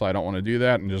underground, so I don't want to do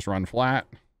that, and just run flat.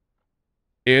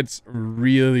 It's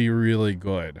really, really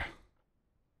good.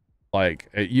 Like,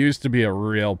 it used to be a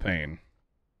real pain.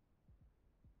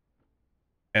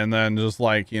 And then just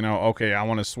like, you know, okay, I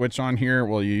want to switch on here.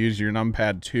 Well, you use your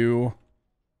numpad 2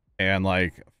 and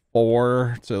like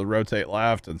 4 to rotate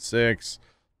left, and 6.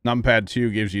 Numpad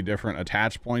 2 gives you different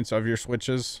attach points of your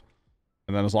switches.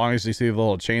 And then as long as you see the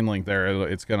little chain link there,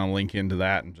 it's going to link into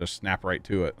that and just snap right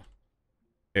to it.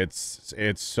 It's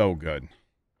so good.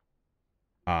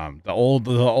 The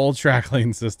old track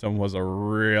lane system was a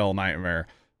real nightmare.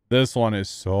 This one is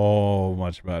so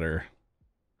much better.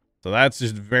 So that's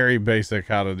just very basic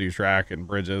how to do track and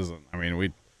bridges. And I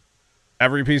mean,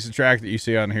 every piece of track that you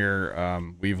see on here,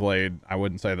 we've laid. I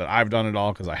wouldn't say that I've done it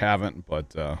all because I haven't,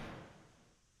 but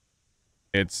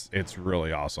it's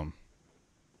really awesome.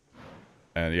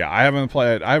 And yeah, I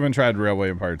haven't tried Railway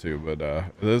Empire 2,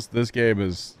 but this game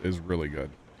is really good.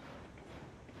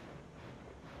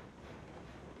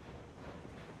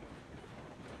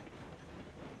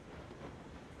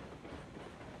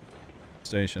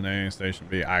 Station A, Station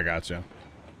B, I gotcha.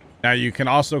 Now you can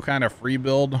also kind of free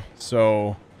build,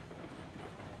 so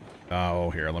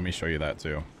here, let me show you that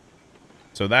too.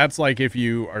 So that's like if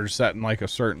you are setting like a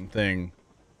certain thing,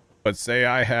 but say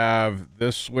I have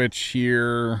this switch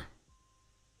here,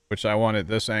 which I want at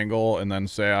this angle, and then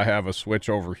say I have a switch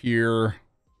over here,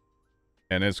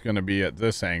 and it's going to be at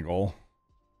this angle,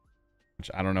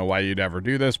 which I don't know why you'd ever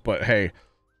do this, but hey,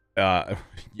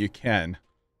 you can.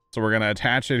 So we're going to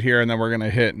attach it here, and then we're going to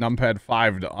hit numpad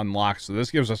 5 to unlock. So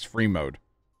this gives us free mode.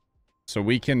 So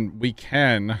we can,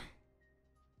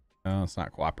 no, it's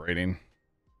not cooperating.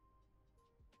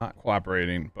 Not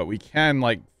cooperating, but we can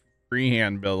like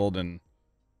freehand build, and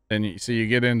then you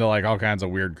get into like all kinds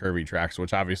of weird curvy tracks,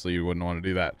 which obviously you wouldn't want to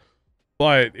do that.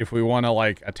 But if we want to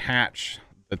like attach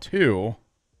the 2,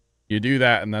 you do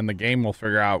that, and then the game will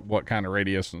figure out what kind of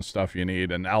radius and stuff you need,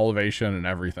 and elevation and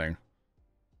everything.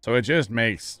 So it just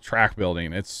makes track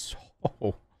building, it's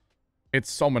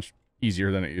so much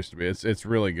easier than it used to be. It's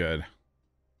really good.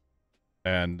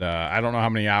 And I don't know how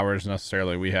many hours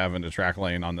necessarily we have into track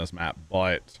lane on this map,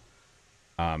 but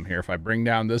here, if I bring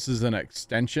down, this is an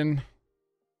extension,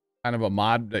 kind of a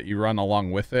mod that you run along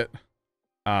with it,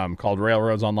 called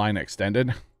Railroads Online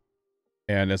Extended.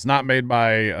 And it's not made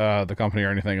by the company or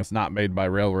anything. It's not made by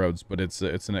Railroads, but it's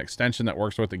an extension that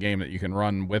works with the game that you can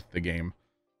run with the game.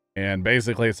 And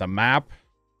basically it's a map,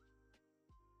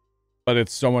 but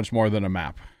it's so much more than a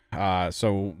map.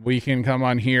 So we can come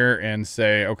on here and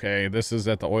say, okay, this is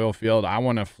at the oil field. I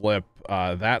want to flip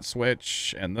that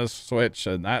switch and this switch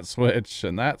and that switch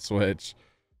and that switch.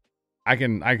 I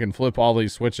can flip all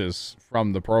these switches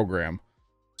from the program.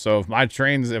 So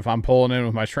if I'm pulling in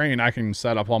with my train, I can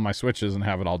set up all my switches and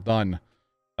have it all done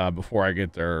before I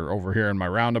get there. Over here in my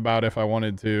roundabout, if I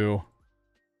wanted to.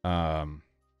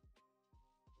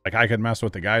 Like I could mess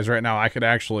with the guys right now. I could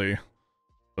actually,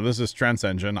 so this is Trent's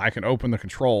engine. I can open the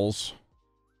controls,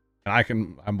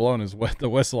 and I'm blowing the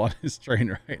whistle on his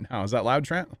train right now. Is that loud,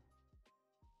 Trent?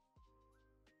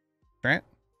 Trent?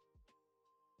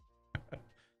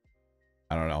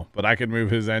 I don't know, but I can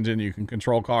move his engine. You can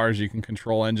control cars. You can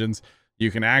control engines. You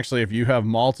can actually, if you have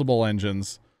multiple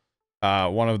engines,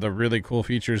 one of the really cool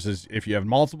features is if you have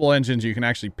multiple engines, you can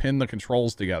actually pin the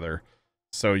controls together.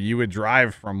 So you would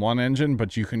drive from one engine,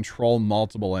 but you control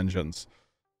multiple engines.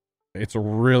 It's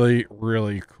really,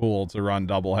 really cool to run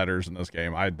double headers in this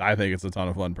game. I think it's a ton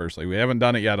of fun personally. We haven't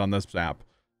done it yet on this map,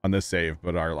 on this save,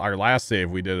 but our last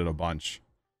save we did it a bunch.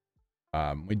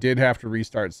 We did have to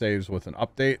restart saves with an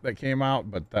update that came out,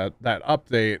 but that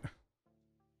update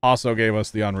also gave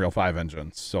us the Unreal 5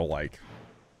 engine. So like,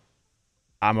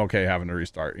 I'm okay having to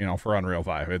restart, you know, for Unreal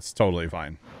 5. It's totally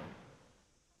fine.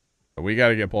 But we got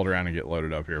to get pulled around and get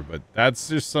loaded up here. But that's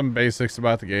just some basics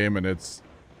about the game, and it's,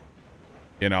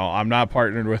 you know, I'm not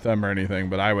partnered with them or anything,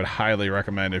 but I would highly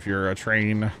recommend if you're a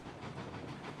train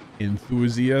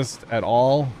enthusiast at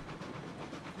all,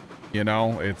 you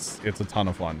know, it's a ton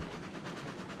of fun.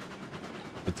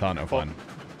 A ton of fun.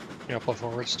 Yeah, play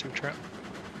forwards too, Trent.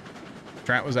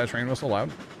 Trent, was that train whistle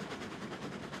loud?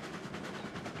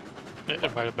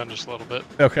 It might have been just a little bit.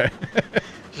 Okay.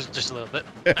 just a little bit.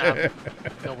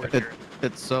 Nowhere It, near it.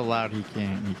 it's so loud he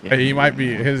can't. He might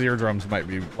be, his eardrums might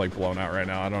be like blown out right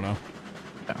now. I don't know.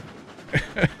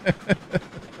 Yeah.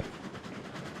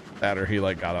 That or he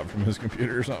like got up from his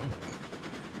computer or something.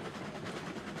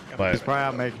 But He's probably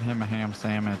out making him a ham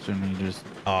sandwich and he just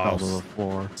fell to the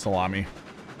floor. Salami.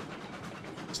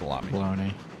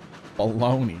 Bologna.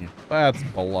 Bologna. That's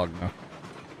bologna.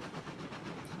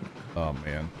 Oh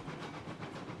man.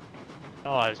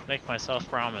 Oh, I was making myself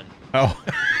ramen. Oh.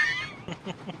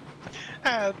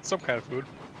 Some kind of food.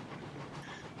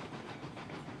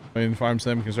 In farm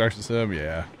sim, construction sim,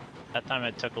 yeah. That time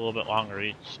it took a little bit longer.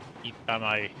 Each time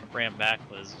I ran back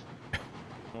was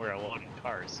we were loading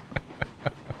cars.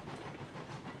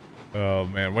 Oh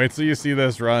man, wait till you see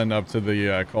this run up to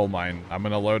the coal mine. I'm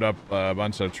gonna load up a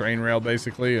bunch of train rail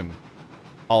basically and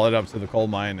haul it up to the coal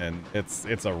mine, and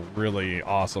it's a really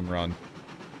awesome run.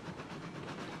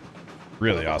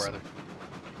 Really awesome.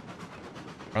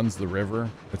 Runs the river.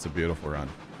 It's a beautiful run.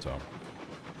 So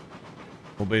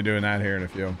we'll be doing that here in a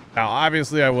few. Now,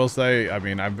 obviously, I will say, I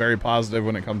mean, I'm very positive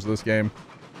when it comes to this game,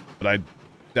 but I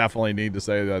definitely need to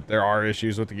say that there are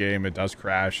issues with the game. It does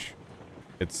crash.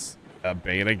 It's a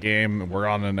beta game. We're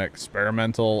on an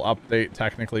experimental update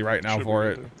technically right now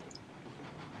for it.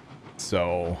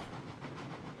 So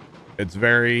it's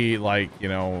very like, you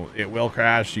know, it will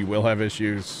crash. You will have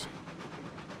issues,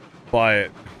 but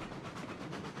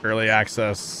early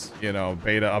access, you know,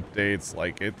 beta updates,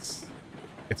 like it's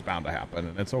bound to happen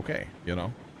and it's okay, you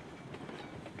know.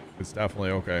 It's definitely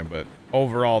okay, but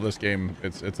overall this game,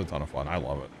 it's a ton of fun. I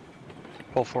love it.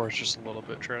 Pull forward just a little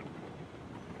bit, Trent.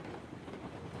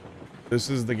 This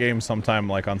is the game sometime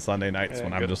like on Sunday nights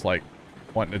when I'm good. just like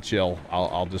wanting to chill.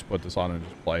 I'll just put this on and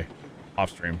just play off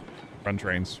stream, run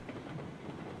trains.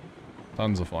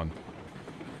 Tons of fun.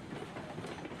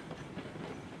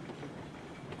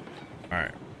 All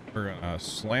right, we're gonna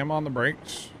slam on the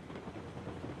brakes.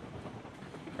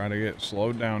 Try to get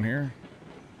slowed down here.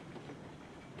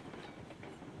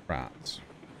 Right.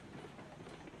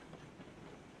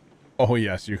 Oh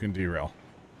yes, you can derail.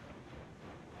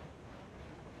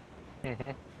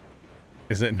 Mm-hmm.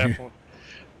 Is it new?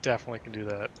 Definitely can do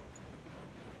that.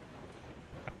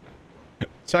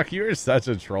 Chuck, you are such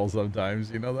a troll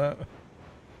sometimes. You know that?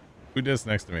 Who did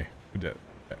next to me? Who did?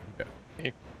 Okay, who did?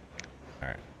 Me. All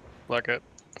right. Like it.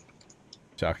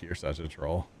 Chuck, you're such a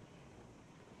troll.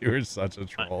 You're such a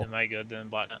troll. Am I good then,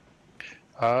 Black?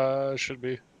 Should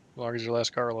be. As long as your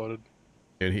last car loaded.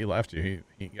 Dude, he left you.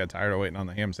 He got tired of waiting on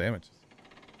the ham sandwiches.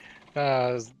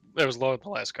 It was loaded the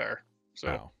last car. So.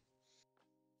 Wow.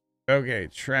 Okay,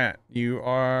 Trent, you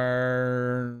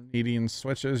are needing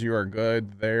switches. You are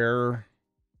good there.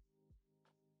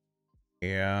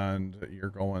 And you're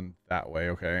going that way.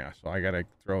 Okay, so I got to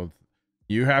throw...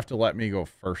 You have to let me go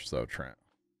first, though, Trent.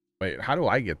 Wait, how do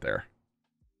I get there?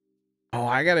 Oh,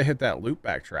 I got to hit that loop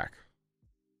back track.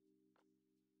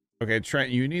 Okay, Trent,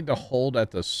 you need to hold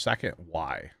at the second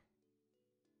Y. Does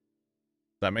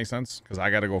that make sense? Because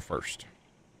I got to go first.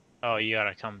 Oh, you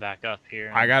gotta come back up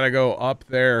here. I got to go up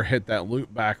there, hit that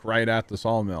loop back right at the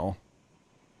sawmill.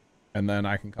 And then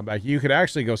I can come back. You could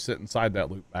actually go sit inside that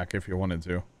loop back if you wanted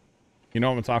to. You know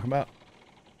what I'm talking about?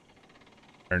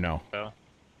 Or no? So.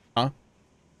 Huh?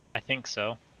 I think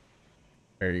so.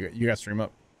 There you go. You got stream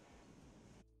up?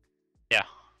 Yeah.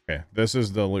 Okay, this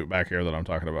is the loop back here that I'm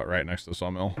talking about, right next to the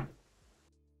sawmill.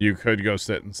 You could go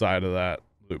sit inside of that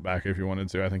loop back if you wanted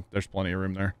to. I think there's plenty of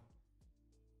room there.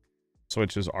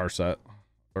 Switches are set.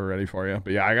 We're ready for you.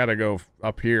 But yeah, I got to go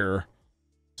up here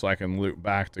so I can loop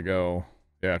back to go.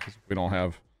 Yeah, because we don't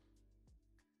have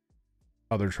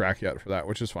other track yet for that,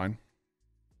 which is fine.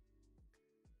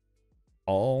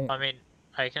 I mean,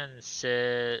 I can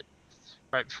sit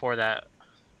right before that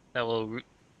little root,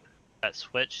 that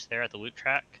switch there at the loop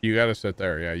track. You got to sit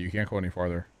there. Yeah, you can't go any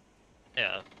farther.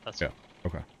 Yeah, that's yeah.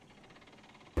 Okay.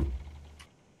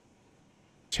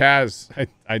 Chaz,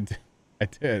 I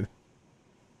did.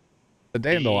 The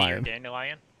dandelion.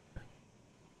 Dandelion?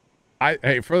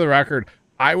 Hey, for the record,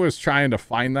 I was trying to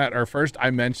find that. Or first, I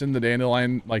mentioned the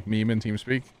dandelion like meme in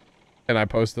TeamSpeak, and I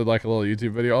posted like a little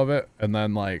YouTube video of it, and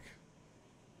then like,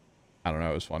 I don't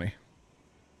know, it was funny.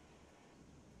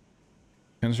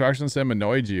 Construction Sim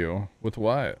annoyed you with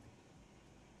what?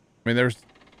 I mean,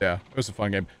 yeah, it was a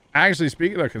fun game. Actually,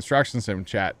 speaking of Construction Sim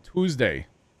chat, Tuesday,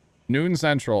 noon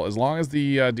Central. As long as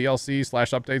the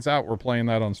DLC/updates out, we're playing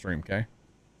that on stream. Okay.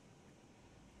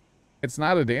 It's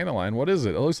not a dandelion. What is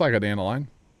it? It looks like a dandelion.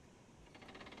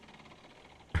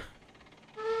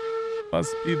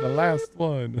 Must be the last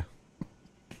one.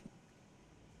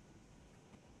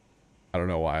 I don't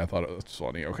know why I thought it was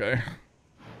funny. Okay.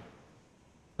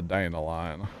 The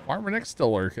dandelion. Farmer Nick's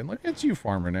still lurking. Look at you,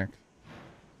 Farmer Nick.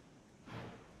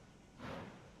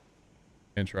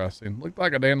 Interesting. Looked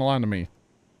like a dandelion to me.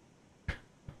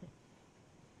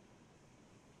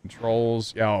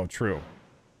 Controls. Yeah, oh, true.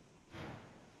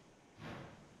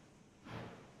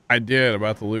 I did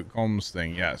about the Luke Combs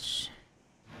thing, yes.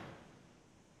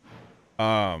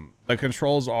 The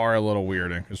controls are a little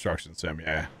weird in Construction Sim,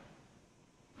 yeah.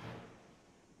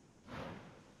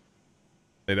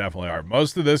 They definitely are.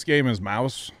 Most of this game is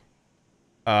mouse.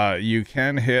 You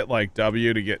can hit like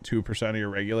W to get 2% of your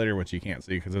regulator, which you can't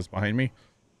see because it's behind me.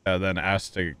 Then S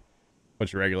to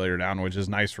put your regulator down, which is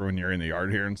nice for when you're in the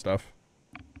yard here and stuff.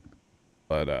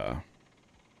 But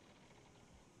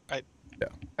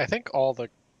I think all the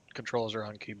controls are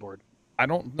on keyboard. I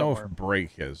don't know if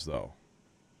brake is though.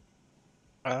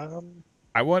 Um,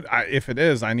 if it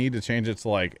is, I need to change it to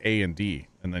like A and D,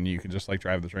 and then you can just like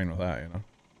drive the train with that, you know?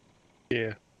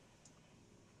 Yeah.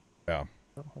 Yeah.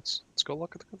 Well, let's go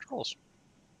look at the controls.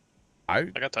 I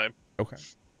got time. Okay.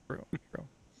 True. All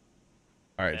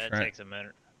right, Yeah, it Trent, takes a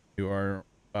minute. you are.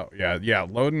 Oh yeah.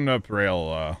 Loading up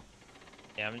rail.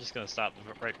 Yeah, I'm just gonna stop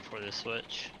right before this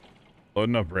switch.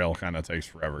 Loading up rail kind of takes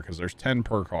forever because there's 10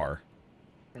 per car,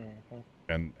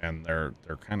 and they're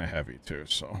kind of heavy too.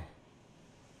 So,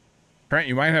 Trent,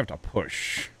 you might have to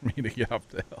push me to get up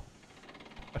the hill.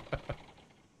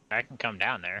 I can come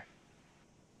down there.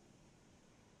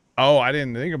 Oh, I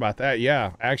didn't think about that.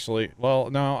 Yeah, actually, well,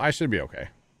 no, I should be okay.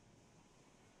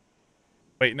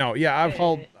 Wait, no, yeah, I've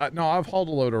hauled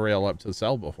a load of rail up to the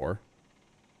cell before.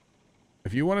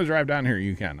 If you want to drive down here,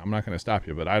 you can. I'm not going to stop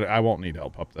you, but I won't need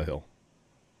help up the hill.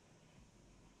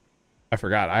 I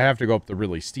forgot. I have to go up the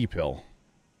really steep hill.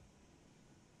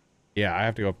 Yeah, I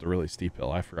have to go up the really steep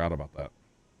hill. I forgot about that.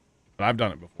 But I've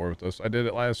done it before with this. I did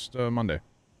it last Monday.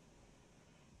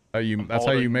 That's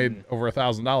how you made over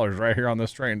 $1,000 right here on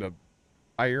this train to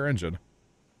buy your engine.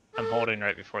 I'm holding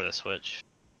right before the switch.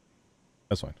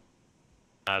 That's fine.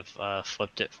 I've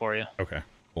flipped it for you. Okay,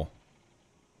 cool.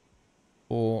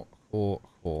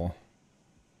 Cool.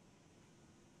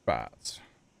 Right.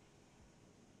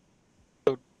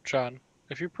 So, John,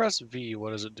 if you press V,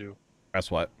 what does it do?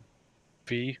 Press what?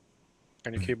 V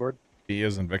on your keyboard? V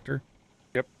as in Victor?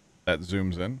 Yep. That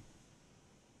zooms in.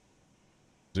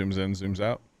 Zooms in, zooms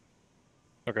out.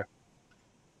 Okay.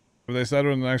 Have they said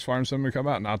when the next farm sim will come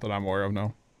out? Not that I'm aware of,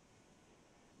 no.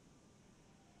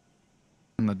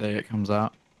 On the day it comes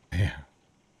out. Yeah.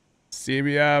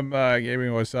 CBM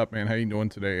Gaming, what's up, man? How you doing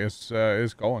today? It's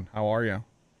going. How are you? Is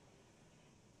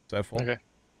that full? Okay.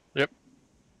 Yep.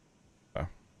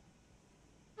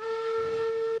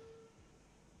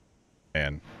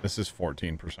 Man, this is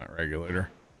 14%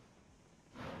 regulator.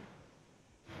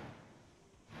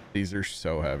 These are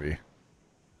so heavy.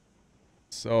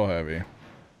 So heavy.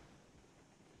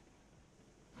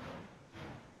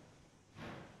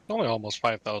 Only almost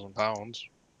 5,000 pounds.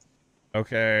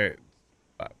 Okay.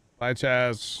 Bye,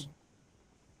 Chaz.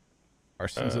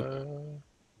 Carson's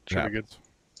should be good.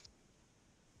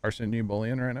 Carson, you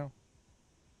bullying right now?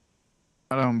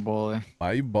 I don't bully.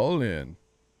 Why you bullying?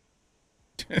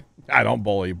 I don't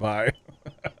bully. Bye.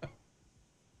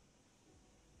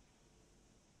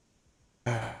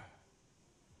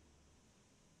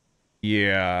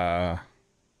 Yeah.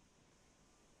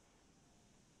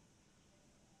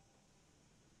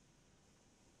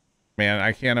 Man,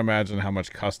 I can't imagine how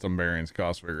much custom bearings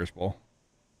cost Vigorous Bull.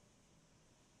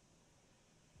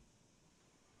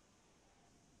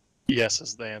 Yes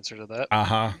is the answer to that.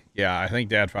 Uh-huh. Yeah, I think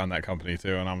Dad found that company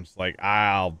too, and I'm just like,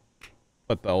 I'll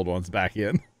put the old ones back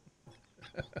in.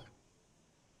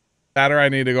 That or I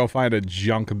need to go find a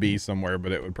junk bee somewhere,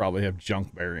 but it would probably have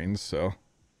junk bearings, so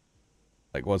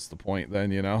like what's the point then,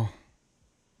 you know?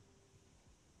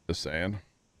 Just saying.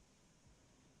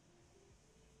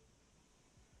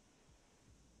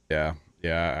 Yeah,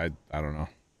 I don't know.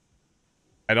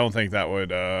 I don't think that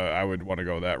would, I would want to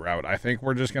go that route. I think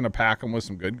we're just going to pack them with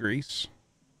some good grease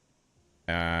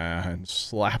and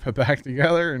slap it back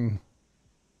together and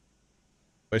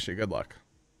wish it good luck.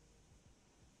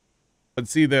 But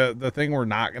see, the thing we're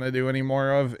not going to do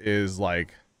anymore of is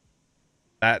like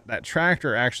that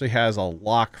tractor actually has a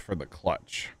lock for the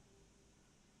clutch.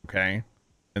 Okay.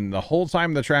 And the whole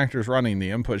time the tractor's running,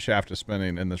 the input shaft is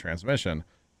spinning in the transmission,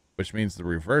 which means the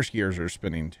reverse gears are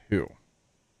spinning too.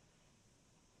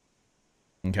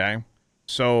 Okay.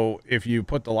 So if you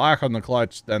put the lock on the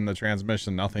clutch, then the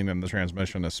transmission, nothing in the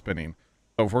transmission is spinning.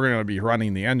 So if we're going to be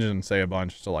running the engine, say a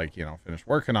bunch to like, you know, finish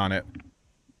working on it,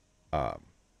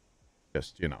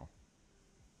 just, you know,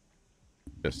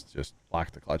 just lock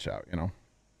the clutch out, you know,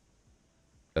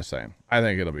 just saying. I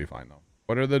think it'll be fine though.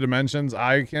 What are the dimensions?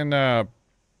 I can,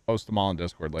 post them all in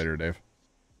Discord later, Dave.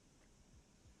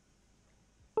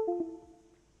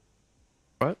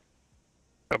 What?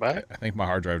 Bye-bye. I think my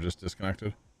hard drive just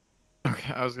disconnected.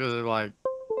 Okay, I was gonna like.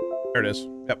 There it is.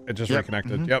 Yep, it just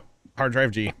reconnected. Mm-hmm. Yep, hard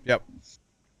drive G. Yep.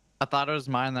 I thought it was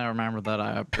mine. That I remember that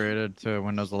I upgraded to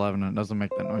Windows 11 and it doesn't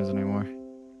make that noise anymore. It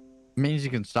means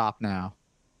you can stop now.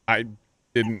 I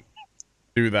didn't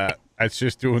do that. It's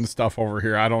just doing stuff over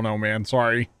here. I don't know, man.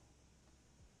 Sorry.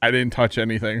 I didn't touch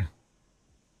anything.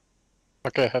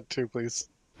 Okay, head 2, please.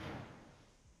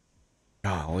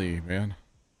 Golly, man.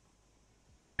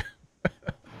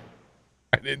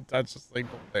 I didn't touch a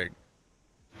single thing.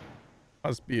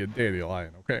 Must be a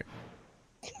dandelion, okay?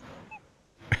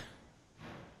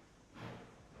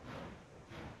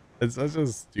 It's such a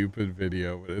stupid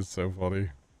video, but it's so funny.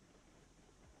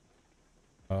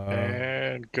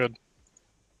 And good.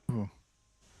 Ooh.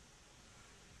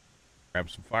 Grab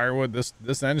some firewood.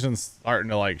 This engine's starting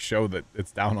to like show that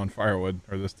it's down on firewood,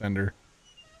 or this tender.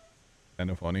 Kind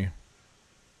of funny.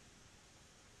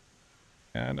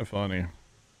 Kind of funny.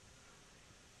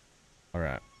 All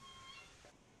right.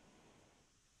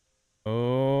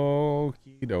 Okie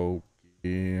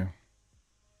dokie.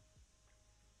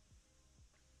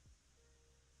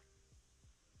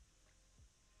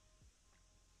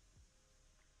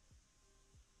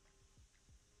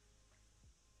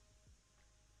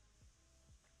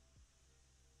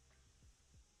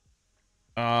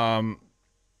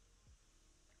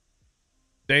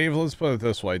 Dave, let's put it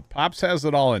this way. Pops has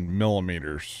it all in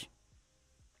millimeters.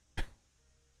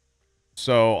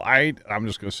 So I'm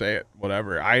just gonna say it,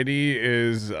 whatever. ID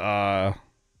is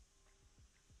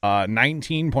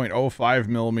 19.05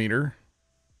 millimeter.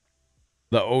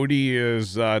 The OD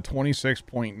is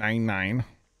 26.99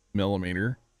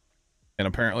 millimeter. And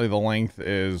apparently the length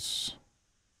is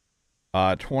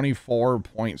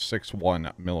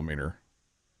 24.61 millimeter.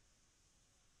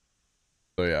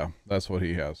 So yeah, that's what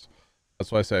he has.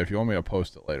 That's why I say if you want me to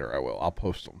post it later, I will. I'll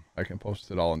post them. I can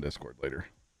post it all in Discord later.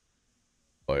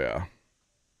 Oh yeah.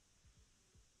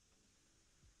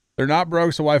 They're not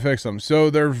broke, so why fix them? So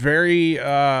they're very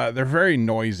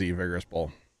noisy, Vigorous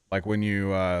Bull. Like when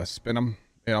you spin them,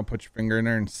 you know, put your finger in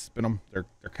there and spin them. They're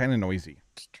kind of noisy.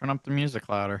 Just turn up the music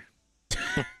louder.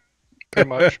 Pretty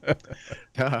much.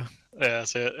 Yeah. Yeah,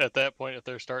 so at that point, if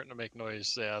they're starting to make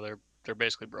noise, yeah, they're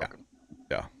basically broken.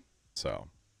 Yeah. So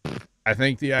I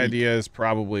think the idea is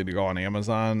probably to go on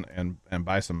Amazon and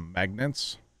buy some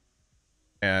magnets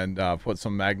and put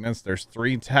some magnets. There's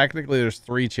three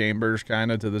chambers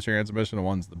kind of to the transmission.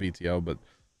 One's the BTO, but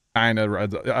kind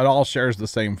of it all shares the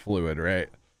same fluid, right?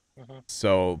 Mm-hmm.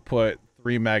 So put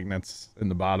 3 magnets in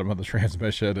the bottom of the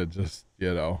transmission and just,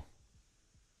 you know,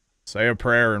 say a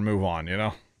prayer and move on, you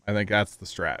know? I think that's the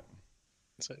strat.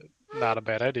 It's not a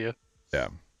bad idea. Yeah.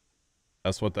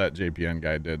 That's what that JPN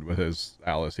guy did with his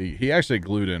Alice. He actually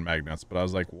glued in magnets, but I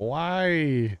was like,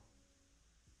 why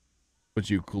would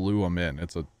you glue them in?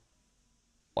 It's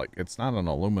it's not an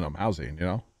aluminum housing, you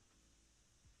know?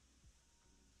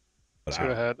 But Let's go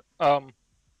ahead.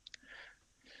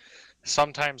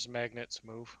 Sometimes magnets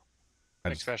move,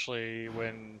 especially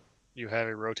when you have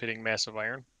a rotating mass of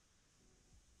iron.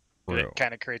 It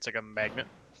kind of creates like a magnet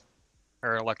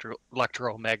or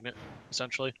electromagnet,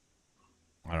 essentially.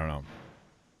 I don't know.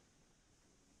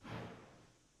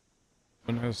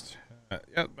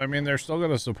 Yeah, I mean, they're still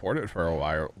going to support it for a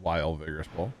while, Vigorous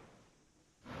Bull.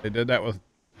 They did that with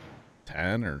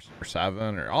 10 or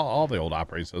 7 or all the old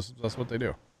operating systems. That's what they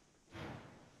do.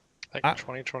 I think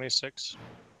 2026.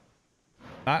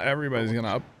 Not everybody's going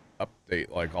to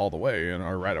update like all the way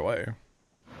or right away.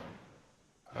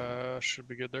 Should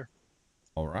be good there.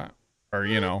 All right. Or,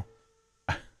 you know,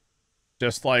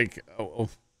 just like,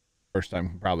 first time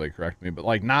can probably correct me, but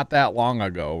like not that long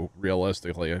ago,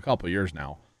 realistically, a couple years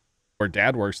now, where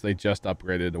Dad works, they just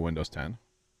upgraded to Windows 10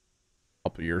 a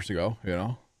couple years ago, you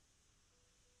know?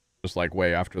 just like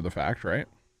way after the fact, right?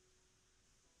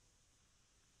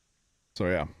 So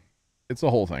yeah, it's a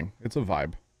whole thing. It's a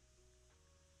vibe.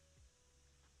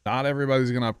 Not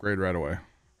everybody's gonna upgrade right away.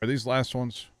 Are these last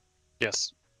ones?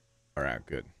 Yes. All right,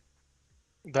 good.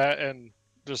 That and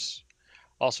just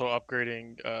also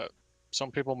upgrading. Some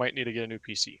people might need to get a new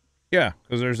PC. Yeah,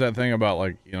 because there's that thing about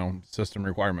like, you know, system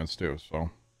requirements too. So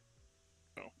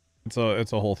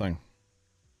it's a whole thing.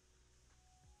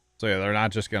 So yeah, they're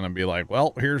not just gonna be like,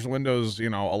 well, here's Windows, you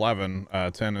know, 11,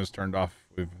 10 is turned off.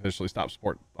 We've officially stopped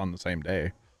support on the same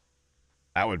day.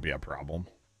 That would be a problem.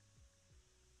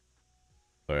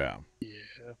 So yeah.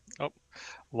 Yeah. Oh,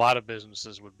 a lot of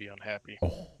businesses would be unhappy.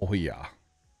 Oh yeah.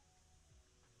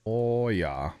 Oh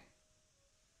yeah.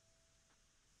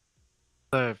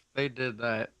 So if they did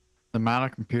that, the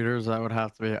amount of computers that would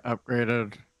have to be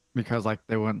upgraded because like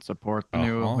they wouldn't support the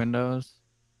new Windows.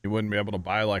 You wouldn't be able to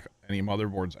buy like any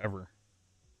motherboards ever.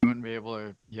 You wouldn't be able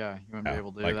to, you wouldn't be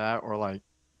able to do that, or like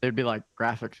they'd be like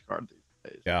graphics cards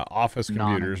these days. Yeah, office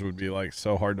computers would be like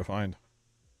so hard to find.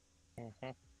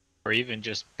 Or even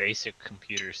just basic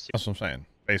computers too. That's what I'm saying.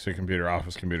 Basic computer,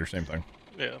 office computer, same thing.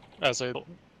 Yeah, as a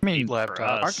I mean,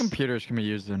 laptop. Our computers can be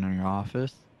used in your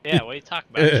office. Yeah, what are you talking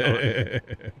about,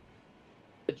 Sean?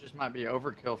 It just might be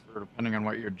overkill for depending on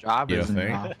what your job is in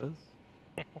your office.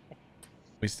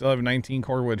 We still have 19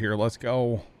 core wood here. Let's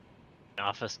go. An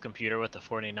office computer with a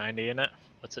 4090 in it.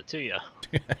 What's it to you?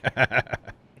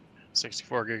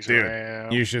 64 gigs Dude, of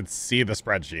RAM. you should see the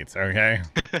spreadsheets, okay?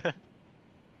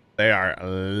 They are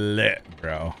lit,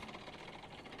 bro.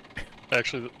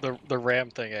 Actually, the RAM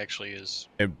thing actually is.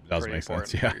 It does make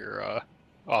sense, yeah. For your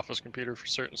office computer for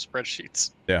certain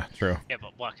spreadsheets. Yeah, true. Yeah,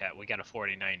 but Blackhat, we got a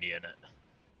 4090 in it.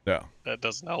 Yeah. That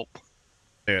doesn't help.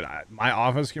 Dude, my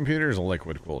office computer is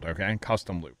liquid cooled, okay?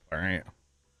 Custom loop, all right?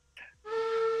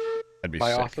 That'd be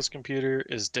My sick. office computer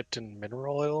is dipped in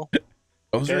mineral oil.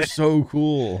 Those are so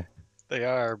cool. They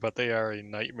are, but they are a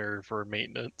nightmare for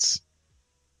maintenance.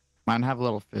 Mine have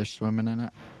little fish swimming in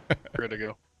it. Ready to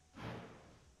go.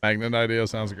 Magnet idea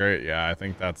sounds great. Yeah, I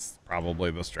think that's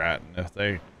probably the strat.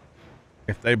 And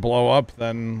if they blow up,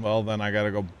 then well, then I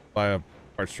gotta go buy a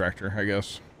parts tractor, I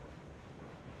guess.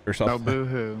 Or something. No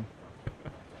boo-hoo.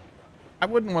 I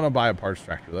wouldn't want to buy a parts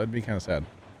tractor. That'd be kind of sad.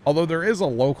 Although there is a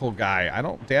local guy.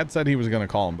 Dad said he was gonna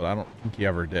call him, but I don't think he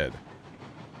ever did.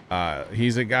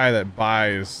 He's a guy that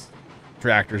buys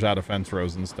tractors out of fence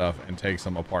rows and stuff and takes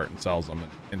them apart and sells them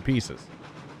in pieces.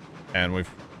 And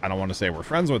I don't want to say we're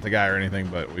friends with the guy or anything,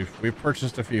 but we've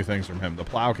purchased a few things from him. The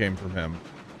plow came from him,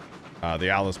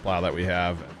 the Atlas plow that we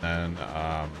have, and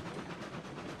then